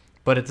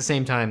 But at the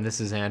same time, this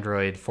is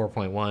Android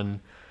 4.1,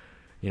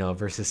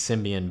 versus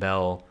Symbian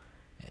Bell,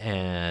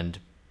 and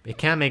it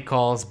can make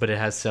calls, but it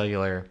has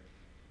cellular,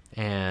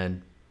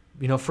 and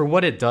for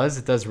what it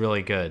does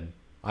really good.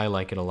 I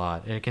like it a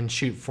lot. And it can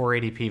shoot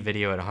 480p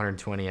video at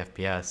 120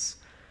 FPS.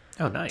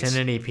 Oh, nice.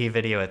 1080p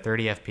video at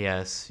 30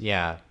 FPS.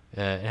 Yeah.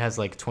 It has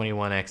like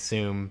 21x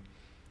zoom.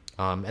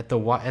 At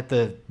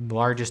the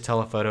largest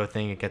telephoto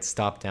thing, it gets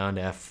stopped down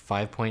to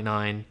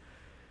f5.9.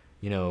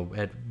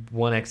 At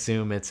 1x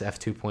zoom, it's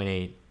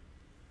f2.8.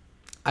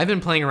 I've been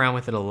playing around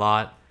with it a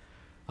lot.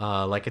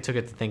 Like I took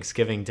it to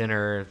Thanksgiving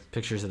dinner,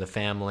 pictures of the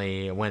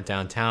family. I went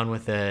downtown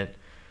with it,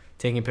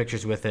 taking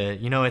pictures with it.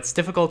 It's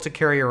difficult to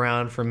carry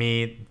around for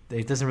me.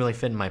 It doesn't really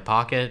fit in my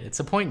pocket. It's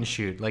a point and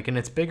shoot, and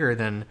it's bigger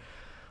than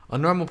a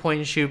normal point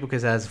and shoot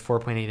because it has a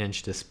 4.8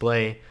 inch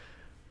display.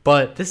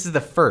 But this is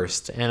the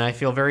first, and I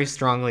feel very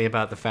strongly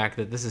about the fact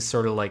that this is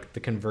sort of like the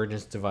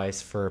convergence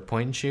device for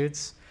point and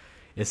shoots.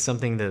 It's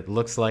something that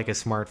looks like a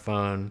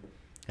smartphone,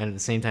 and at the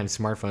same time,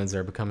 smartphones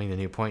are becoming the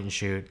new point and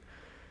shoot.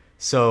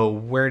 So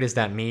where does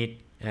that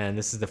meet? And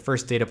this is the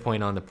first data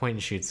point on the point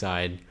and shoot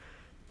side.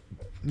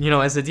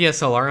 As a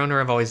DSLR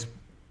owner, I've always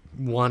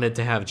wanted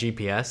to have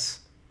GPS,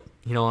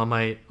 on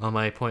the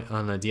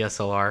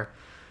DSLR,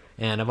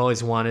 and I've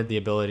always wanted the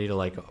ability to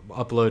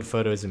upload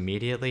photos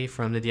immediately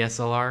from the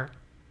DSLR.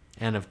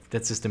 And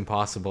that's just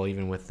impossible,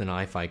 even with an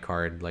iFi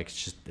card.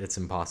 It's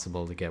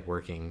impossible to get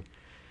working.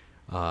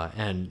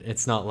 And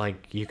it's not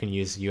like you can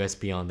use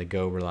USB on the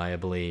go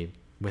reliably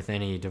with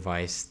any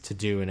device to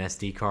do an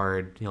SD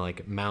card,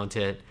 mount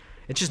it.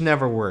 It just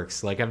never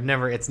works.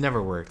 It's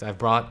never worked. I've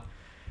brought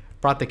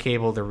the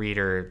cable, the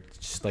reader,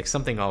 just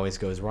something always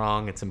goes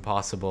wrong. It's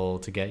impossible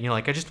to get,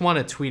 I just want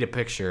to tweet a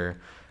picture.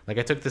 I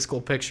took this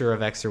cool picture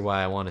of X or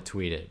Y, I want to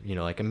tweet it,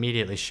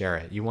 immediately share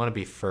it. You want to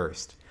be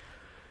first.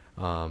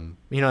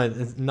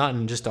 It's not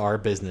in just our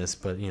business,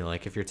 but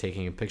if you're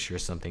taking a picture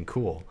of something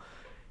cool,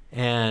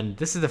 and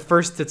this is the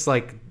first that's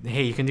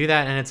hey, you can do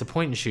that, and it's a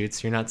point and shoot,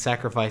 so you're not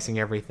sacrificing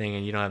everything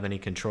and you don't have any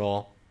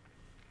control.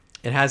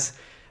 It has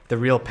the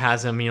real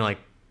PASM,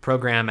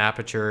 program,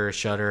 aperture,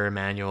 shutter,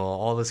 manual,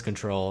 all those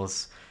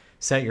controls,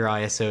 set your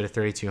ISO to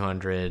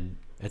 3200,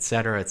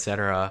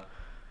 etc.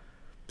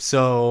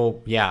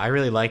 So yeah, I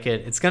really like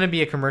it. It's going to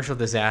be a commercial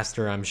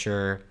disaster, I'm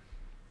sure,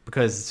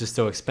 because it's just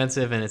so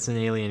expensive and it's an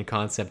alien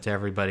concept to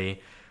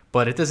everybody.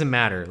 But it doesn't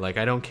matter.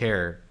 I don't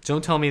care.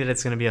 Don't tell me that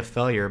it's going to be a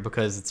failure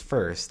because it's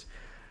first.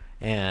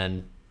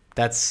 And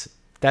that's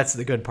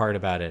the good part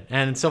about it.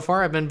 And so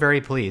far, I've been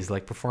very pleased.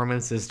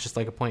 Performance is just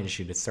like a point and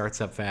shoot. It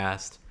starts up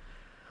fast.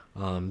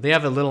 They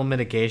have a little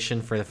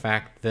mitigation for the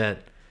fact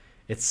that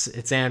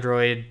it's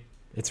Android.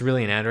 It's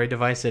really an Android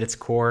device at its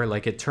core.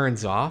 It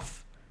turns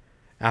off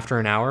after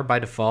an hour by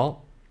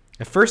default.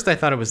 At first, I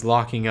thought it was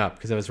locking up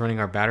because I was running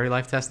our battery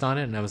life test on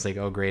it, and I was like,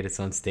 oh, great, it's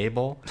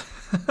unstable.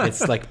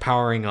 It's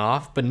powering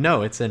off. But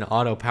no, it's an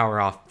auto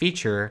power off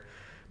feature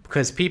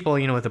because people,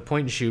 with a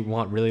point and shoot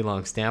want really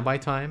long standby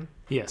time.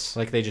 Yes.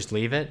 They just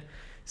leave it.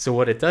 So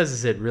what it does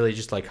is it really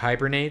just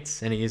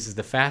hibernates, and it uses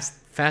the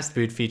fast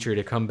boot feature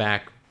to come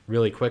back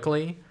really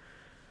quickly.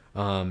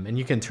 And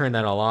you can turn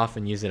that all off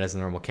and use it as a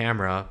normal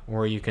camera,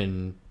 or you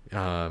can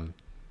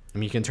I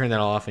mean, you can turn that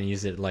off and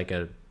use it like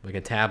a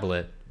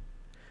tablet.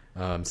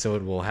 So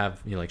it will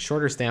have, you know, like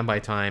shorter standby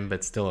time,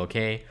 but still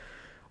okay.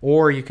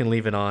 Or you can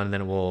leave it on,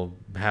 then it will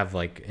have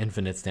like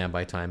infinite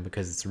standby time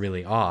because it's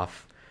really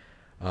off.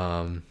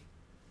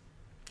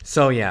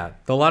 So yeah,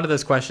 a lot of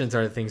those questions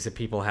are the things that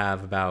people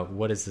have about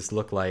what does this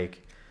look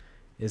like?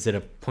 Is it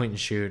a point and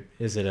shoot?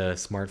 Is it a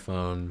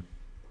smartphone?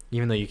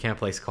 Even though you can't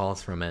place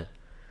calls from it.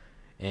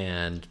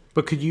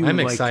 But could you I'm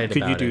excited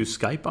could you about do it.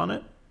 Skype on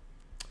it?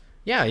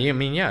 Yeah, I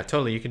mean, yeah,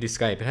 totally. You can do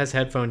Skype. It has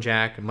headphone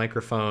jack, a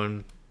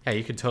microphone. Yeah,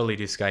 you could totally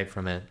do Skype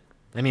from it.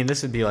 I mean,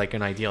 this would be like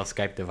an ideal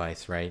Skype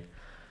device, right?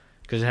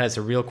 Because it has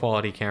a real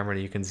quality camera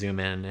that you can zoom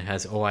in. It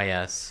has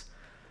OIS.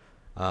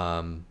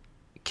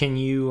 Can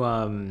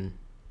you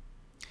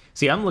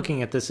see? I'm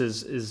looking at this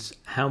as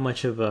how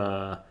much of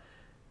a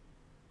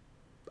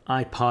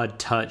iPod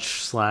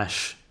Touch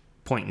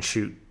 / point and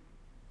shoot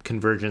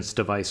convergence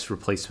device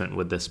replacement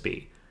would this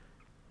be?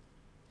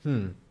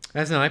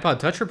 As an iPod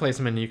Touch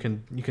replacement, you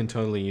can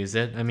totally use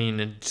it. I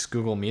mean, just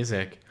Google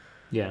Music.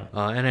 Yeah.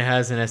 And it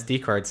has an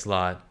SD card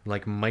slot,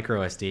 like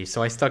micro SD.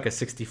 So I stuck a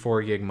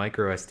 64 gig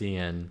micro SD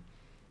in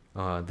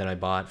that I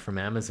bought from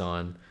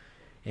Amazon,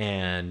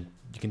 and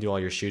you can do all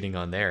your shooting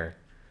on there.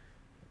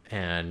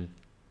 And,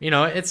 you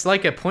know, it's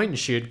like a point and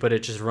shoot, but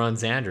it just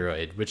runs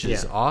Android, which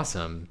is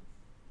awesome.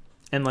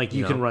 And like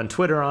you can run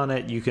Twitter on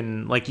it. You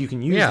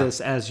can use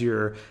this as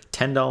your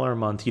 $10 a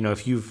month. You know,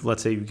 if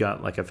let's say you've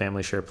got like a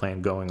family share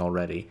plan going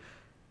already,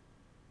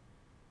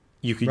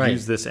 you could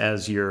use this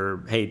as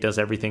your, hey, does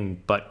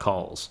everything but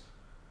calls.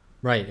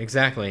 Right,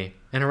 exactly.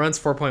 And it runs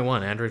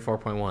 4.1, Android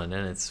 4.1,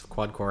 and it's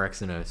quad-core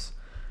Exynos.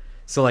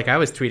 So, like, I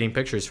was tweeting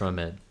pictures from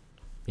it,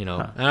 you know.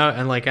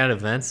 And, like, at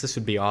events, this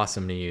would be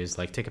awesome to use.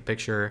 Like, take a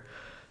picture,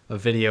 a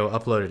video,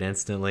 upload it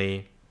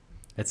instantly,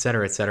 et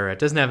cetera, et cetera. It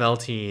doesn't have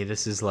LTE.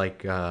 This is,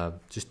 like,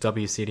 just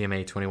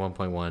WCDMA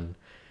 21.1.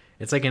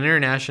 It's like an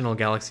international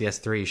Galaxy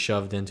S3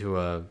 shoved into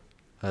a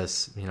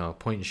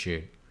point and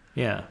shoot.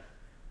 Yeah.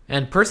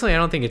 And personally, I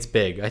don't think it's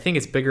big. I think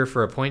it's bigger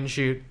for a point and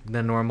shoot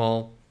than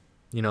normal.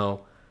 You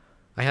know,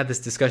 I had this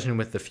discussion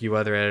with a few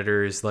other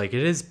editors. Like,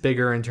 it is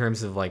bigger in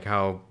terms of like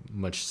how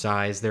much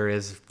size there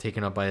is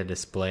taken up by a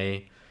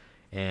display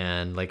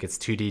and like its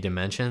 2D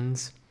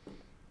dimensions.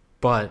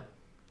 But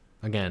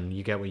again,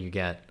 you get what you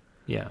get.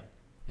 Yeah.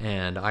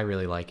 And I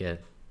really like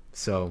it.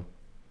 So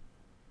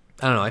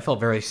I don't know. I felt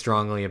very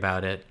strongly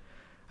about it.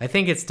 I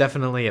think it's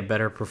definitely a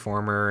better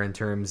performer in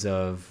terms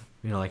of,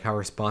 you know, like how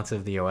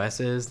responsive the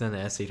OS is than the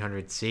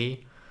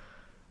S800C.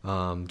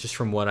 Just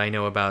from what I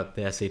know about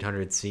the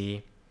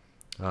S800C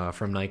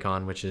from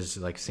Nikon, which is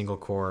like single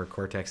core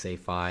Cortex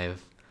A5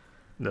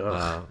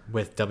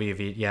 with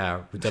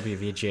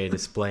WVGA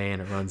display,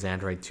 and it runs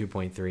Android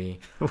 2.3.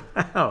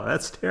 Wow,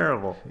 that's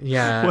terrible.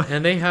 Yeah,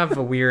 and they have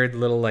a weird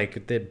little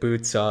like that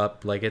boots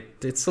up. Like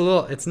it's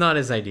not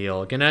as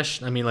ideal.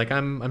 Ganesh, I mean, like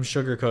I'm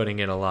sugarcoating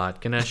it a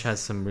lot. Ganesh has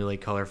some really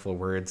colorful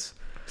words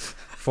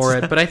for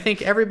it, but I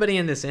think everybody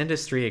in this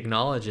industry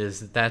acknowledges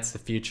that that's the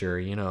future,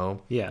 you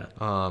know. Yeah.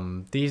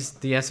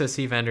 The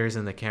SoC vendors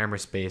in the camera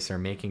space are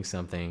making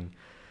something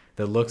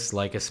that looks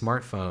like a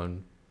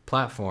smartphone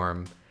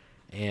platform,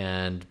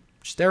 and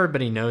just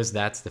everybody knows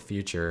that's the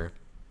future.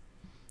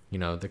 You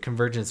know, the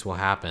convergence will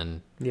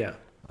happen. Yeah.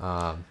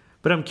 But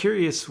I'm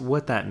curious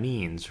what that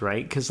means,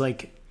 right? Because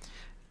like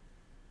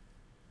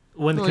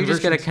when you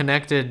just get a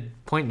connected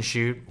point and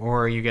shoot,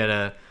 or you get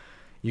a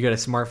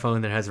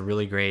smartphone that has a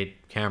really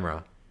great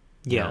camera.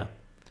 Yeah.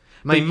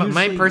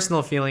 My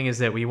personal feeling is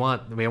that we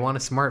want a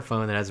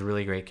smartphone that has a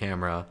really great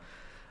camera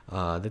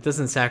that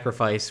doesn't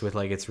sacrifice with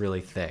like it's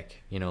really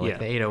thick. You know, like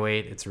the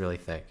 808, it's really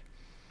thick.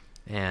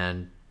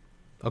 And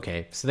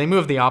okay, so they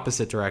move the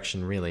opposite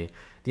direction really.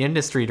 The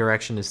industry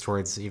direction is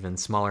towards even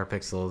smaller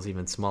pixels,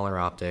 even smaller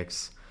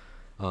optics,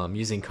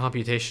 using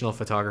computational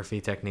photography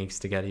techniques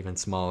to get even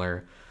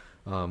smaller.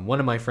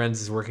 One of my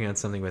friends is working on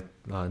something with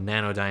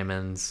nano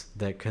diamonds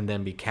that can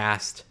then be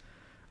cast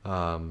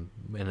in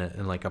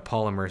like a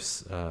polymer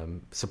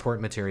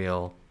support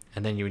material,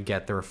 and then you would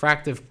get the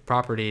refractive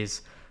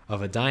properties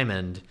of a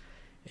diamond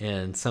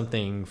in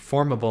something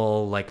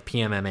formable like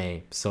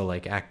PMMA, so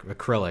like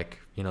acrylic,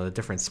 you know, the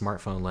different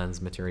smartphone lens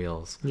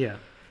materials. Yeah.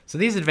 So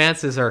these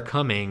advances are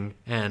coming,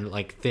 and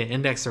like the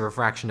index of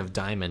refraction of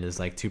diamond is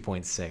like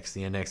 2.6.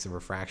 The index of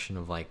refraction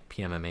of like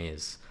PMMA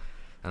is,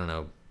 I don't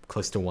know,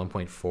 close to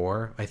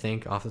 1.4, I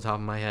think, off the top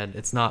of my head.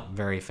 It's not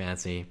very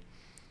fancy.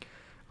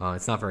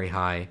 It's not very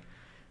high.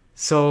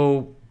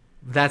 So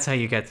that's how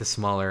you get to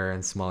smaller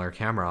and smaller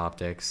camera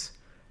optics.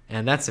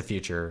 And that's the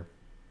future,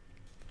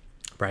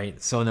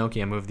 right? So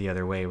Nokia moved the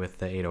other way with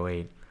the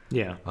 808.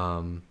 Yeah.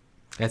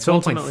 It's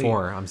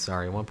 1.4, I'm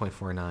sorry,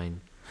 1.49.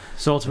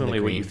 So ultimately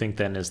what you think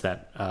then is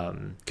that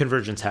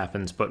convergence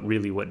happens, but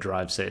really what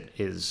drives it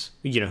is,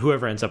 you know,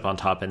 whoever ends up on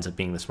top ends up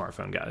being the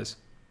smartphone guys.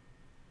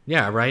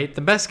 Yeah, right.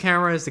 The best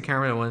camera is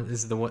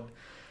the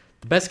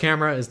best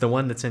camera is the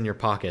one that's in your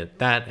pocket.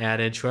 That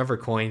adage, whoever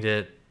coined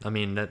it, I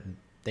mean,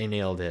 they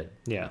nailed it.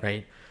 Yeah.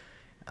 Right.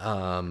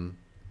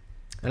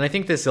 And I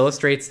think this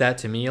illustrates that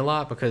to me a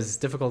lot because it's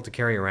difficult to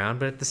carry around.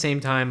 But at the same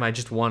time, I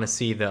just want to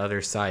see the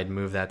other side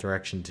move that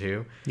direction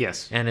too.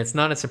 Yes. And it's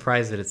not a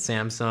surprise that it's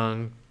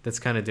Samsung that's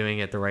kind of doing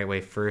it the right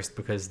way first,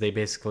 because they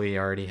basically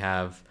already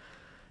have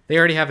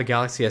a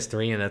Galaxy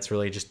S3, and that's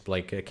really just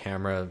like a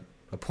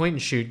point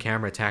and shoot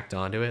camera tacked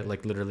onto it.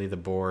 Like literally the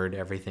board,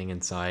 everything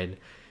inside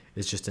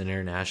is just an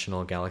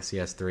international Galaxy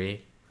S3.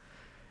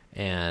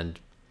 And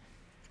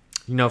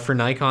for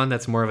Nikon,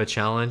 that's more of a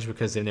challenge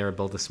because they've never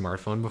built a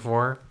smartphone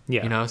before.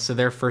 Yeah. So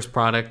their first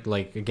product,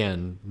 like,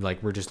 again,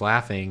 like we're just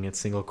laughing, it's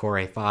single core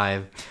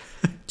i5,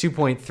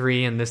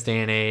 2.3 in this day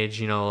and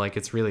age, like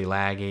it's really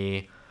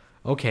laggy.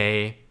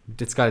 Okay,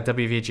 it's got a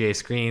WVGA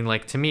screen.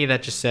 Like, to me,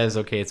 that just says,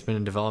 okay, it's been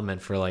in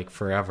development for like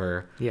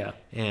forever. Yeah.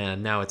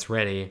 And now it's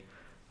ready.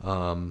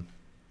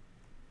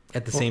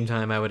 At the same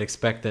time, I would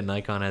expect that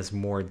Nikon has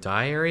more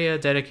die area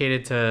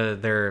dedicated to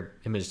their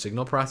image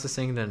signal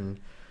processing than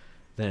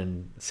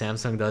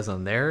Samsung does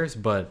on theirs.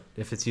 But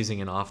if it's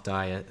using an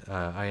off-die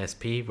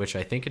ISP, which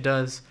I think it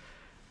does,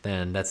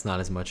 then that's not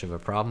as much of a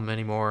problem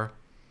anymore.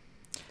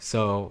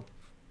 So,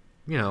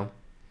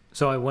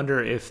 So I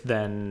wonder if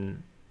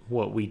then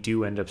what we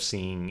do end up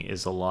seeing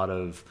is a lot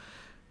of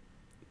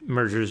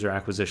mergers or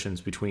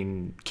acquisitions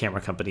between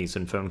camera companies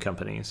and phone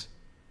companies.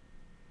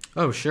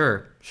 Oh,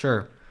 sure.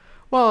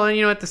 Well, and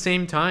at the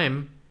same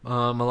time,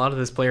 a lot of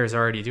those players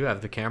already do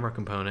have the camera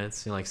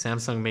components. Like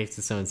Samsung makes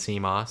its own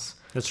CMOS.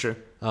 That's true.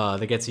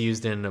 That gets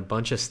used in a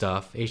bunch of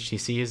stuff.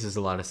 HTC uses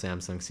a lot of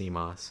Samsung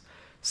CMOS.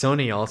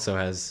 Sony also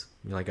has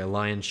like a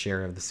lion's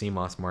share of the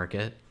CMOS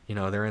market.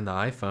 They're in the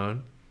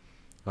iPhone,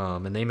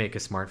 and they make a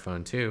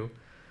smartphone too.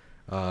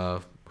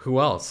 Who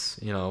else?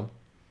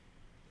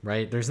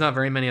 Right? There's not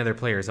very many other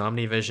players.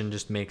 OmniVision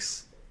just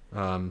makes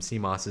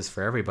CMOSs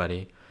for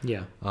everybody.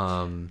 Yeah.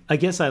 I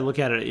guess I look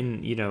at it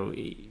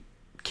in,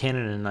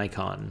 Canon and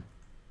Nikon.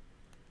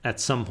 At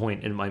some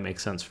point, it might make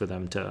sense for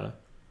them to,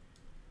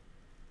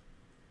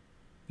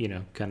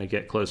 kind of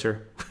get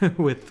closer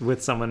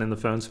with someone in the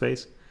phone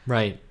space.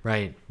 Right.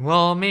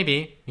 Well,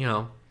 maybe,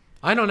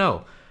 I don't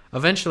know.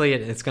 Eventually,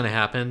 it's going to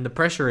happen. The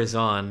pressure is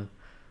on.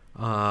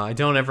 I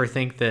don't ever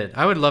think that...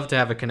 I would love to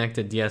have a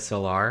connected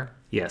DSLR.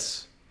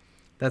 Yes.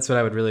 That's what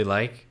I would really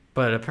like.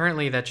 But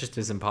apparently, that just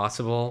is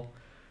impossible.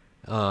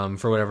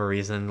 For whatever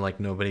reason, like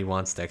nobody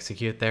wants to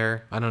execute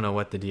there. I don't know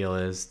what the deal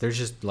is. There's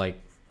just like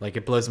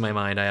it blows my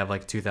mind. I have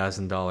like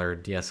 $2,000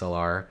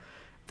 DSLR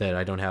that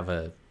I don't have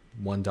a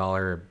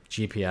 $1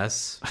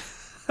 GPS.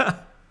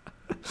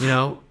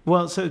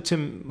 Well, so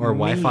or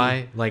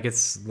Wi-Fi. Like,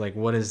 it's like,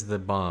 what is the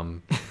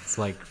bomb? It's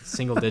like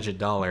single-digit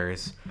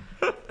dollars.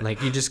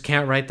 Like, you just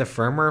can't write the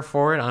firmware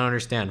for it. I don't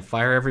understand.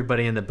 Fire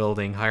everybody in the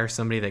building. Hire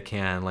somebody that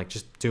can. Like,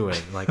 just do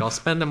it. Like, I'll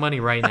spend the money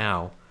right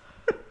now.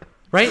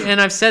 Right?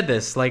 And I've said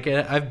this. Like,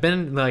 I've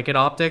been, like, at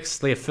Optics,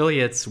 the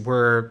affiliates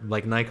were,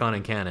 like, Nikon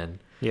and Canon.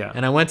 Yeah.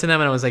 And I went to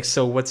them and I was like,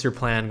 so what's your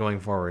plan going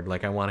forward?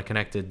 Like, I want a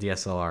connected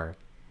DSLR.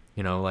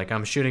 Like,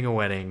 I'm shooting a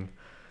wedding.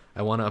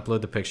 I want to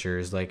upload the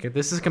pictures. Like,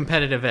 this is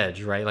competitive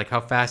edge, right? Like, how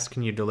fast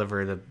can you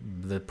deliver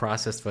the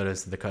processed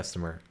photos to the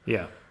customer?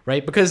 Yeah.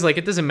 Right? Because, like,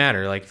 it doesn't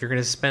matter. Like, if you're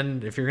going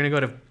to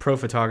go to pro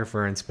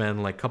photographer and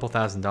spend like a couple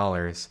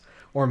 $1,000s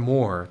or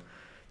more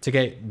to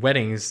get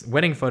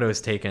wedding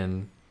photos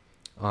taken,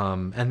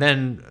 and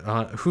then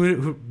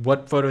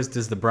what photos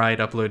does the bride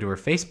upload to her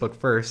Facebook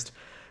first?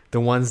 The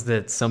ones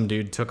that some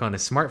dude took on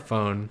his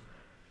smartphone,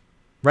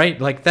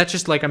 right? Like, that's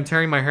just like, I'm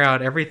tearing my hair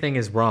out. Everything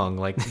is wrong.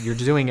 Like, you're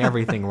doing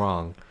everything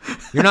wrong.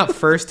 You're not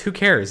first. Who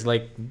cares?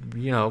 Like,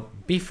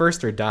 be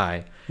first or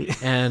die.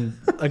 And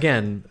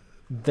again,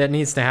 that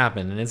needs to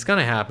happen, and it's going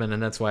to happen.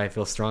 And that's why I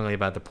feel strongly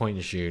about the point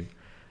and shoot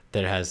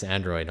that has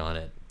Android on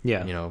it.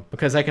 Yeah.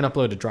 Because I can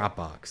upload to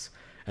Dropbox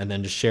and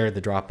then just share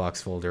the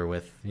Dropbox folder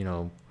with,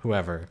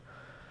 whoever.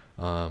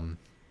 And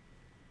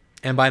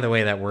by the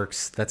way, that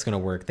works. That's going to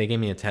work. They gave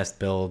me a test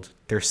build.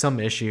 There's some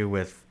issue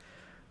with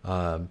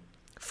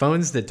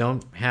phones that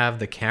don't have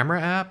the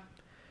camera app,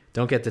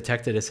 don't get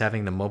detected as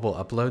having the mobile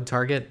upload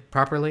target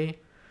properly.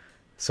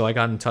 So I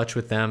got in touch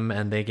with them,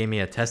 and they gave me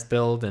a test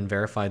build and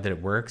verified that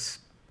it works.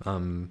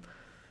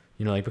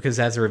 Because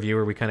as a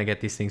reviewer, we kind of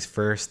get these things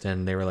first,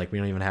 and they were like, we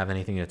don't even have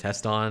anything to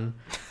test on.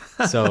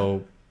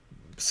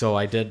 So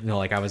I did,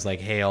 I was like,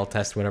 hey, I'll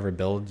test whatever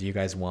build you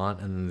guys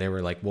want. And they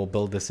were like, we'll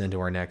build this into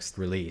our next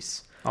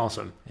release.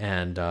 Awesome.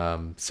 And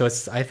so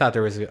I thought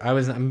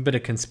I'm a bit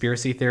of a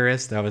conspiracy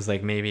theorist. I was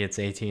like, maybe it's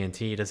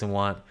AT&T doesn't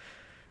want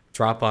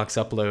Dropbox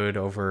upload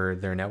over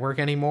their network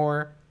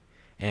anymore.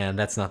 And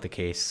that's not the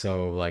case.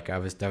 So like,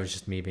 that was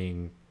just me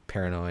being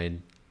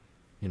paranoid,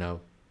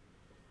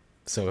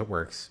 so it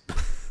works.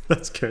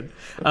 That's good.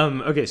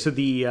 Okay, so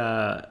the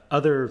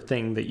other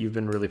thing that you've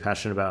been really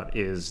passionate about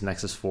is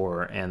Nexus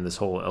 4 and this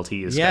whole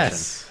LTE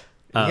discussion.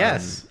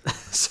 Yes.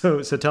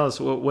 So tell us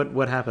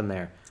what happened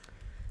there.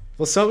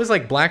 Well, so it was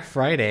like Black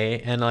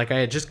Friday, and like I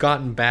had just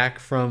gotten back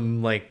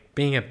from like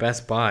being at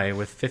Best Buy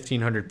with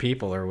 1,500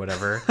 people or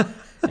whatever.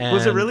 And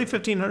was it really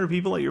 1,500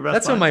 people at your Best Buy?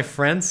 That's what my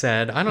friend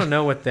said. I don't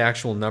know what the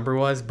actual number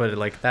was, but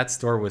like that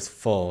store was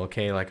full.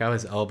 Okay, like I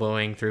was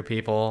elbowing through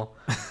people.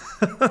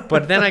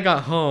 But then I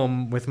got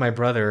home with my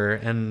brother,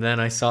 and then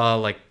I saw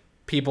like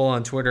people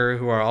on Twitter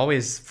who are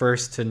always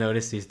first to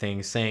notice these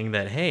things saying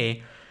that,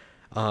 hey,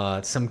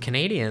 some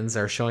Canadians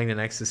are showing the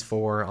Nexus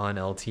 4 on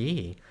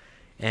LTE,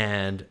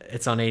 and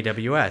it's on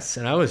AWS.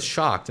 And I was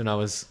shocked, and I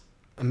was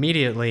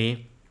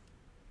immediately,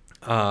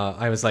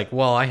 I was like,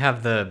 well, I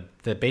have the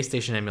base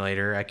station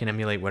emulator. I can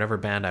emulate whatever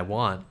band I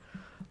want.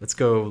 Let's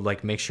go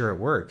like make sure it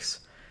works.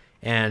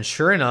 And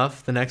sure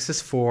enough, the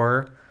Nexus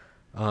 4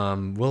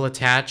 will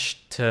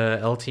attach to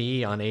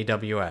LTE on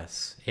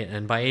AWS.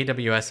 And by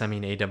AWS, I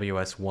mean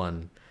AWS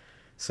 1.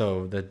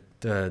 So the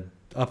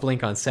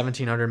uplink on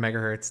 1700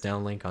 megahertz,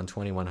 downlink on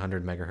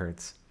 2100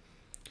 megahertz.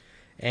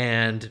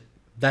 And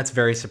that's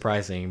very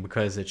surprising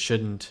because it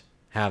shouldn't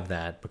have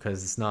that,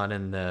 because it's not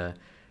in the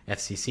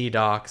FCC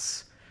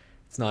docs.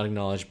 It's not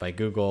acknowledged by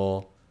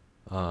Google.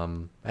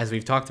 As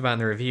we've talked about in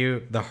the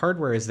review, the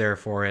hardware is there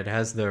for it. It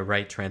has the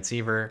right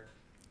transceiver,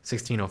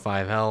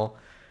 1605L,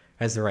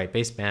 has the right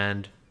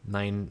baseband,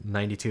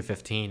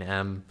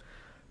 9215M.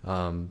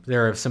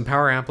 There are some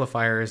power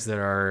amplifiers that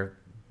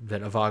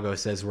Avago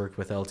says work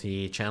with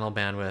LTE channel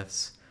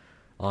bandwidths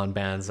on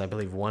bands, I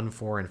believe 1,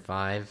 4, and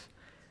 5.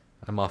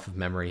 I'm off of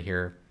memory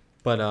here.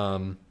 But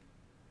of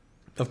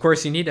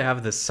course, you need to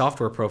have the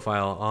software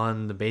profile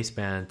on the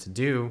baseband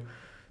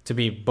to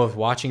be both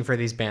watching for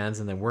these bands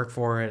and then work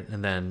for it.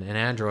 And then in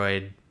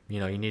Android,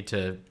 you need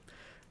to,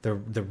 the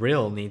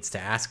RIL needs to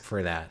ask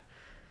for that.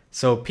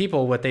 So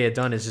people, what they had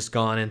done is just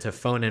gone into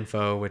phone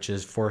info, which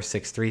is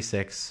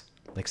 4636,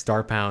 like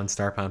 *pound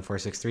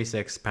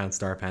 4636, pound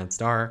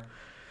star,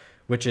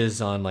 which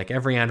is on like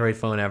every Android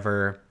phone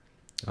ever.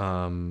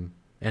 And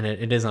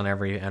it is on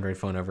every Android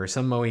phone ever.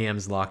 Some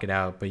OEMs lock it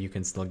out, but you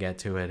can still get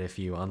to it if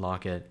you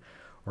unlock it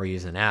or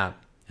use an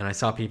app. And I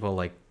saw people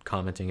like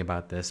commenting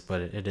about this,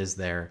 but it is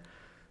there.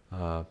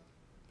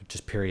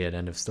 Just period,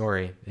 end of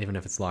story, even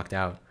if it's locked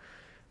out.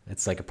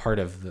 It's like a part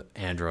of the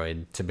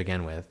Android to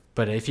begin with.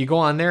 But if you go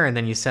on there and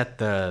then you set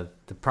the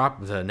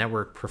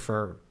network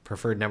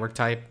preferred network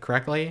type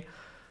correctly,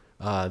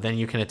 then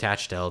you can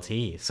attach to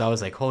LTE. So I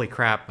was like, holy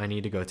crap, I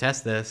need to go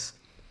test this.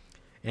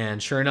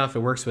 And sure enough, it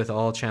works with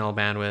all channel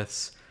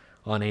bandwidths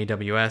on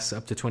AWS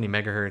up to 20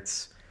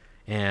 megahertz.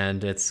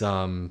 And it's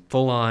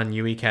full on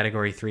UE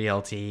category 3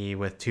 LTE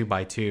with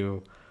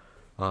 2x2.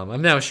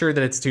 I'm now sure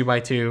that it's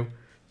 2x2.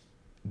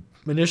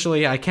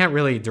 Initially, I can't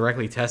really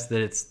directly test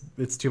that it's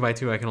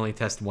 2x2. I can only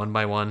test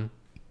 1x1,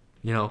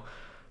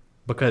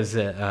 because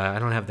I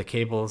don't have the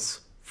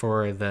cables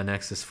for the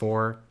Nexus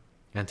 4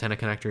 antenna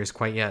connectors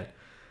quite yet.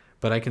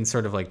 But I can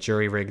sort of like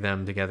jury rig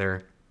them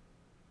together.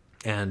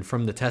 And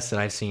from the tests that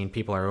I've seen,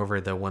 people are over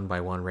the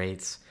 1x1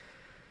 rates.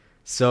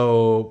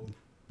 So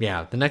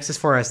yeah, the Nexus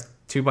 4 has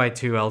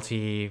 2x2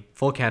 LTE,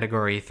 full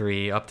category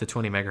 3, up to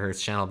 20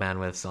 megahertz channel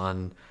bandwidths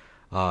on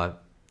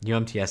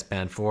UMTS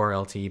band 4,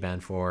 LTE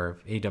band 4,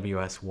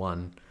 AWS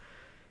 1.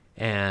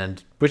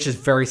 And which is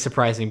very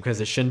surprising because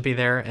it shouldn't be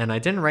there. And I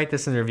didn't write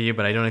this in the review,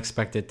 but I don't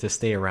expect it to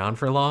stay around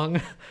for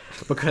long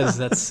because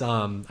that's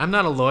I'm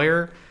not a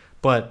lawyer,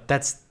 but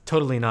that's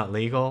totally not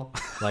legal.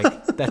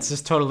 Like that's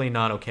just totally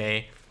not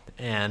okay.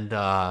 And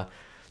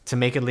to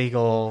make it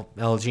legal,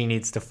 LG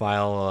needs to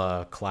file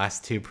a class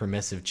 2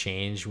 permissive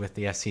change with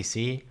the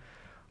FCC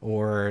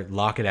or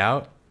lock it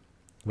out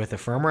with a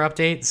firmware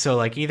update. So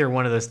like either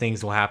one of those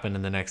things will happen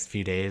in the next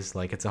few days.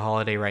 Like it's a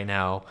holiday right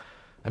now.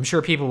 I'm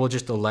sure people will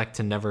just elect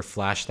to never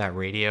flash that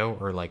radio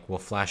or like will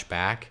flash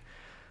back.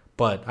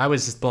 But I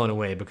was just blown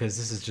away because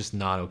this is just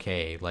not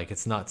okay. Like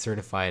it's not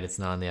certified. It's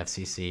not on the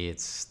FCC.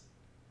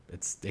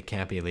 It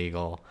can't be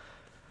legal.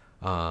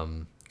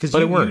 Because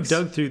you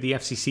dug through the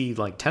FCC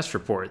like test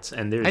reports,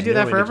 and there's I do no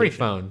that for every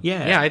indication. phone.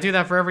 Yeah, I do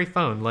that for every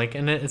phone. Like,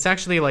 and it's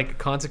actually like a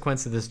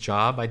consequence of this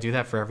job. I do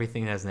that for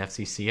everything that has an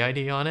FCC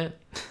ID on it.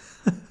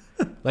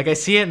 Like I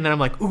see it, and then I'm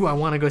like, ooh, I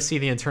want to go see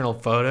the internal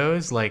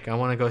photos. Like I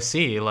want to go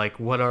see like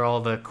what are all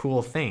the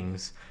cool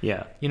things.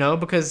 Yeah,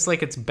 because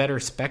like it's better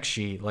spec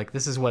sheet. Like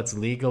this is what's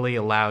legally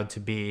allowed to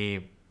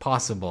be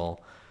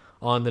possible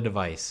on the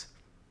device,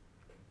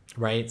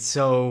 right?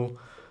 So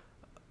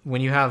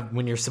when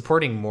you're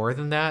supporting more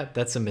than that,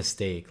 that's a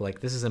mistake.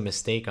 Like this is a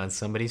mistake on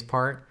somebody's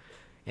part,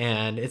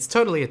 and it's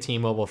totally a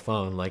T-Mobile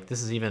phone. Like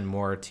this is even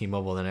more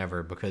T-Mobile than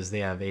ever because they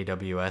have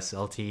AWS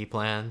LTE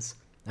plans,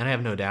 and I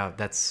have no doubt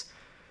that's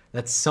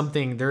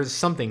something. There's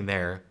something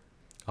there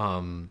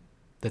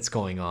that's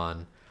going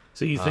on.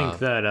 So you think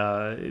that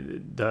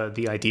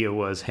the idea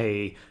was,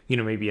 hey,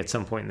 maybe at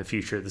some point in the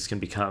future this can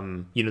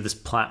become, this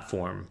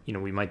platform.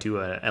 We might do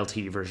a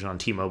LTE version on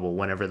T-Mobile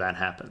whenever that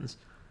happens.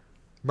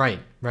 Right.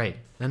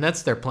 And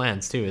that's their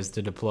plans, too, is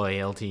to deploy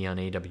LTE on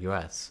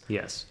AWS.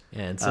 Yes.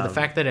 And so the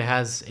fact that it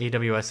has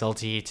AWS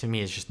LTE, to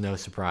me, is just no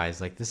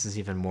surprise. Like, this is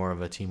even more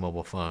of a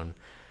T-Mobile phone.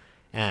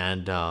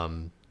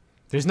 And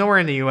there's nowhere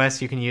in the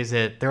U.S. you can use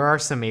it. There are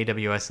some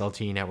AWS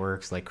LTE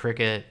networks like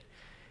Cricket,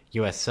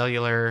 U.S.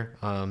 Cellular.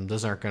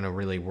 Those aren't going to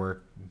really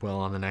work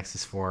well on the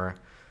Nexus 4.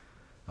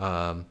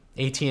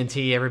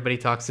 AT&T, everybody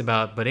talks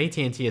about, but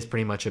AT&T has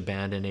pretty much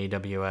abandoned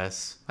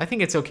AWS. I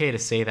think it's okay to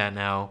say that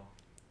now.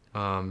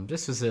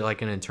 This was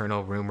like an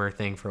internal rumor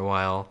thing for a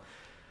while.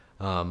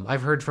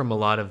 I've heard from a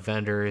lot of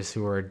vendors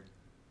who are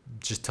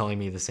just telling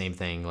me the same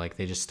thing. Like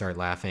they just start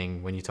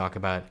laughing when you talk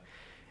about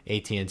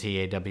AT&T,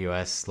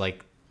 AWS.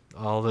 Like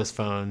all those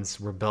phones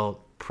were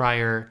built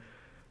prior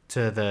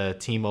to the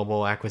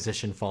T-Mobile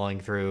acquisition falling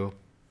through.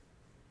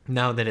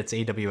 Now that it's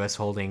AWS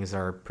holdings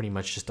are pretty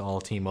much just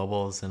all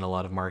T-Mobiles in a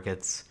lot of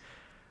markets.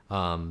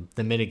 The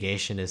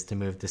mitigation is to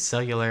move to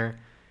cellular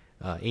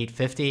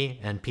 850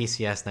 and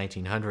PCS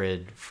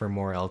 1900 for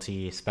more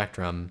LTE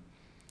spectrum.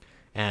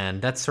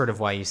 And that's sort of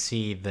why you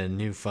see the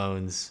new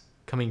phones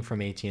coming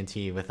from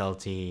AT&T with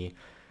LTE,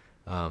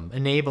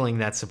 enabling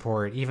that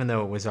support, even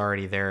though it was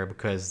already there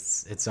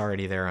because it's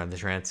already there on the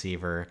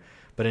transceiver,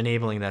 but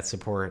enabling that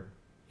support,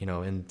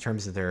 in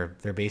terms of their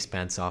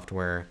baseband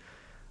software,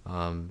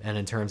 and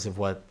in terms of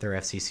what they're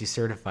FCC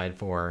certified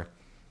for,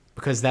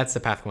 because that's the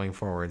path going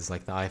forwards.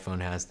 Like the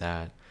iPhone has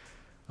that,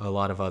 a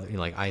lot of other,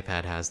 like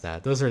iPad has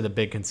that. Those are the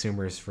big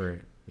consumers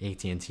for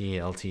AT&T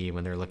LTE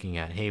when they're looking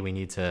at, hey, we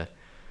need to,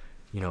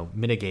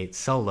 mitigate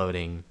cell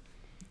loading.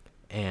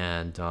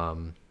 And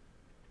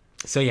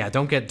so yeah,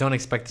 don't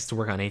expect us to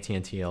work on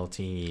AT&T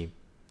LTE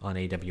on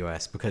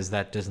AWS, because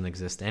that doesn't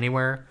exist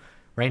anywhere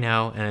right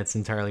now, and it's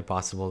entirely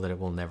possible that it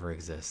will never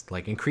exist.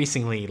 Like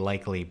increasingly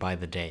likely by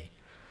the day.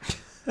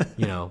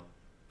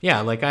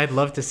 Yeah, like I'd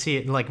love to see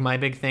it. Like my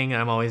big thing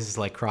I'm always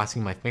like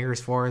crossing my fingers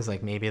for is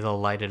like maybe they'll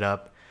light it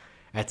up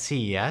at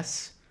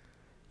CES,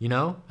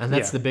 and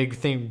that's the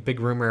big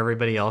rumor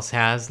everybody else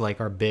has.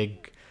 Like our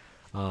big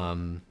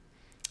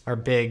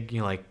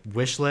like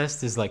wish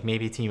list is like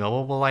maybe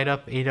T-Mobile will light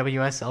up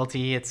AWS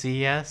LTE at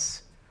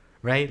CES,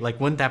 right? Like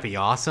wouldn't that be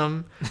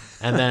awesome?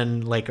 And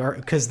then like,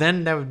 because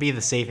then that would be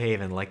the safe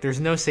haven. Like there's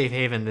no safe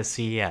haven this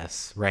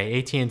CES, right?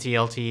 AT&T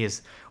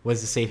LTE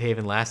was the safe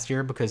haven last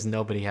year because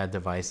nobody had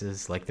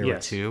devices. Like there were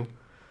two.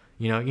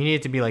 You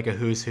needed to be like a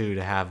who's who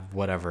to have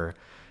whatever.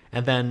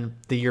 And then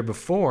the year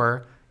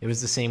before, it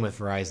was the same with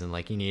Verizon.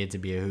 Like you needed to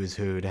be a who's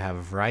who to have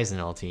a Verizon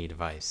LTE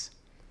device.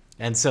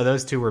 And so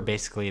those two were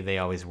basically, they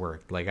always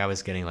worked. Like I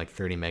was getting like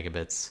 30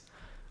 megabits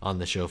on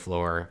the show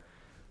floor.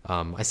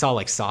 I saw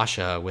like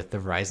Sasha with the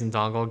Verizon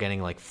dongle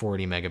getting like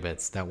 40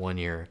 megabits that one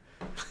year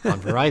on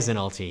Verizon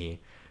LTE.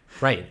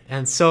 Right.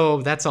 And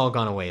so that's all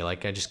gone away.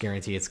 Like I just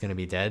guarantee it's going to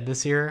be dead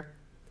this year,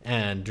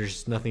 and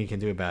there's nothing you can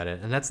do about it.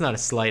 And that's not a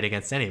slight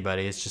against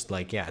anybody. It's just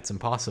like, yeah, it's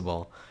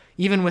impossible.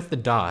 Even with the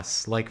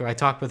DOS, like I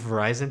talked with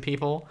Verizon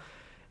people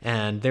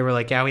and they were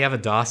like, yeah, we have a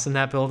DOS in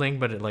that building,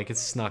 but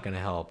it's not going to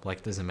help. Like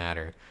it doesn't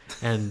matter.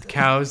 And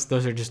cows,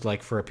 those are just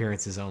like for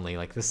appearances only.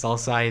 Like the cell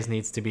size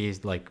needs to be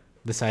like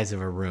the size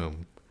of a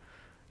room,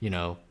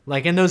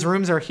 like, and those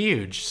rooms are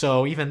huge.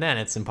 So even then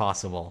it's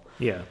impossible.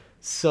 Yeah.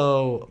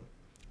 So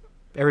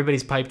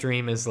everybody's pipe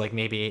dream is like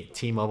maybe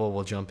T-Mobile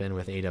will jump in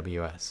with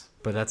AWS,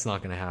 but that's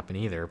not going to happen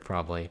either,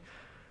 probably.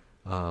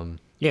 Yeah,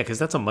 because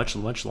that's a much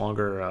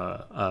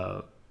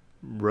longer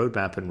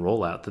roadmap and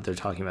rollout that they're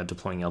talking about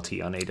deploying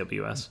LTE on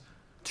AWS.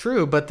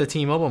 True, but the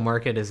T-Mobile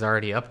market is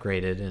already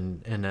upgraded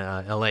in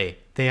LA.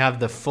 They have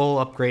the full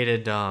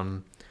upgraded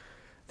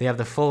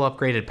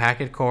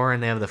packet core,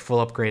 and they have the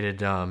full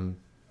upgraded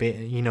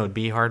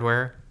B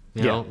hardware.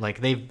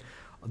 Like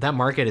that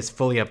market is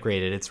fully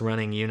upgraded. It's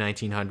running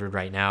U1900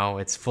 right now.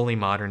 It's fully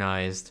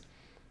modernized.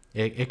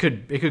 It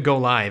could go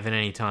live at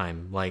any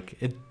time. Like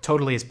it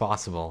totally is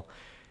possible.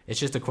 It's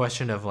just a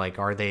question of like,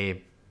 are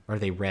they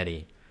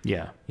ready?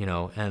 Yeah.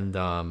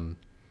 And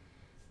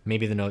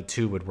maybe the Note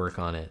 2 would work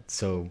on it.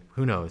 So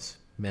who knows?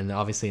 And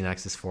obviously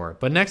Nexus 4.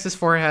 But Nexus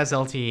 4 has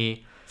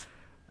LTE,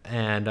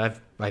 and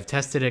I've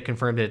tested it,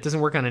 confirmed it. It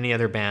doesn't work on any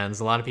other bands.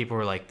 A lot of people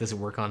were like, does it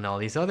work on all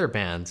these other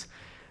bands?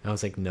 And I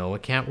was like, no,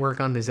 it can't work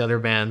on these other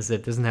bands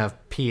that doesn't have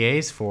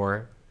PAs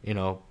for,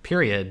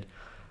 period.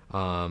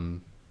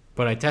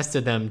 But I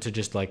tested them to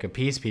just like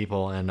appease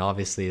people, and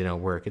obviously they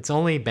don't work. It's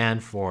only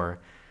band 4.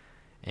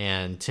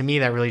 And to me,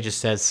 that really just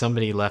says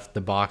somebody left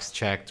the box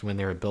checked when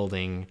they were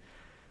building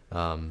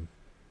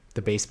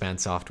the baseband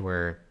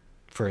software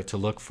for it to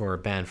look for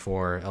band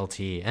 4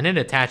 LTE. And it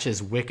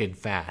attaches wicked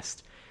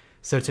fast.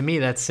 So to me,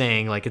 that's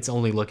saying like it's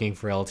only looking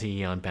for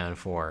LTE on band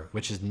 4,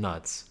 which is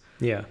nuts.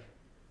 Yeah.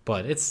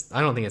 But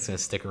I don't think it's going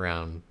to stick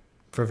around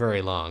for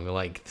very long.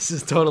 Like this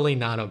is totally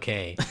not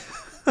okay.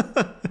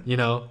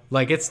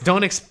 Like it's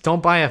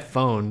don't buy a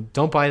phone.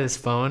 Don't buy this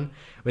phone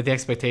with the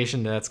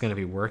expectation that that's going to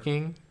be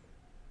working.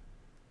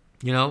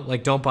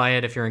 Like don't buy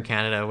it if you're in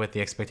Canada with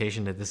the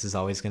expectation that this is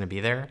always going to be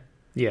there.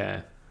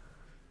 Yeah.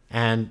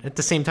 And at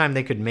the same time,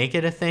 they could make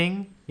it a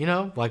thing,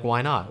 like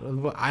why not?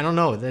 I don't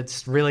know.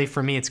 That's really,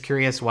 for me, it's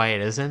curious why it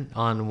isn't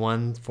on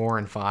 1, 4,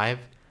 and 5.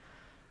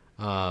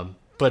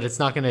 But it's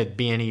not going to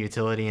be any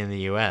utility in the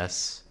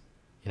US,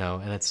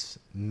 and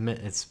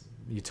it's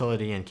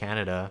utility in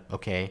Canada.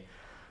 Okay.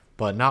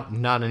 But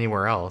not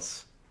anywhere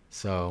else.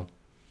 So.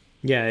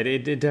 Yeah,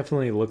 it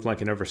definitely looked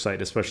like an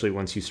oversight, especially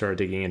once you started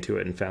digging into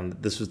it and found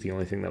that this was the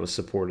only thing that was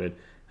supported,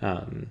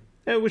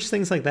 which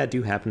things like that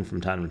do happen from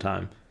time to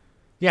time.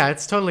 Yeah,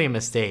 it's totally a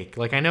mistake.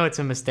 Like, I know it's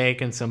a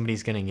mistake and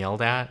somebody's getting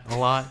yelled at a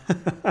lot.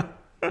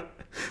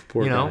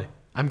 Poor guy.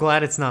 I'm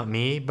glad it's not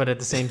me, but at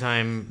the same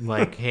time,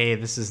 like, hey,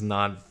 it's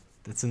not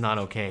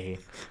okay,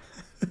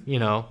 you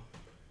know.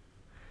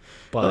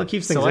 But Well, it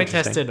keeps things so I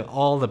interesting. tested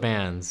all the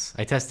bands.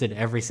 I tested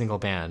every single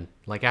band.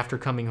 Like after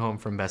coming home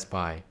from Best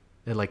Buy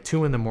at like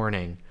 2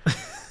 a.m.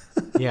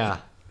 Yeah.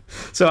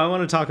 So I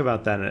want to talk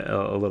about that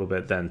a little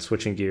bit then,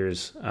 switching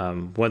gears.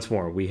 Once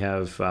more, we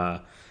have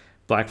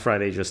Black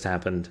Friday just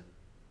happened.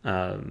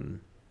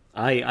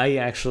 I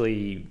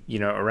actually,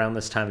 around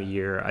this time of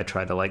year, I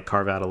try to like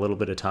carve out a little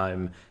bit of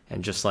time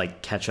and just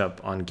like catch up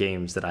on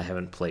games that I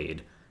haven't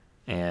played.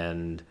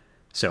 And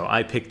so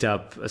I picked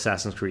up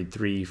Assassin's Creed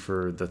 3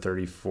 for the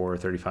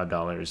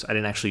 $35. I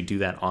didn't actually do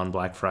that on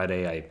Black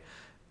Friday.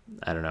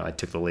 I don't know. I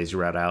took the lazy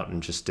route out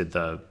and just did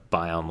the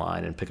buy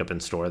online and pick up in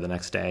store the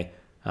next day.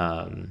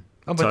 But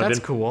that's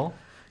cool.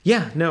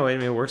 Yeah, no, I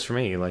mean, it works for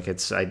me. Like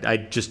I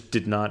just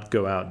did not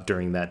go out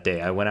during that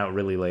day. I went out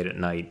really late at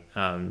night,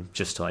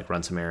 just to like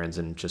run some errands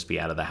and just be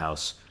out of the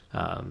house.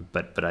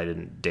 But I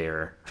didn't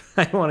dare.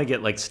 I don't want to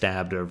get like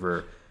stabbed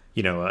over,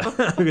 a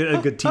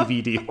good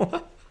TV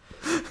deal.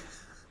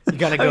 You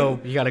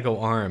gotta go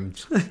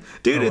armed.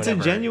 Dude, it's a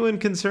genuine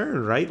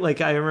concern, right? Like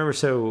I remember,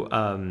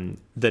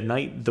 the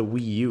night the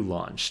Wii U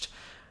launched,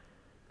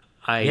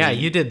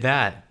 you did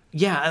that.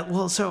 Yeah,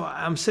 well, so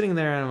I'm sitting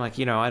there and I'm like,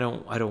 I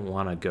don't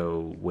want to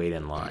go wait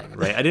in line,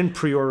 right? I didn't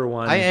pre-order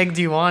one. I egged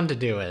you on to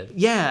do it.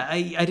 Yeah,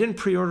 I didn't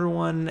pre-order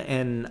one,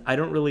 and I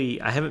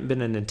haven't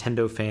been a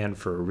Nintendo fan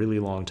for a really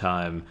long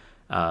time.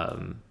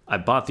 I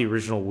bought the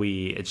original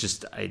Wii. It's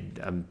just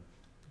I'm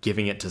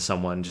giving it to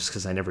someone just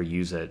because I never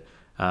use it.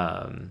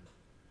 I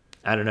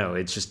don't know.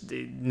 It's just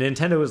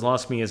Nintendo has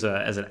lost me as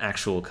an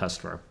actual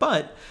customer,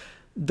 but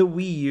the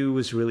Wii U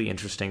was really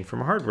interesting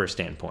from a hardware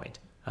standpoint.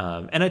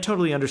 And I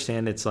totally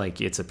understand its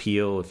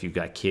appeal if you've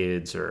got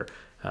kids or,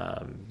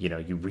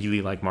 you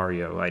really like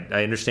Mario.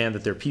 I understand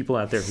that there are people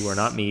out there who are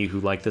not me who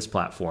like this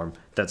platform.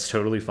 That's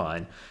totally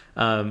fine.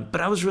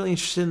 But I was really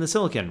interested in the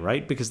silicon,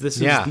 right? Because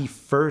this is the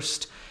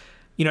first,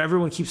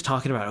 everyone keeps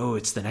talking about,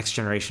 it's the next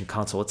generation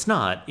console. It's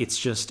not. It's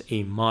just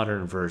a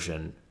modern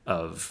version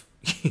of,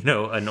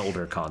 an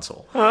older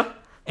console. Huh?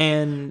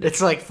 And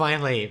it's like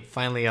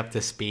finally up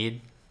to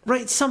speed.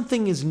 Right,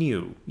 something is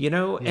new,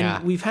 Yeah.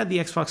 And we've had the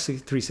Xbox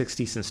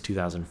 360 since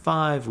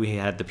 2005. We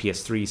had the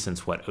PS3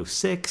 since,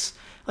 06?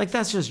 Like,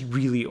 that's just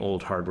really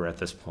old hardware at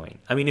this point.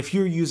 I mean, if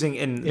you're using...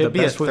 It'd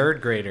be a third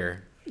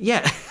grader.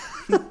 Yeah.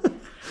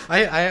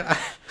 I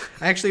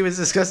actually was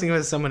discussing it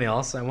with someone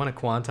else. I want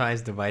to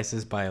quantize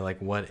devices by,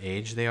 like, what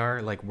age they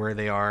are, like, where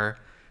they are.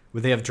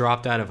 Would they have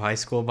dropped out of high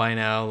school by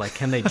now? Like,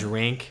 can they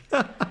drink?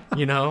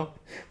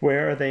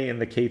 Where are they in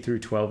the K through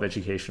 12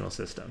 educational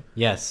system?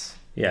 Yes.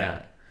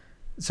 Yeah.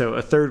 So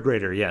a third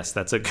grader, yes,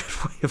 that's a good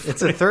way of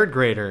It's a third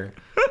grader.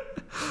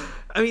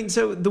 I mean,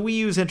 so the Wii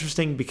U is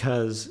interesting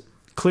because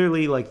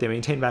clearly, like, they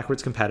maintain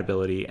backwards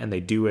compatibility, and they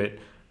do it,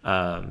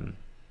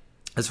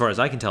 as far as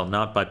I can tell,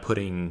 not by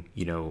putting,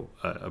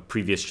 a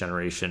previous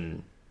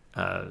generation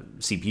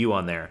CPU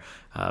on there.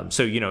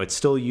 So, it's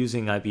still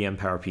using IBM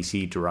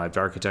PowerPC derived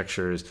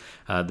architectures.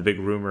 The big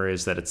rumor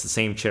is that it's the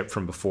same chip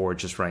from before,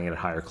 just running at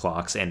higher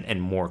clocks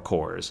and more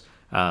cores.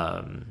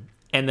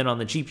 And then on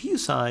the GPU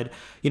side,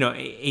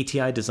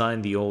 ATI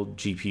designed the old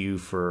GPU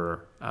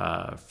for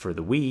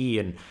the Wii,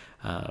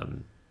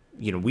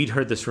 and we'd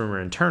heard this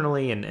rumor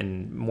internally,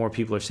 and more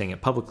people are saying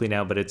it publicly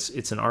now. But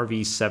it's an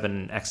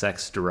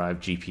RV7XX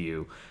derived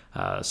GPU.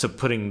 So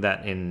putting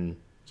that in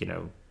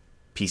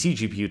PC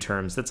GPU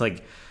terms, that's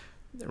like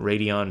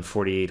Radeon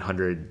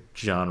 4800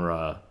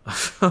 genre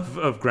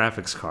of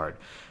graphics card.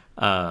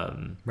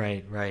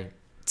 Right.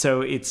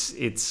 So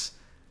it's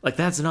like,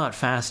 that's not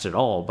fast at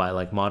all by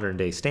like modern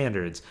day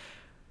standards,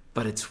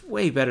 but it's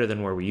way better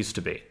than where we used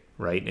to be,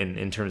 right?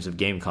 In terms of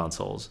game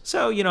consoles.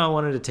 So, I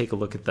wanted to take a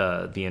look at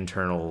the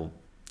internal,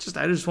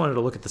 I just wanted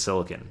to look at the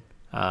silicon.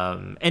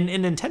 And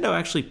Nintendo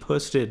actually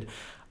posted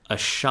a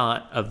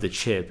shot of the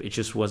chip. It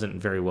just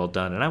wasn't very well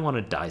done. And I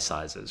wanted die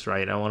sizes,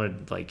 right? I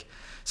wanted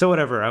so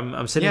whatever,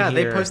 I'm sitting here. Yeah,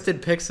 they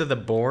posted pics of the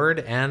board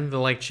and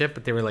the chip,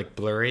 but they were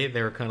blurry.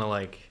 They were kind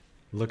of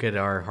look at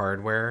our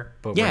hardware,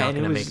 but we're not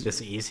going to make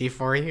this easy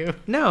for you.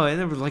 No, and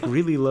they were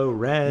really low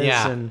res.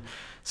 Yeah. And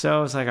so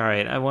I was like, all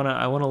right, I want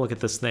to look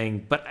at this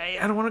thing, but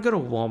I don't want to go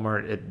to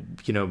Walmart at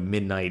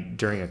midnight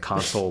during a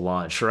console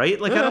launch, right?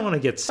 Like, I don't want to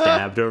get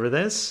stabbed over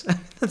this.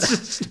 That's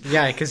just...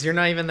 Yeah, because you're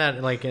not even that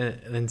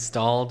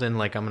installed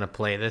and I'm going to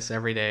play this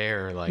every day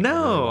or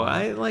No,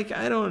 I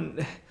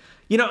don't.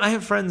 I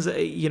have friends.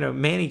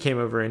 Manny came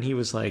over and he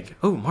was like,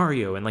 "Oh,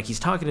 Mario," and he's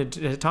talking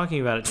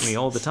about it to me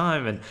all the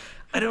time, and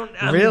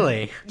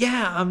really?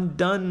 Yeah, I'm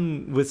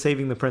done with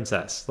saving the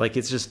princess.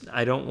 It's just,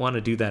 I don't want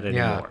to do that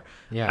anymore.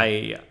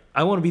 Yeah.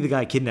 I want to be the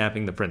guy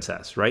kidnapping the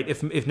princess, right?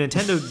 If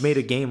Nintendo made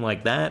a game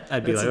like that,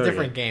 I'd be It's a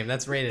different game.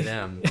 That's rated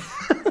M.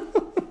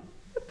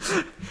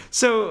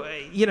 So,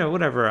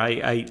 whatever.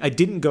 I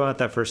didn't go out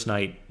that first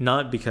night,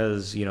 not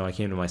because, I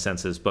came to my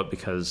senses, but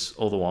because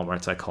all the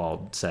Walmarts I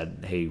called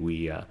said, hey,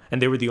 and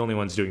they were the only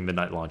ones doing the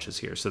night launches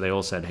here. So they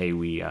all said, hey,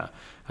 we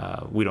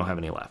don't have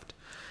any left.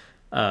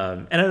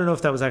 And I don't know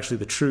if that was actually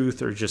the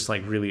truth or just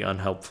like really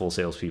unhelpful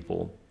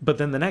salespeople. But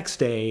then the next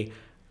day,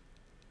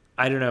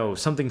 I don't know,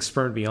 something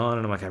spurred me on,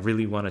 and I'm like, I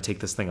really want to take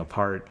this thing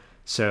apart.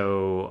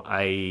 So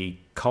I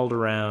called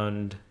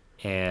around,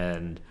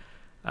 and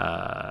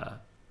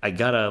I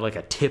got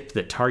a tip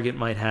that Target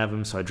might have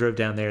them. So I drove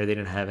down there. They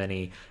didn't have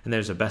any. And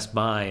there's a Best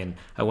Buy, and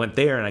I went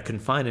there and I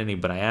couldn't find any,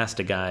 but I asked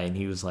a guy, and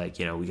he was like,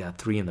 we got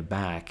 3 in the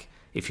back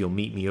if you'll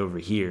meet me over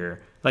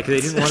here. Like,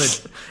 they didn't want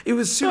to, it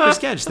was super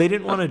sketch. They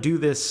didn't want to do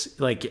this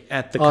like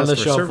at the customer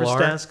service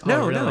desk.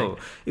 No, really? No.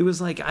 It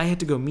was like I had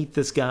to go meet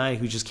this guy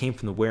who just came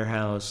from the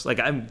warehouse. Like,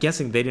 I'm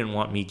guessing they didn't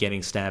want me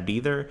getting stabbed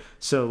either.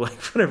 So like,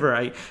 whatever,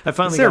 I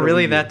finally. Is there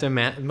really that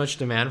much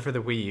demand for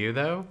the Wii U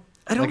though?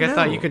 I don't know. I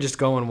thought you could just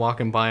go and walk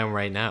and buy them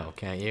right now,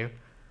 can't you?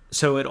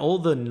 So at all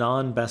the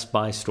non-Best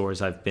Buy stores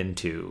I've been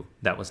to,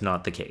 that was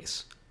not the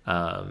case.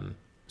 So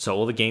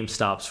all the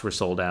GameStops were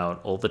sold out.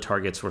 All the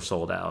Targets were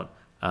sold out.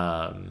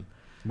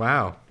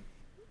 Wow.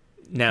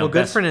 Now, well,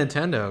 good for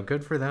Nintendo.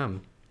 Good for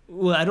them.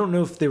 Well, I don't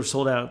know if they were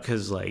sold out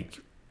because,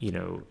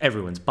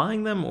 everyone's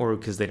buying them or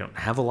because they don't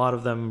have a lot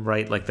of them,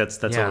 right? Like,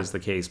 that's always the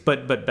case.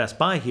 But Best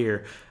Buy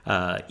here,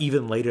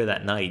 even later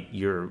that night,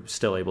 you're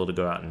still able to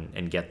go out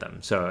and get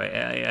them. So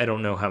I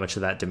don't know how much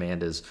of that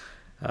demand is,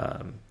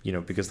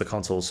 because the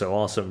console is so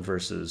awesome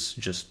versus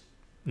just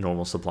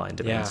normal supply and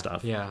demand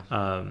stuff. Yeah.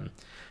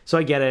 So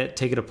I get it,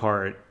 take it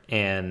apart,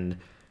 and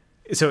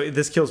so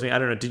this kills me. I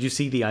don't know. Did you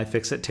see the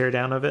iFixit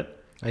teardown of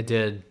it? I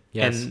did.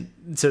 Yes.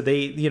 And so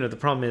they, the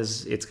problem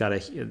is it's got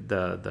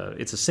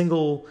it's a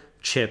single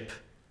chip,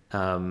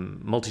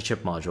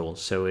 multi-chip module.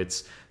 So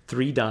it's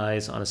 3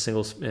 dies on a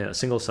single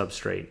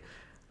substrate.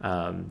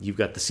 You've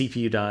got the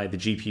CPU die, the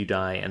GPU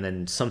die, and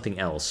then something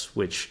else,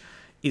 which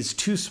is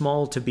too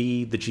small to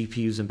be the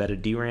GPU's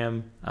embedded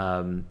DRAM.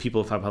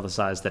 People have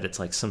hypothesized that it's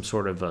like some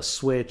sort of a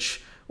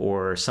switch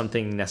or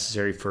something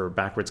necessary for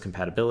backwards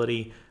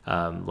compatibility,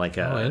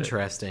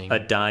 interesting. A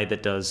die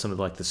that does some of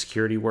like the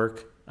security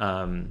work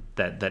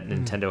that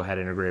Nintendo had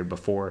integrated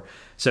before.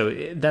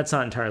 So that's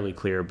not entirely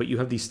clear, but you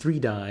have these 3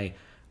 die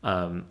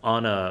on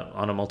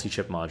a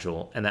multi-chip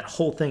module, and that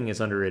whole thing is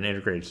under an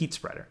integrated heat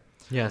spreader.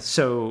 Yes.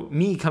 So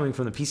me coming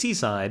from the PC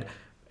side,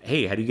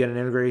 hey, how do you get an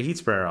integrated heat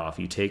spreader off?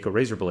 You take a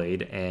razor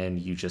blade and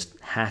you just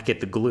hack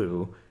at the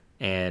glue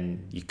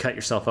and you cut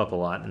yourself up a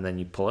lot and then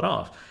you pull it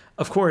off.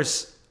 Of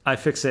course,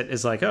 iFixit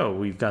is like, oh,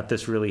 we've got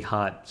this really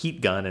hot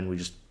heat gun and we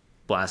just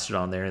blast it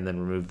on there and then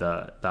remove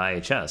the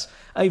IHS.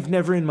 I've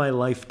never in my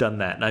life done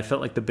that, and I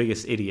felt like the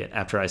biggest idiot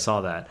after I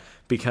saw that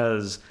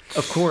because,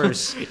 of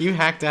course... You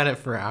hacked at it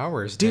for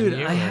hours, dude, didn't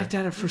you? I hacked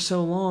at it for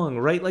so long,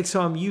 right? Like,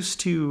 so I'm used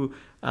to...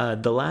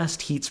 the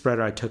last heat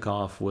spreader I took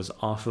off was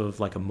off of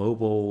like a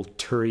mobile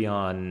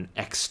Turion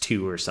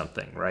X2 or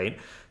something, right?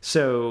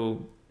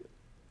 So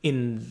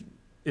in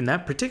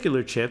that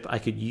particular chip, I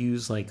could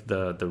use like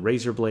the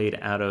razor blade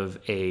out of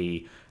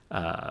a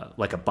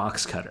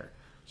box cutter.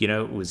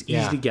 It was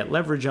easy to get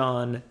leverage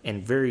on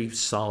and very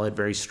solid,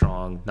 very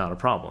strong, not a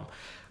problem.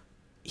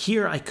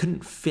 Here, I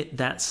couldn't fit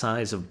that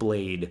size of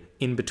blade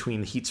in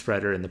between the heat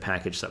spreader and the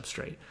package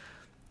substrate.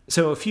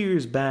 So a few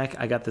years back,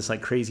 I got this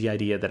like crazy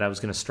idea that I was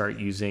going to start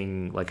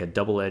using like a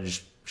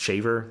double-edged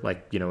shaver,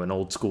 like, an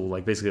old school,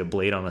 like basically a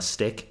blade on a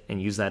stick,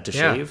 and use that to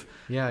shave.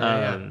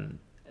 Yeah.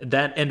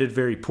 That ended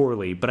very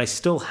poorly, but I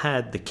still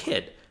had the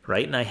kit,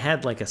 right? And I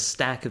had like a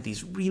stack of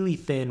these really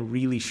thin,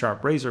 really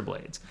sharp razor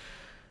blades.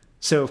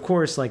 So of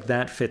course, like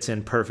that fits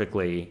in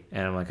perfectly,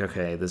 and I'm like,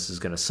 okay, this is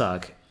gonna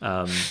suck.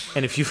 And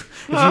if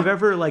you've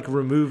ever like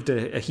removed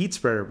a heat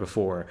spreader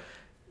before,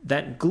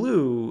 that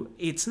glue,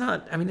 it's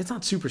not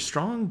super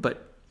strong,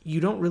 but you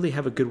don't really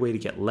have a good way to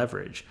get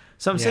leverage.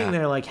 So I'm sitting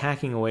there like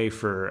hacking away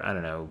for, I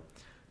don't know,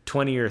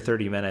 20 or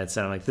 30 minutes,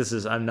 and I'm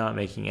like, I'm not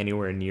making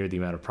anywhere near the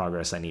amount of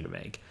progress I need to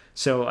make.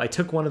 So I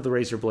took one of the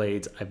razor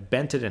blades, I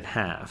bent it in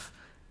half,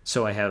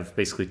 so I have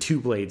basically 2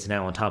 blades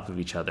now on top of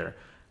each other.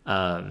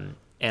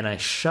 And I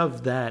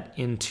shoved that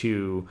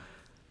into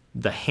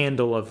the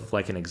handle of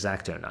like an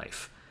X-Acto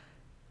knife.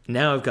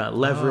 Now I've got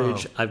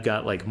leverage, I've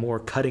got like more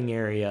cutting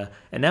area,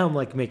 and now I'm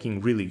like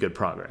making really good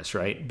progress,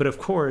 right? But of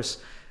course,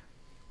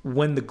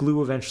 when the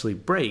glue eventually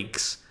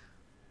breaks,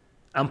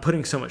 I'm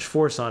putting so much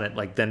force on it,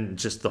 like then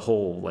just the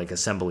whole like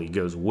assembly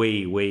goes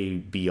way, way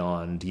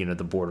beyond,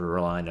 the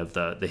borderline of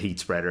the heat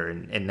spreader,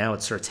 and now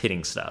it starts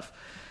hitting stuff.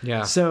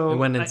 Yeah, so it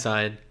went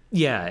inside.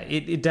 Yeah,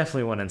 it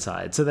definitely went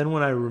inside. So then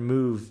when I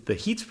removed the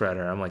heat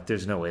spreader, I'm like,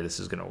 there's no way this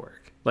is going to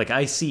work. Like,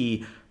 I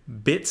see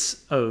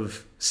bits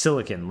of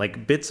silicon,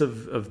 like bits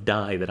of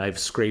dye that I've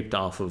scraped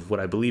off of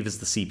what I believe is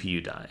the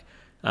CPU dye.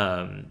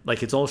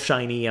 Like, it's all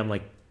shiny. I'm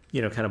like,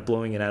 kind of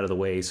blowing it out of the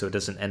way so it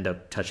doesn't end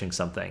up touching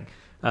something.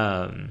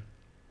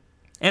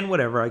 And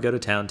whatever, I go to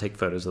town, take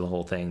photos of the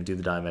whole thing, do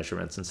the dye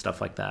measurements and stuff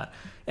like that.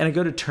 And I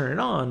go to turn it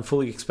on,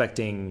 fully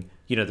expecting,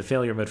 the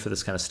failure mode for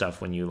this kind of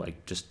stuff when you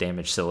like just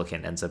damage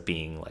silicon ends up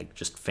being like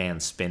just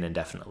fans spin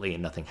indefinitely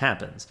and nothing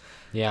happens.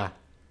 Yeah.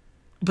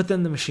 But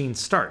then the machine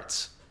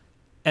starts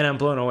and I'm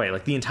blown away.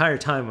 Like the entire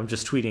time I'm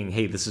just tweeting,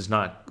 hey, this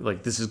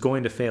is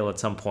going to fail at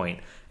some point.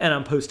 And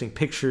I'm posting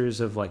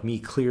pictures of like me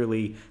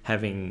clearly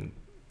having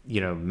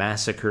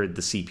massacred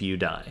the CPU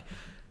die.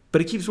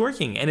 But it keeps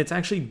working, and it's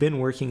actually been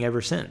working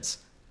ever since.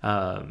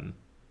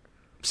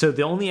 So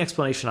the only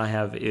explanation I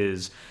have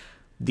is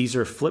these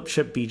are flip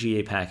chip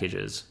BGA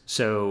packages.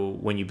 So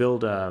when you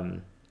build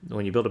a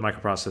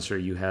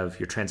microprocessor, you have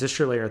your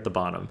transistor layer at the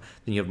bottom,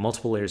 then you have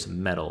multiple layers of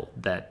metal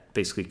that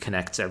basically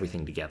connects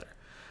everything together.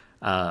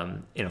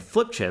 In a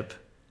flip chip,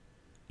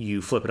 you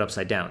flip it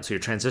upside down. So your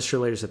transistor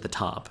layer is at the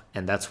top,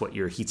 and that's what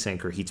your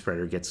heatsink or heat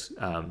spreader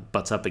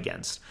butts up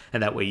against.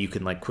 And that way you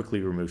can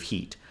quickly remove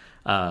heat.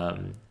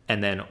 And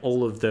then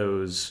all of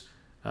those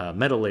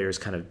metal layers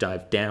kind of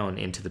dive down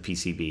into the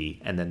PCB,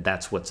 and then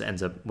that's what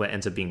ends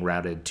up being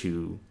routed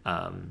to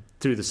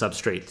through the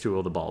substrate, through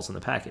all the balls in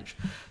the package.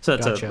 So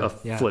that's a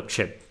flip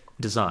chip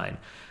design.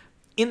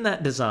 In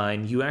that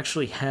design, you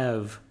actually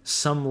have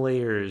some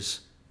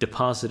layers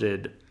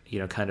deposited,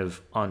 kind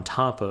of on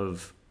top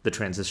of the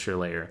transistor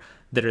layer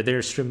that are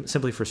there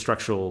simply for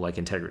structural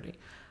integrity.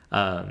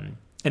 And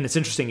it's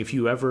interesting, if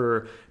you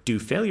ever do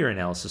failure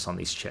analysis on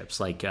these chips,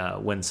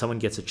 when someone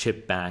gets a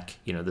chip back,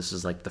 this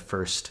is the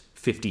first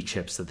 50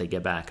 chips that they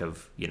get back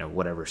of,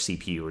 whatever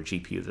CPU or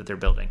GPU that they're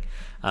building,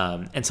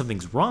 and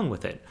something's wrong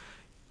with it,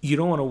 you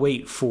don't want to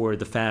wait for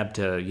the fab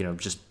to,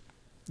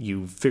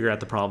 you figure out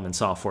the problem in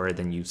software,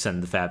 then you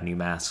send the fab new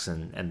masks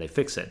and they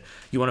fix it.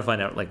 You want to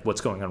find out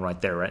what's going on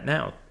right there, right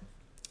now.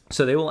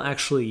 So they will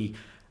actually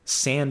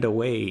sand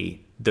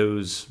away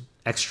those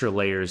extra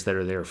layers that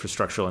are there for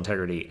structural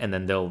integrity, and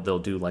then they'll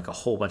do a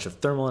whole bunch of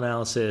thermal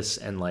analysis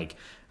and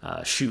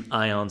shoot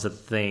ions at the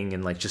thing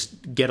and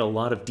just get a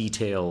lot of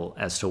detail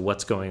as to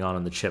what's going on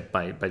in the chip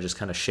by just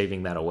kind of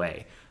shaving that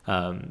away.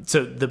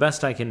 So the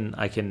best I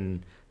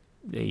can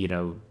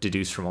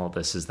deduce from all of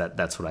this is that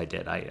that's what I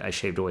did. I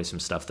shaved away some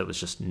stuff that was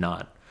just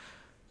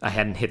I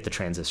hadn't hit the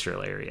transistor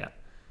layer yet.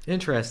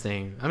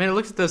 Interesting. I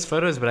looked at those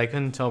photos, but I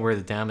couldn't tell where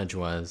the damage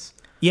was.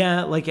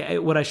 Yeah,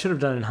 what I should have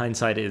done in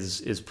hindsight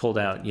is pulled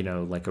out,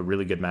 a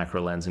really good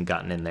macro lens and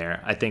gotten in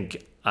there. I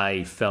think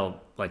I felt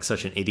like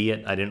such an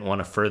idiot. I didn't want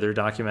to further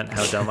document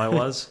how dumb I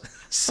was.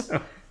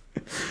 So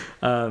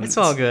it's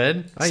all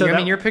good.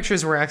 Your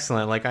pictures were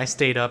excellent. I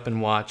stayed up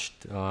and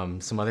watched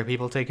some other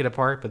people take it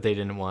apart, but they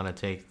didn't want to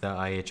take the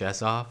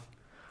IHS off.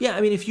 Yeah,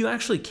 if you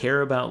actually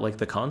care about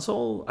the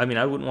console, I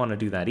wouldn't want to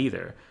do that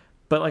either.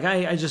 But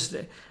I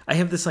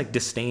have this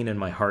disdain in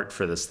my heart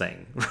for this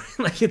thing.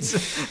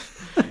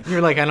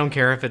 You're I don't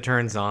care if it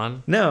turns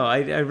on. No,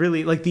 I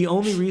really the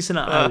only reason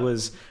I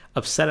was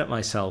upset at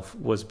myself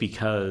was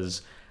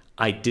because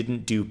I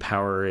didn't do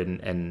power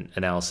and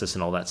analysis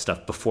and all that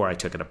stuff before I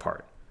took it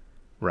apart.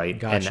 Right.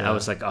 Gotcha. And I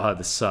was oh,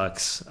 this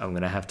sucks. I'm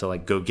going to have to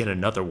go get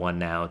another one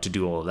now to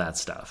do all of that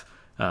stuff.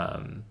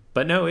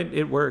 But no,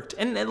 it worked.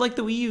 And the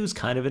Wii U is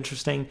kind of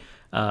interesting.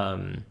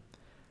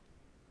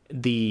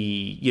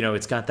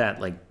 It's got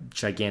that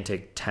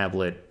gigantic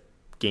tablet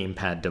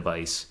gamepad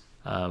device,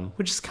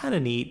 which is kind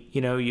of neat.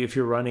 If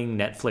you're running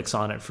Netflix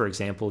on it, for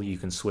example, you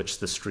can switch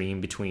the stream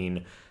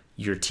between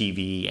your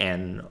TV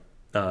and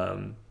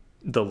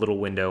the little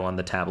window on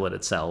the tablet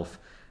itself.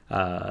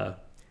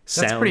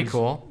 That's pretty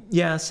cool.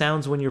 Yeah,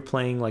 sounds when you're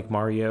playing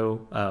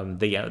Mario.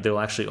 They'll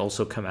actually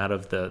also come out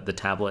of the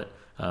tablet.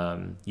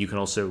 You can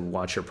also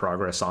watch your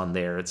progress on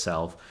there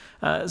itself.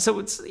 So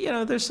it's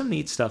there's some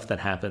neat stuff that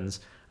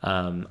happens.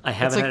 I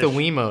haven't. It's the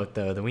Wiimote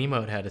though. The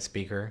Wiimote had a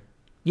speaker.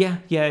 Yeah,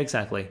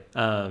 exactly.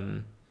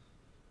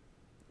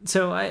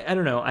 So I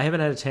don't know. I haven't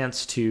had a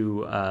chance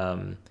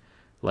to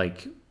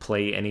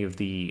play any of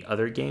the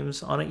other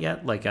games on it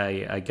yet.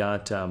 I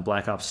got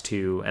Black Ops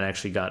 2 and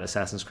actually got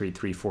Assassin's Creed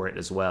 3 for it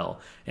as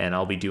well. And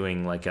I'll be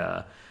doing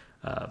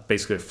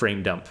basically a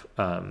frame dump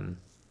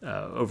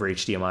over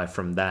HDMI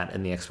from that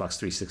and the Xbox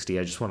 360.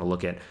 I just want to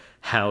look at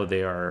how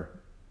they are,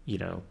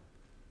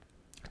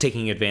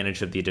 taking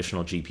advantage of the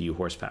additional GPU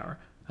horsepower.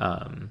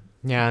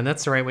 Yeah, and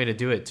that's the right way to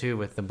do it too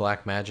with the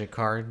Blackmagic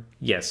card.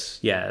 Yes,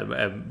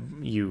 yeah.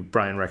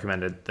 Brian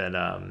recommended that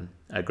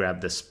I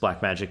grab this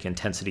Blackmagic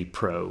Intensity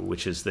Pro,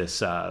 which is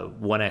this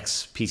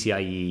 1X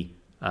PCIe.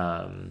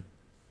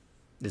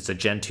 It's a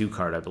Gen 2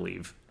 card, I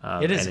believe.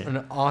 It is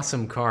an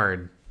awesome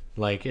card.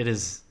 It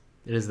is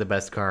the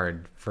best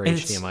card for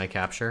HDMI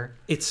capture.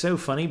 It's so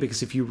funny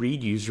because if you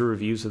read user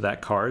reviews of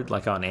that card,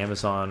 on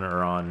Amazon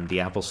or on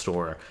the Apple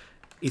Store,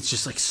 it's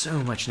just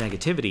so much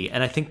negativity,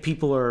 and I think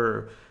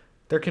people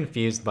they're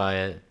confused by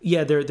it.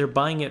 Yeah, they're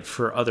buying it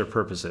for other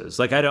purposes.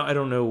 I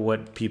don't know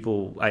what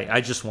people.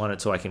 I just want it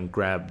so I can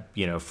grab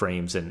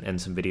frames and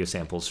some video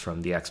samples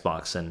from the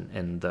Xbox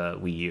and the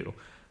Wii U.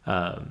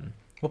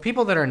 Well,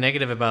 people that are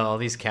negative about all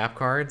these cap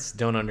cards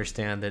don't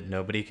understand that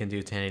nobody can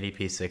do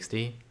 1080p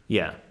 60.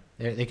 Yeah,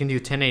 they can do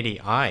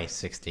 1080i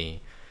 60. You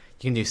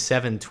can do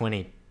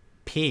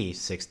 720p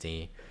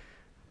 60.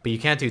 But you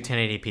can't do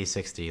 1080p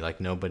 60,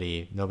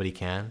 nobody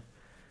can.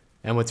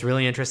 And what's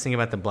really interesting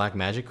about the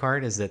Blackmagic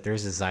card is that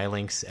there's a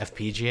Xilinx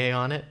FPGA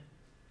on it.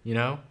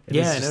 It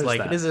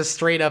is a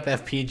straight up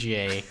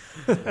FPGA.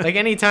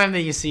 Anytime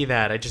that you see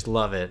that, I just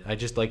love it. I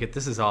just like it.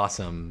 This is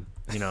awesome.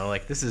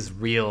 This is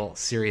real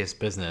serious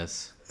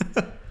business.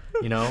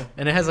 you know,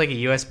 and it has like a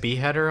USB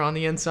header on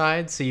the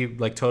inside, so you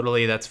like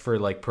totally that's for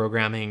like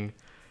programming,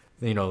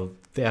 you know,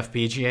 the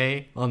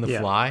FPGA on the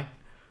fly,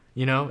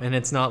 you know, and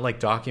it's not like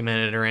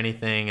documented or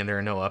anything, and there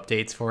are no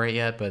updates for it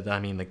yet, but I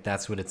mean, like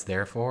that's what it's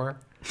there for.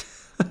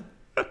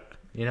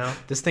 You know,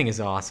 this thing is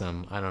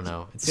awesome. I don't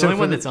know. It's the only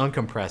one that's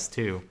uncompressed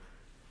too.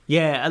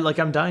 Yeah,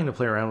 I'm dying to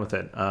play around with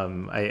it.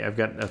 I've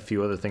got a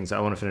few other things.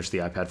 I want to finish the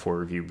iPad 4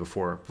 review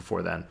before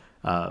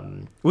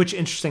then. Which,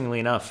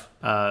 interestingly enough,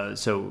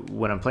 so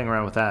when I'm playing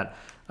around with that,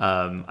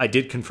 I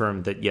did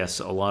confirm that yes,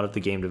 a lot of the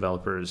game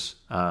developers,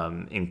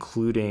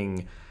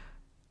 including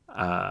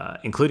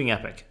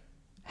Epic,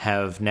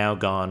 have now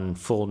gone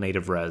full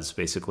native res,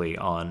 basically,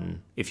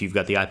 on if you've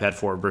got the iPad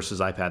 4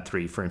 versus iPad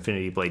 3 for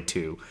Infinity Blade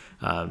 2.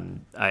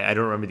 I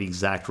don't remember the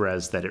exact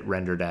res that it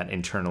rendered at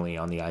internally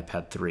on the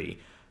iPad 3,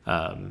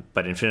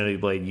 but Infinity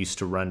Blade used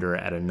to render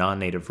at a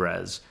non-native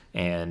res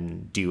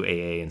and do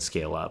AA and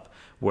scale up,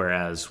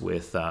 whereas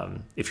with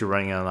if you're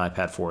running it on an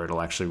iPad 4,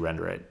 it'll actually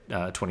render at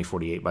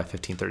 2048 by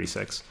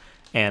 1536.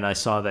 And I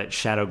saw that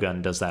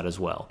Shadowgun does that as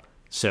well.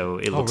 So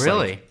it looks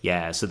like,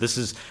 yeah. So this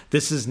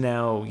is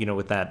now, you know,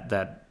 with that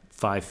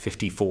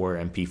 554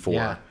 MP4.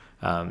 Yeah.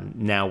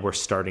 Now we're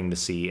starting to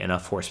see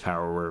enough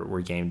horsepower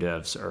where game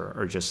devs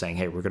are just saying,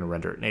 hey, we're going to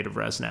render at native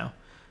res now.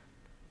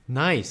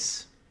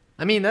 Nice.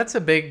 I mean, that's a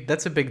big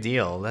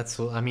deal. That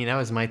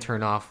was my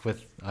turn off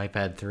with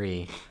iPad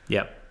 3.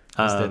 Yep.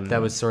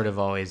 That was sort of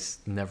always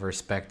never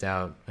spec'd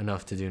out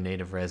enough to do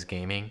native res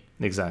gaming.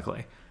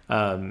 Exactly.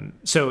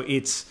 So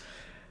it's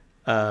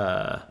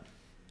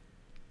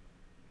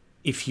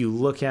if you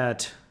look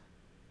at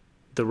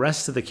the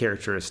rest of the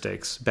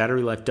characteristics,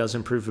 battery life does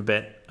improve a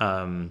bit.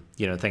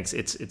 You know, thanks.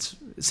 It's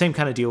same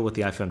kind of deal with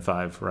the iPhone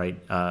 5, right?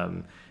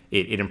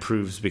 It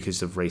improves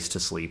because of race to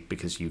sleep,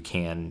 because you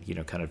can, you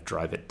know, kind of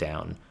drive it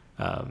down,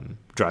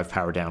 drive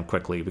power down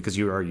quickly because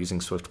you are using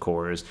Swift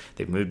cores.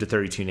 They've moved to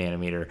 32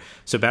 nanometer.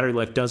 So battery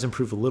life does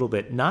improve a little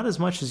bit, not as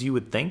much as you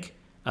would think.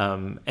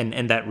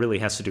 And that really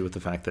has to do with the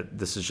fact that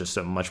this is just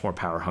a much more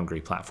power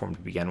hungry platform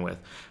to begin with.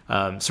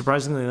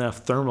 Surprisingly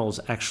enough, thermals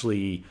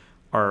actually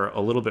are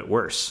a little bit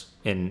worse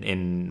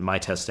in my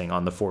testing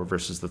on the 4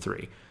 versus the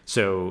 3.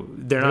 So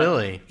they're not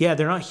really,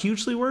 they're not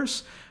hugely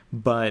worse,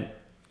 but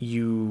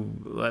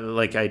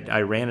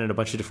I ran in a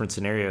bunch of different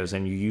scenarios,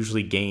 and you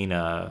usually gain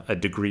a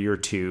degree or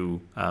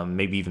two,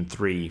 maybe even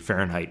 3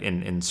 Fahrenheit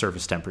in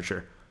surface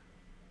temperature.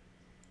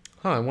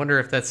 I wonder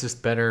if that's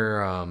just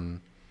better,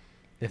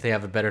 if they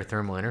have a better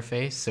thermal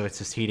interface, so it's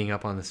just heating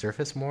up on the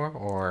surface more,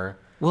 or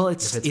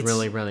if it's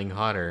really running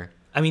hotter.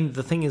 I mean,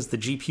 the thing is, the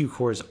GPU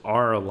cores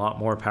are a lot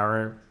more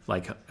power.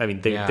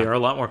 They're a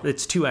lot more.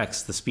 It's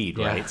 2x the speed,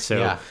 right?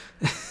 So,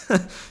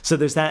 so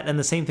there's that, and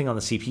the same thing on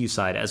the CPU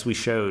side. As we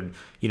showed,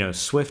 you know,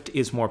 Swift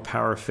is more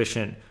power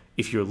efficient.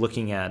 If you're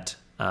looking at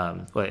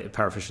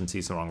power efficiency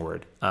is the wrong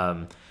word.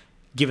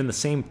 Given the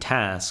same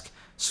task,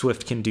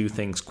 Swift can do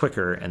things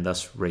quicker and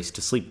thus race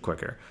to sleep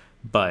quicker,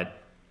 but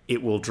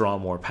it will draw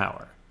more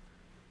power.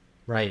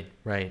 Right.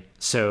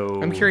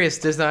 So I'm curious,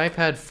 does the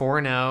iPad 4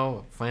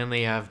 now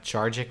finally have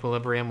charge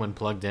equilibrium when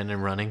plugged in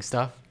and running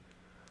stuff?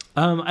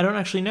 I don't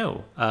actually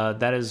know.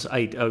 That is,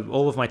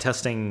 all of my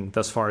testing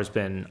thus far has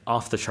been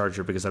off the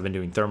charger because I've been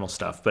doing thermal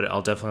stuff, but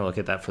I'll definitely look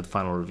at that for the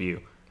final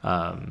review.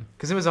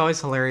 Because it was always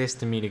hilarious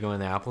to me to go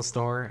in the Apple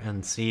store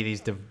and see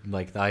these,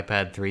 like the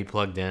iPad 3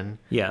 plugged in.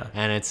 Yeah.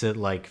 And it's at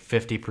like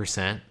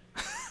 50%.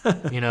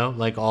 You know,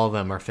 like all of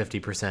them are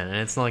 50%, and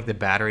it's not like the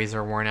batteries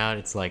are worn out.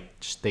 It's like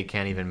they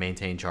can't even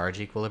maintain charge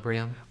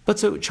equilibrium. But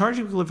so charge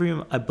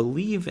equilibrium, I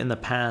believe in the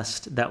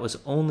past that was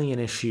only an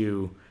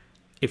issue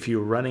if you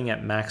were running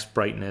at max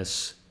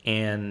brightness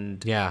and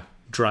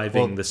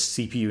driving the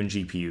CPU and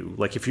GPU.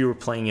 Like if you were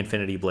playing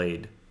Infinity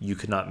Blade, you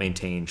could not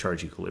maintain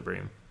charge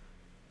equilibrium.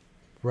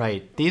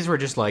 Right. These were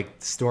just like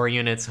store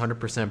units,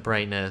 100%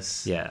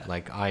 brightness. Yeah.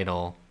 Like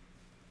idle.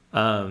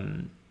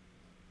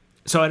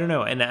 So I don't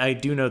know, and I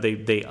do know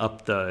they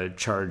upped the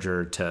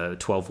charger to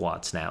 12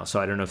 watts now. So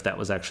I don't know if that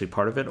was actually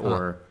part of it,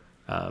 or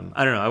I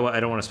don't know.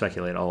 I don't want to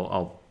speculate.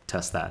 I'll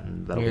test that,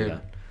 and that'll be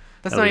that.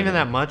 That's not even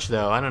that much,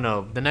 though. I don't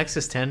know. The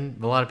Nexus 10.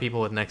 A lot of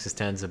people with Nexus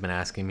 10s have been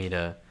asking me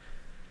to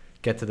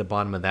get to the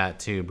bottom of that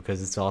too,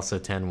 because it's also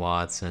 10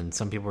 watts, and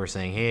some people are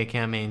saying, "Hey, I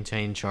can't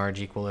maintain charge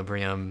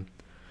equilibrium."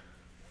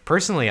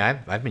 Personally,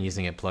 I've been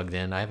using it plugged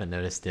in. I haven't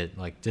noticed it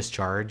like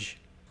discharge.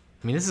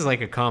 I mean, this is like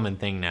a common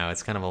thing now.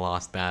 It's kind of a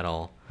lost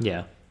battle.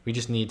 Yeah. We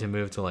just need to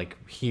move to like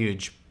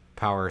huge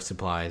power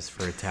supplies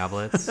for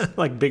tablets.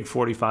 Like big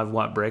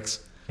 45-watt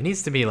bricks. It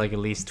needs to be like at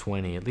least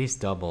 20, at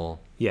least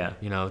double. Yeah.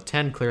 You know,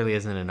 10 clearly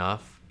isn't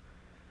enough.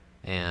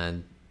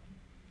 And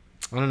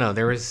I don't know.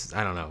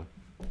 I don't know.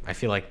 I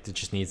feel like it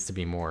just needs to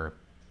be more.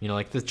 You know,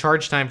 like the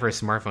charge time for a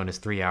smartphone is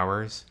 3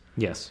 hours.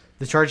 Yes.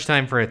 The charge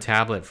time for a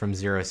tablet from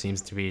 0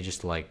 seems to be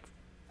just like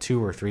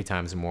 2 or 3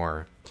 times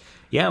more.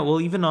 Yeah,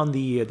 well, even on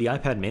the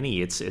iPad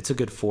Mini, it's a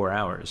good 4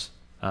 hours,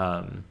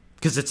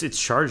 because it's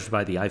charged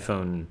by the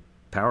iPhone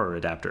power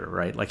adapter,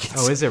 right? Like,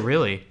 is it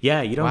really?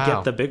 Yeah, you don't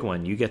get the big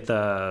one. You get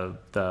the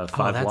 5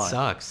 watt. Oh, that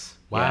sucks.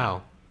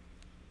 Wow.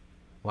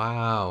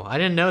 Wow. I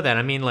didn't know that.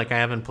 I mean, like, I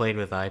haven't played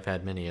with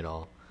iPad mini at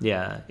all.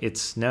 Yeah,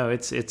 it's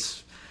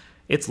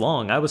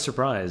long. I was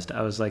surprised.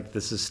 I was like,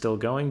 this is still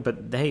going, but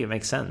hey, it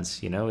makes sense.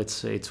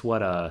 It's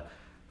what a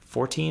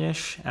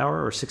 14-ish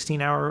hour or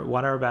 16-hour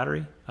watt-hour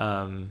battery,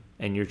 and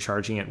you're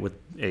charging it with,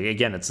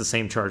 again, it's the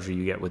same charger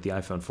you get with the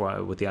iPhone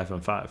 4 with the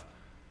iPhone 5.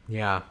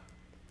 Yeah.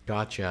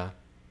 Gotcha.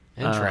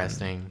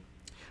 Interesting.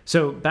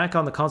 So back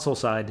on the console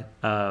side,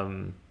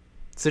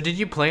 So did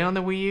you play on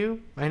the Wii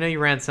U? I know you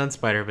ran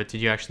Sunspider, but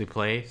did you actually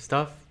play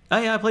stuff?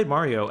 I played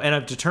Mario, and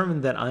I've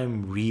determined that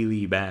I'm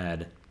really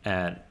bad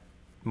at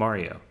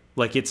Mario.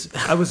 Like,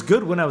 I was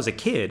good when I was a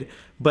kid,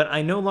 but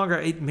I no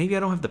longer, maybe I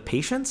don't have the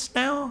patience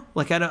now.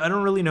 Like, I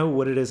don't really know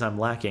what it is I'm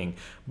lacking,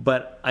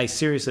 but I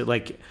seriously,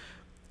 like,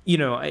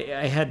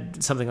 I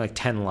had something like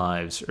 10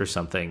 lives or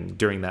something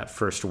during that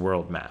first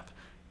world map,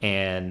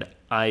 and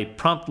I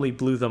promptly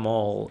blew them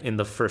all in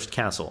the first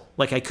castle.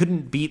 Like, I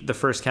couldn't beat the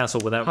first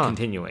castle without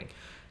continuing.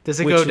 Does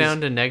it go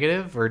down to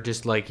negative, or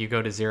just like you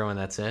go to 0 and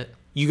that's it?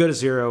 You go to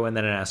 0 and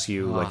then it asks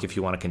you like if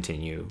you want to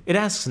continue. It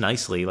asks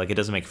nicely, like it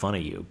doesn't make fun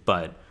of you,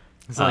 but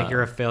it's like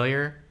you're a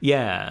failure.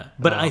 Yeah,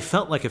 but I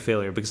felt like a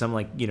failure because I'm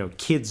like,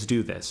 kids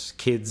do this.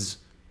 Kids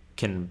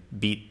can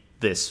beat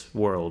this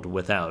world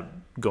without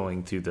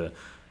going through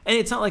and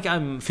it's not like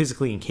I'm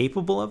physically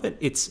incapable of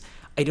it.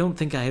 I don't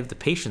think I have the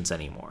patience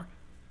anymore.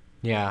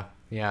 Yeah.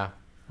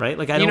 Right?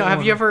 Like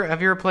have you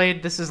ever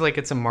played, this is like,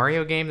 it's a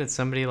Mario game that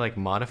somebody like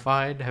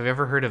modified. Have you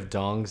ever heard of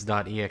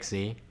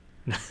dongs.exe?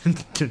 No.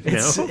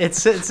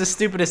 It's the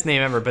stupidest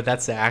name ever, but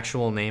that's the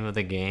actual name of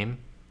the game.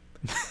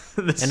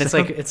 And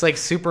it's like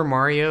Super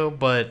Mario,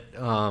 but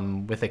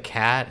with a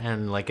cat,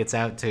 and like it's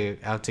out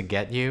to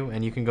get you,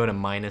 and you can go to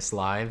minus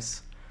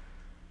lives,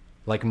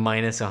 like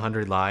minus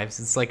 100 lives.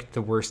 It's like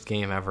the worst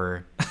game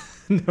ever.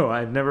 No,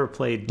 I've never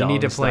played. You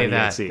need to play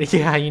that.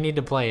 Yeah, you need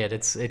to play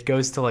it. It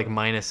goes to like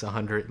minus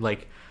 100.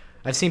 Like,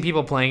 I've seen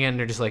people playing it, and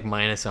they're just like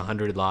minus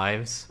 100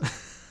 lives.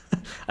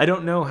 I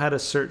don't know how to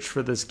search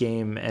for this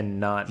game and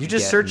not you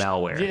just get search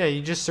malware. Yeah,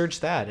 you just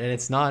search that, and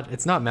it's not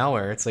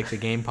malware. It's like the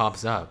game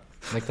pops up.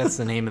 Like, that's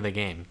the name of the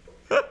game.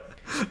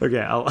 Okay,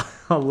 I'll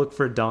look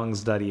for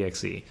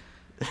dongs.exe.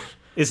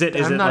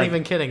 I'm not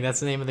even kidding.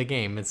 That's the name of the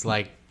game. It's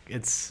like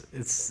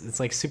it's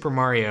like Super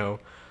Mario,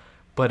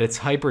 but it's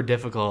hyper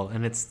difficult,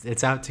 and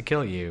it's out to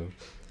kill you.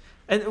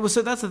 And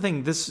so that's the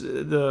thing.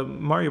 The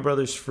Mario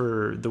Brothers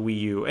for the Wii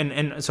U,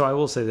 and so I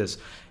will say this.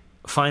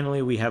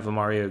 Finally, we have a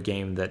Mario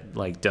game that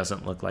like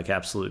doesn't look like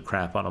absolute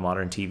crap on a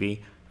modern TV.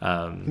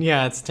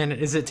 Yeah, it's 10.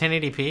 Is it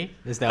 1080p?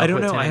 Is that? I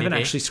don't know. I haven't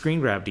actually screen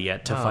grabbed it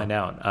yet to find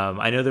out.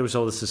 I know there was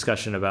all this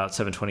discussion about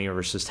 720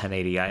 versus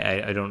 1080.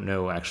 I don't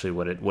know actually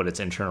what its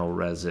internal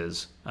res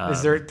is.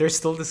 Is there's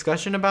still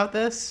discussion about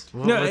this?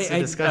 What's the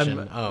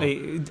discussion?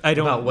 I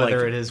don't about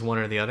whether it is one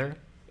or the other.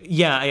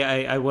 Yeah,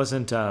 I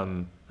wasn't.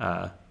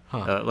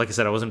 Like I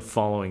said, I wasn't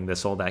following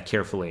this all that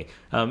carefully.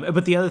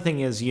 But the other thing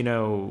is,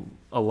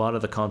 a lot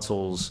of the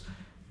consoles,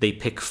 they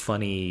pick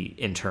funny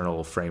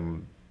internal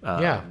frame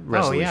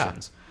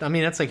resolutions. I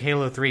mean, that's like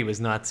Halo 3 was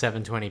not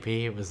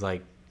 720p. It was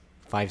like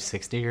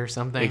 560 or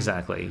something.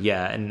 Exactly.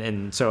 Yeah.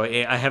 And so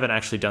I haven't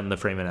actually done the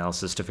frame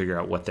analysis to figure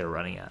out what they're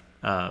running at.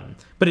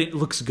 But it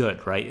looks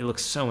good, right? It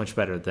looks so much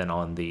better than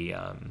on the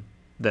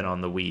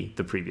Wii,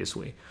 the previous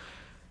Wii.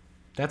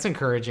 That's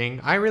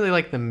encouraging. I really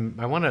like the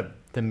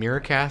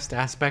Miracast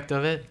aspect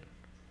of it.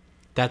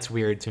 That's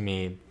weird to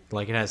me.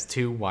 Like, it has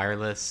 2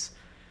 wireless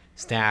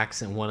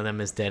stacks, and one of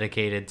them is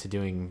dedicated to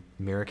doing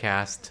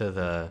Miracast to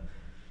the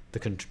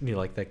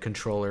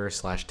controller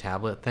 /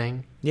 tablet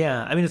thing.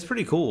 Yeah, I mean, it's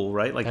pretty cool,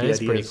 right? Like, the idea is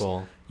pretty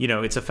cool.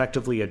 It's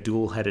effectively a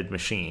dual-headed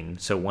machine.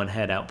 So one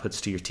head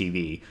outputs to your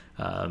TV,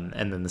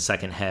 and then the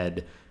second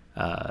head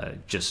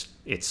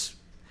it's.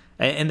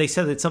 And they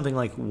said it's something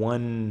like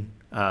one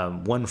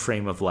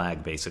frame of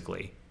lag,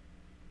 basically.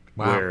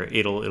 Wow. Where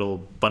it'll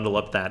bundle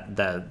up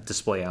that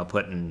display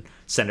output and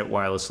send it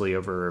wirelessly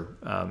over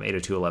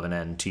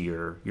 802.11n to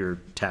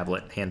your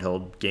tablet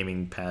handheld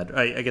gaming pad.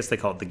 I guess they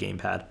call it the game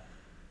pad.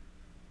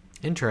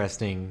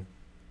 Interesting.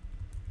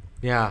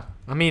 Yeah,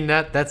 I mean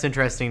that's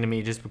interesting to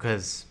me just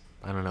because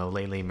I don't know.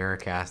 Lately,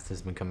 Miracast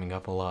has been coming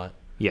up a lot.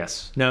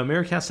 Yes. No,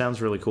 Miracast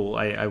sounds really cool.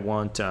 I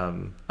want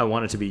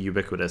it to be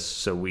ubiquitous,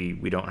 so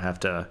we don't have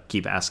to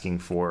keep asking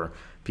for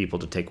people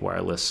to take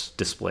wireless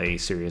display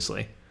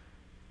seriously.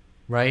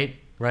 Right.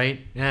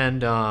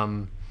 And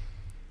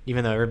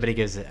even though everybody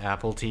gives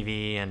Apple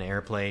TV and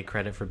AirPlay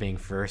credit for being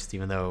first,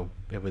 even though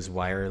it was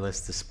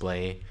wireless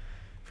display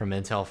from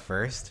Intel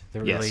first,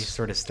 that really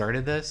sort of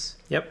started this.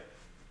 Yep.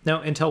 No,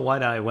 Intel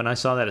Wide-Eye, when I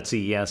saw that at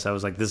CES, I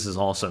was like, this is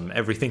awesome.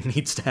 Everything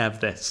needs to have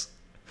this.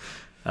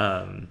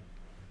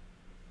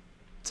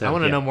 So, I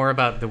want to know more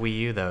about the Wii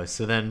U, though.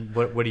 So then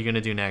what are you going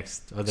to do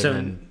next other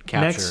than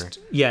capture?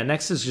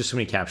 Next is just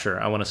going to be capture.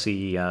 I want to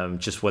see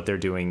just what they're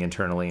doing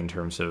internally in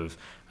terms of...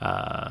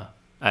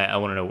 I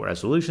want to know what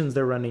resolutions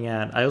they're running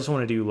at. I also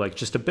want to do like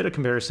just a bit of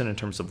comparison in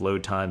terms of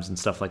load times and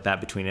stuff like that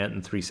between it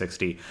and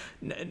 360.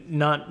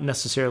 Not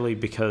necessarily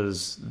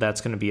because that's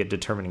going to be a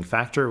determining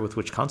factor with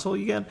which console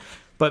you get,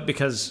 but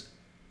because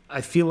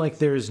I feel like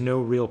there's no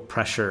real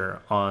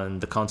pressure on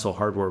the console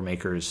hardware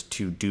makers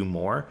to do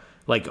more.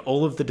 Like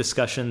all of the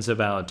discussions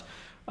about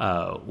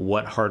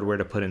what hardware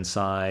to put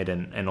inside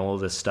and all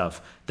of this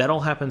stuff, that all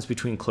happens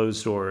behind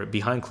closed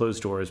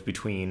doors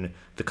between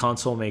the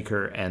console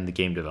maker and the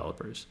game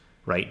developers,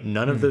 right?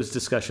 None of those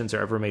discussions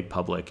are ever made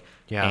public.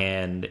 Yeah.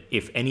 And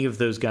if any of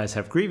those guys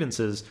have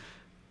grievances,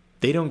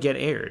 they don't get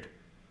aired,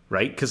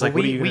 right? Because like,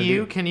 Well, what are you going to Wii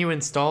U, do? can you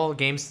install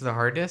games to the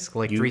hard disk?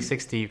 Like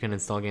 360, you can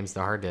install games to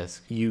the hard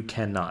disk. You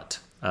cannot.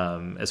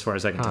 As far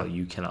as I can tell,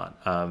 you cannot.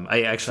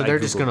 So they're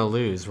just going to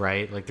lose,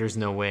 right? Like there's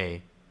no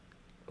way.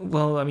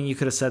 Well, I mean, you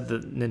could have said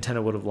that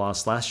Nintendo would have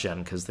lost last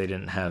gen because they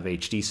didn't have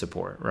HD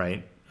support,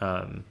 right?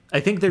 I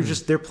think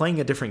they're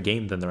playing a different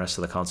game than the rest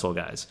of the console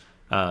guys.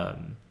 I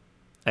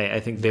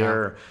think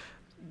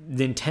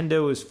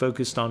Nintendo is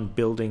focused on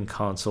building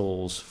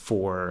consoles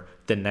for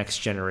the next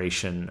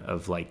generation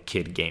of like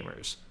kid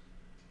gamers,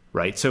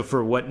 right? So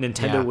for what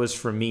Nintendo was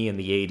for me in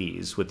the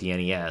 80s with the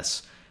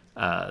NES,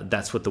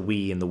 that's what the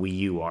Wii and the Wii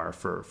U are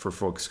for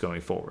folks going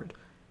forward.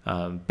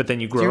 But then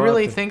you grow up. Do you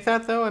really think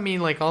that though? I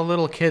mean, like all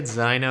little kids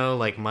that I know,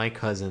 like my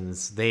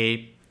cousins,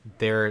 they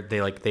play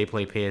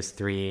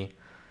PS3,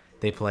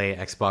 they play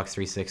Xbox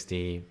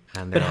 360,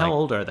 and But how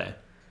old are they?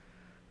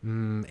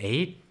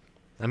 8.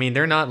 I mean,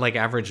 they're not like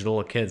average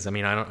little kids. I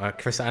mean,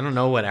 Chris, I don't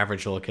know what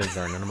average little kids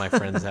are. None of my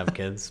friends have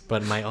kids,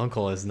 but my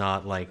uncle is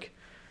not like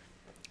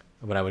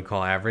what I would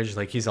call average.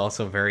 Like he's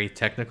also very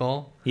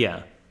technical.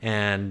 Yeah.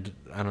 And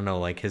I don't know,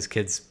 like his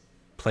kids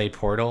play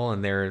Portal,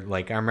 and they're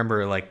like, I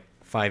remember like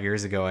 5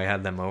 years ago, I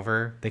had them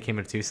over. They came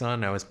to Tucson.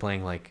 And I was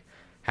playing like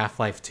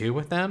Half-Life 2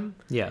 with them.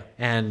 Yeah.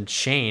 And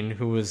Shane,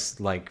 who was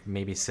like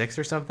maybe 6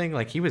 or something,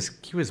 like he was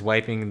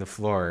wiping the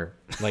floor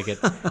like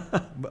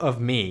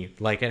of me,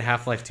 like at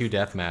Half-Life 2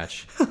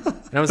 deathmatch.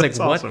 And I was like,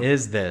 awesome. What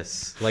is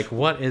this? Like,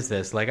 what is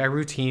this? Like I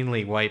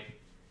routinely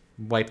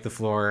wipe the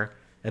floor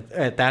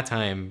at that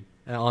time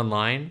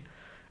online.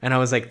 And I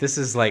was like, this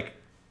is like,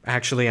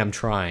 actually, I'm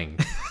trying.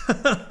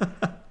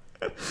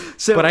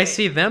 But I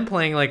see them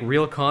playing like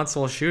real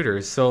console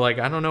shooters. So like,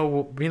 I don't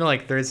know,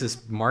 like there's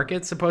this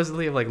market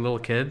supposedly of like little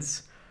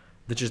kids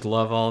that just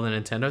love all the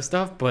Nintendo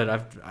stuff,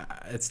 but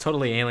it's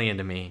totally alien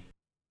to me.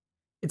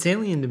 It's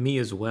alien to me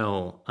as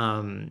well.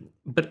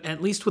 But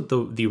at least with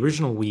the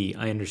original Wii,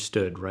 I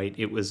understood, right?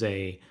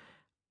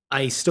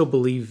 I still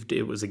believed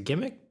it was a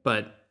gimmick,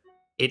 but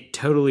it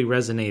totally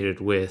resonated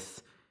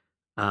with,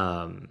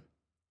 that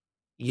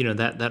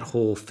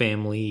whole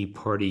family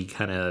party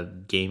kind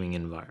of gaming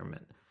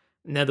environment.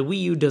 Now, the Wii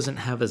U doesn't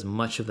have as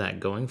much of that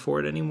going for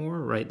it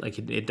anymore, right? Like,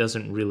 it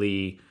doesn't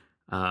really,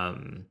 I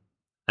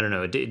don't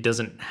know, it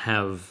doesn't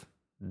have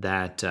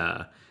that,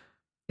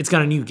 it's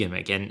got a new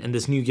gimmick, and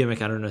this new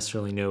gimmick I don't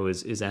necessarily know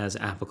is as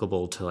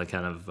applicable to, like,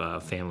 kind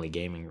of family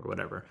gaming or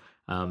whatever.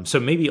 So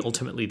maybe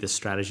ultimately this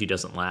strategy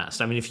doesn't last.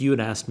 I mean, if you had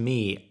asked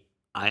me,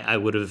 I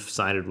would have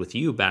sided with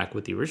you back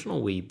with the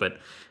original Wii, but,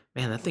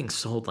 man, that thing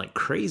sold like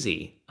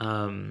crazy.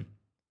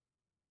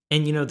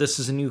 And this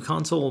is a new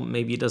console.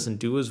 Maybe it doesn't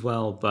do as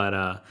well, but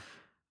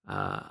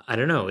I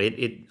don't know.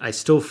 I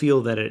still feel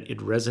that it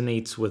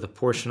resonates with a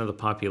portion of the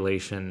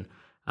population,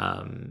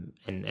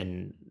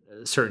 and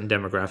certain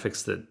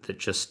demographics that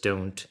just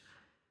don't.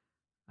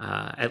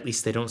 At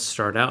least they don't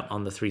start out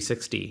on the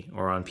 360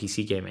 or on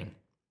PC gaming.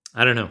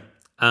 I don't know.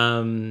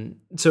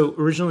 So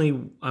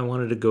originally, I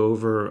wanted to go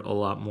over a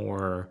lot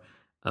more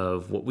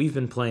of what we've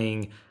been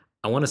playing.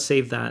 I want to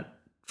save that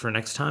for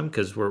next time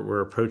because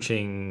we're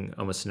approaching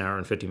almost an hour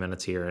and 50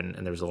 minutes here,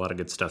 and there's a lot of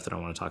good stuff that I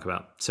want to talk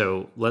about.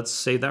 So let's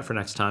save that for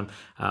next time.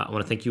 I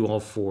want to thank you all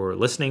for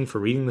listening, for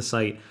reading the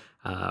site,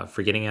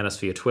 for getting at us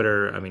via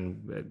Twitter. I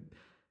mean,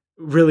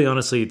 really,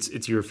 honestly,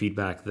 it's your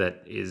feedback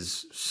that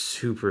is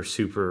super,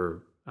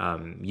 super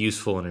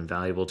useful and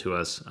invaluable to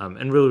us,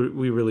 and really,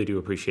 we really do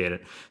appreciate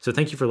it. So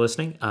thank you for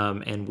listening,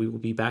 and we will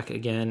be back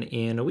again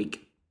in a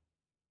week.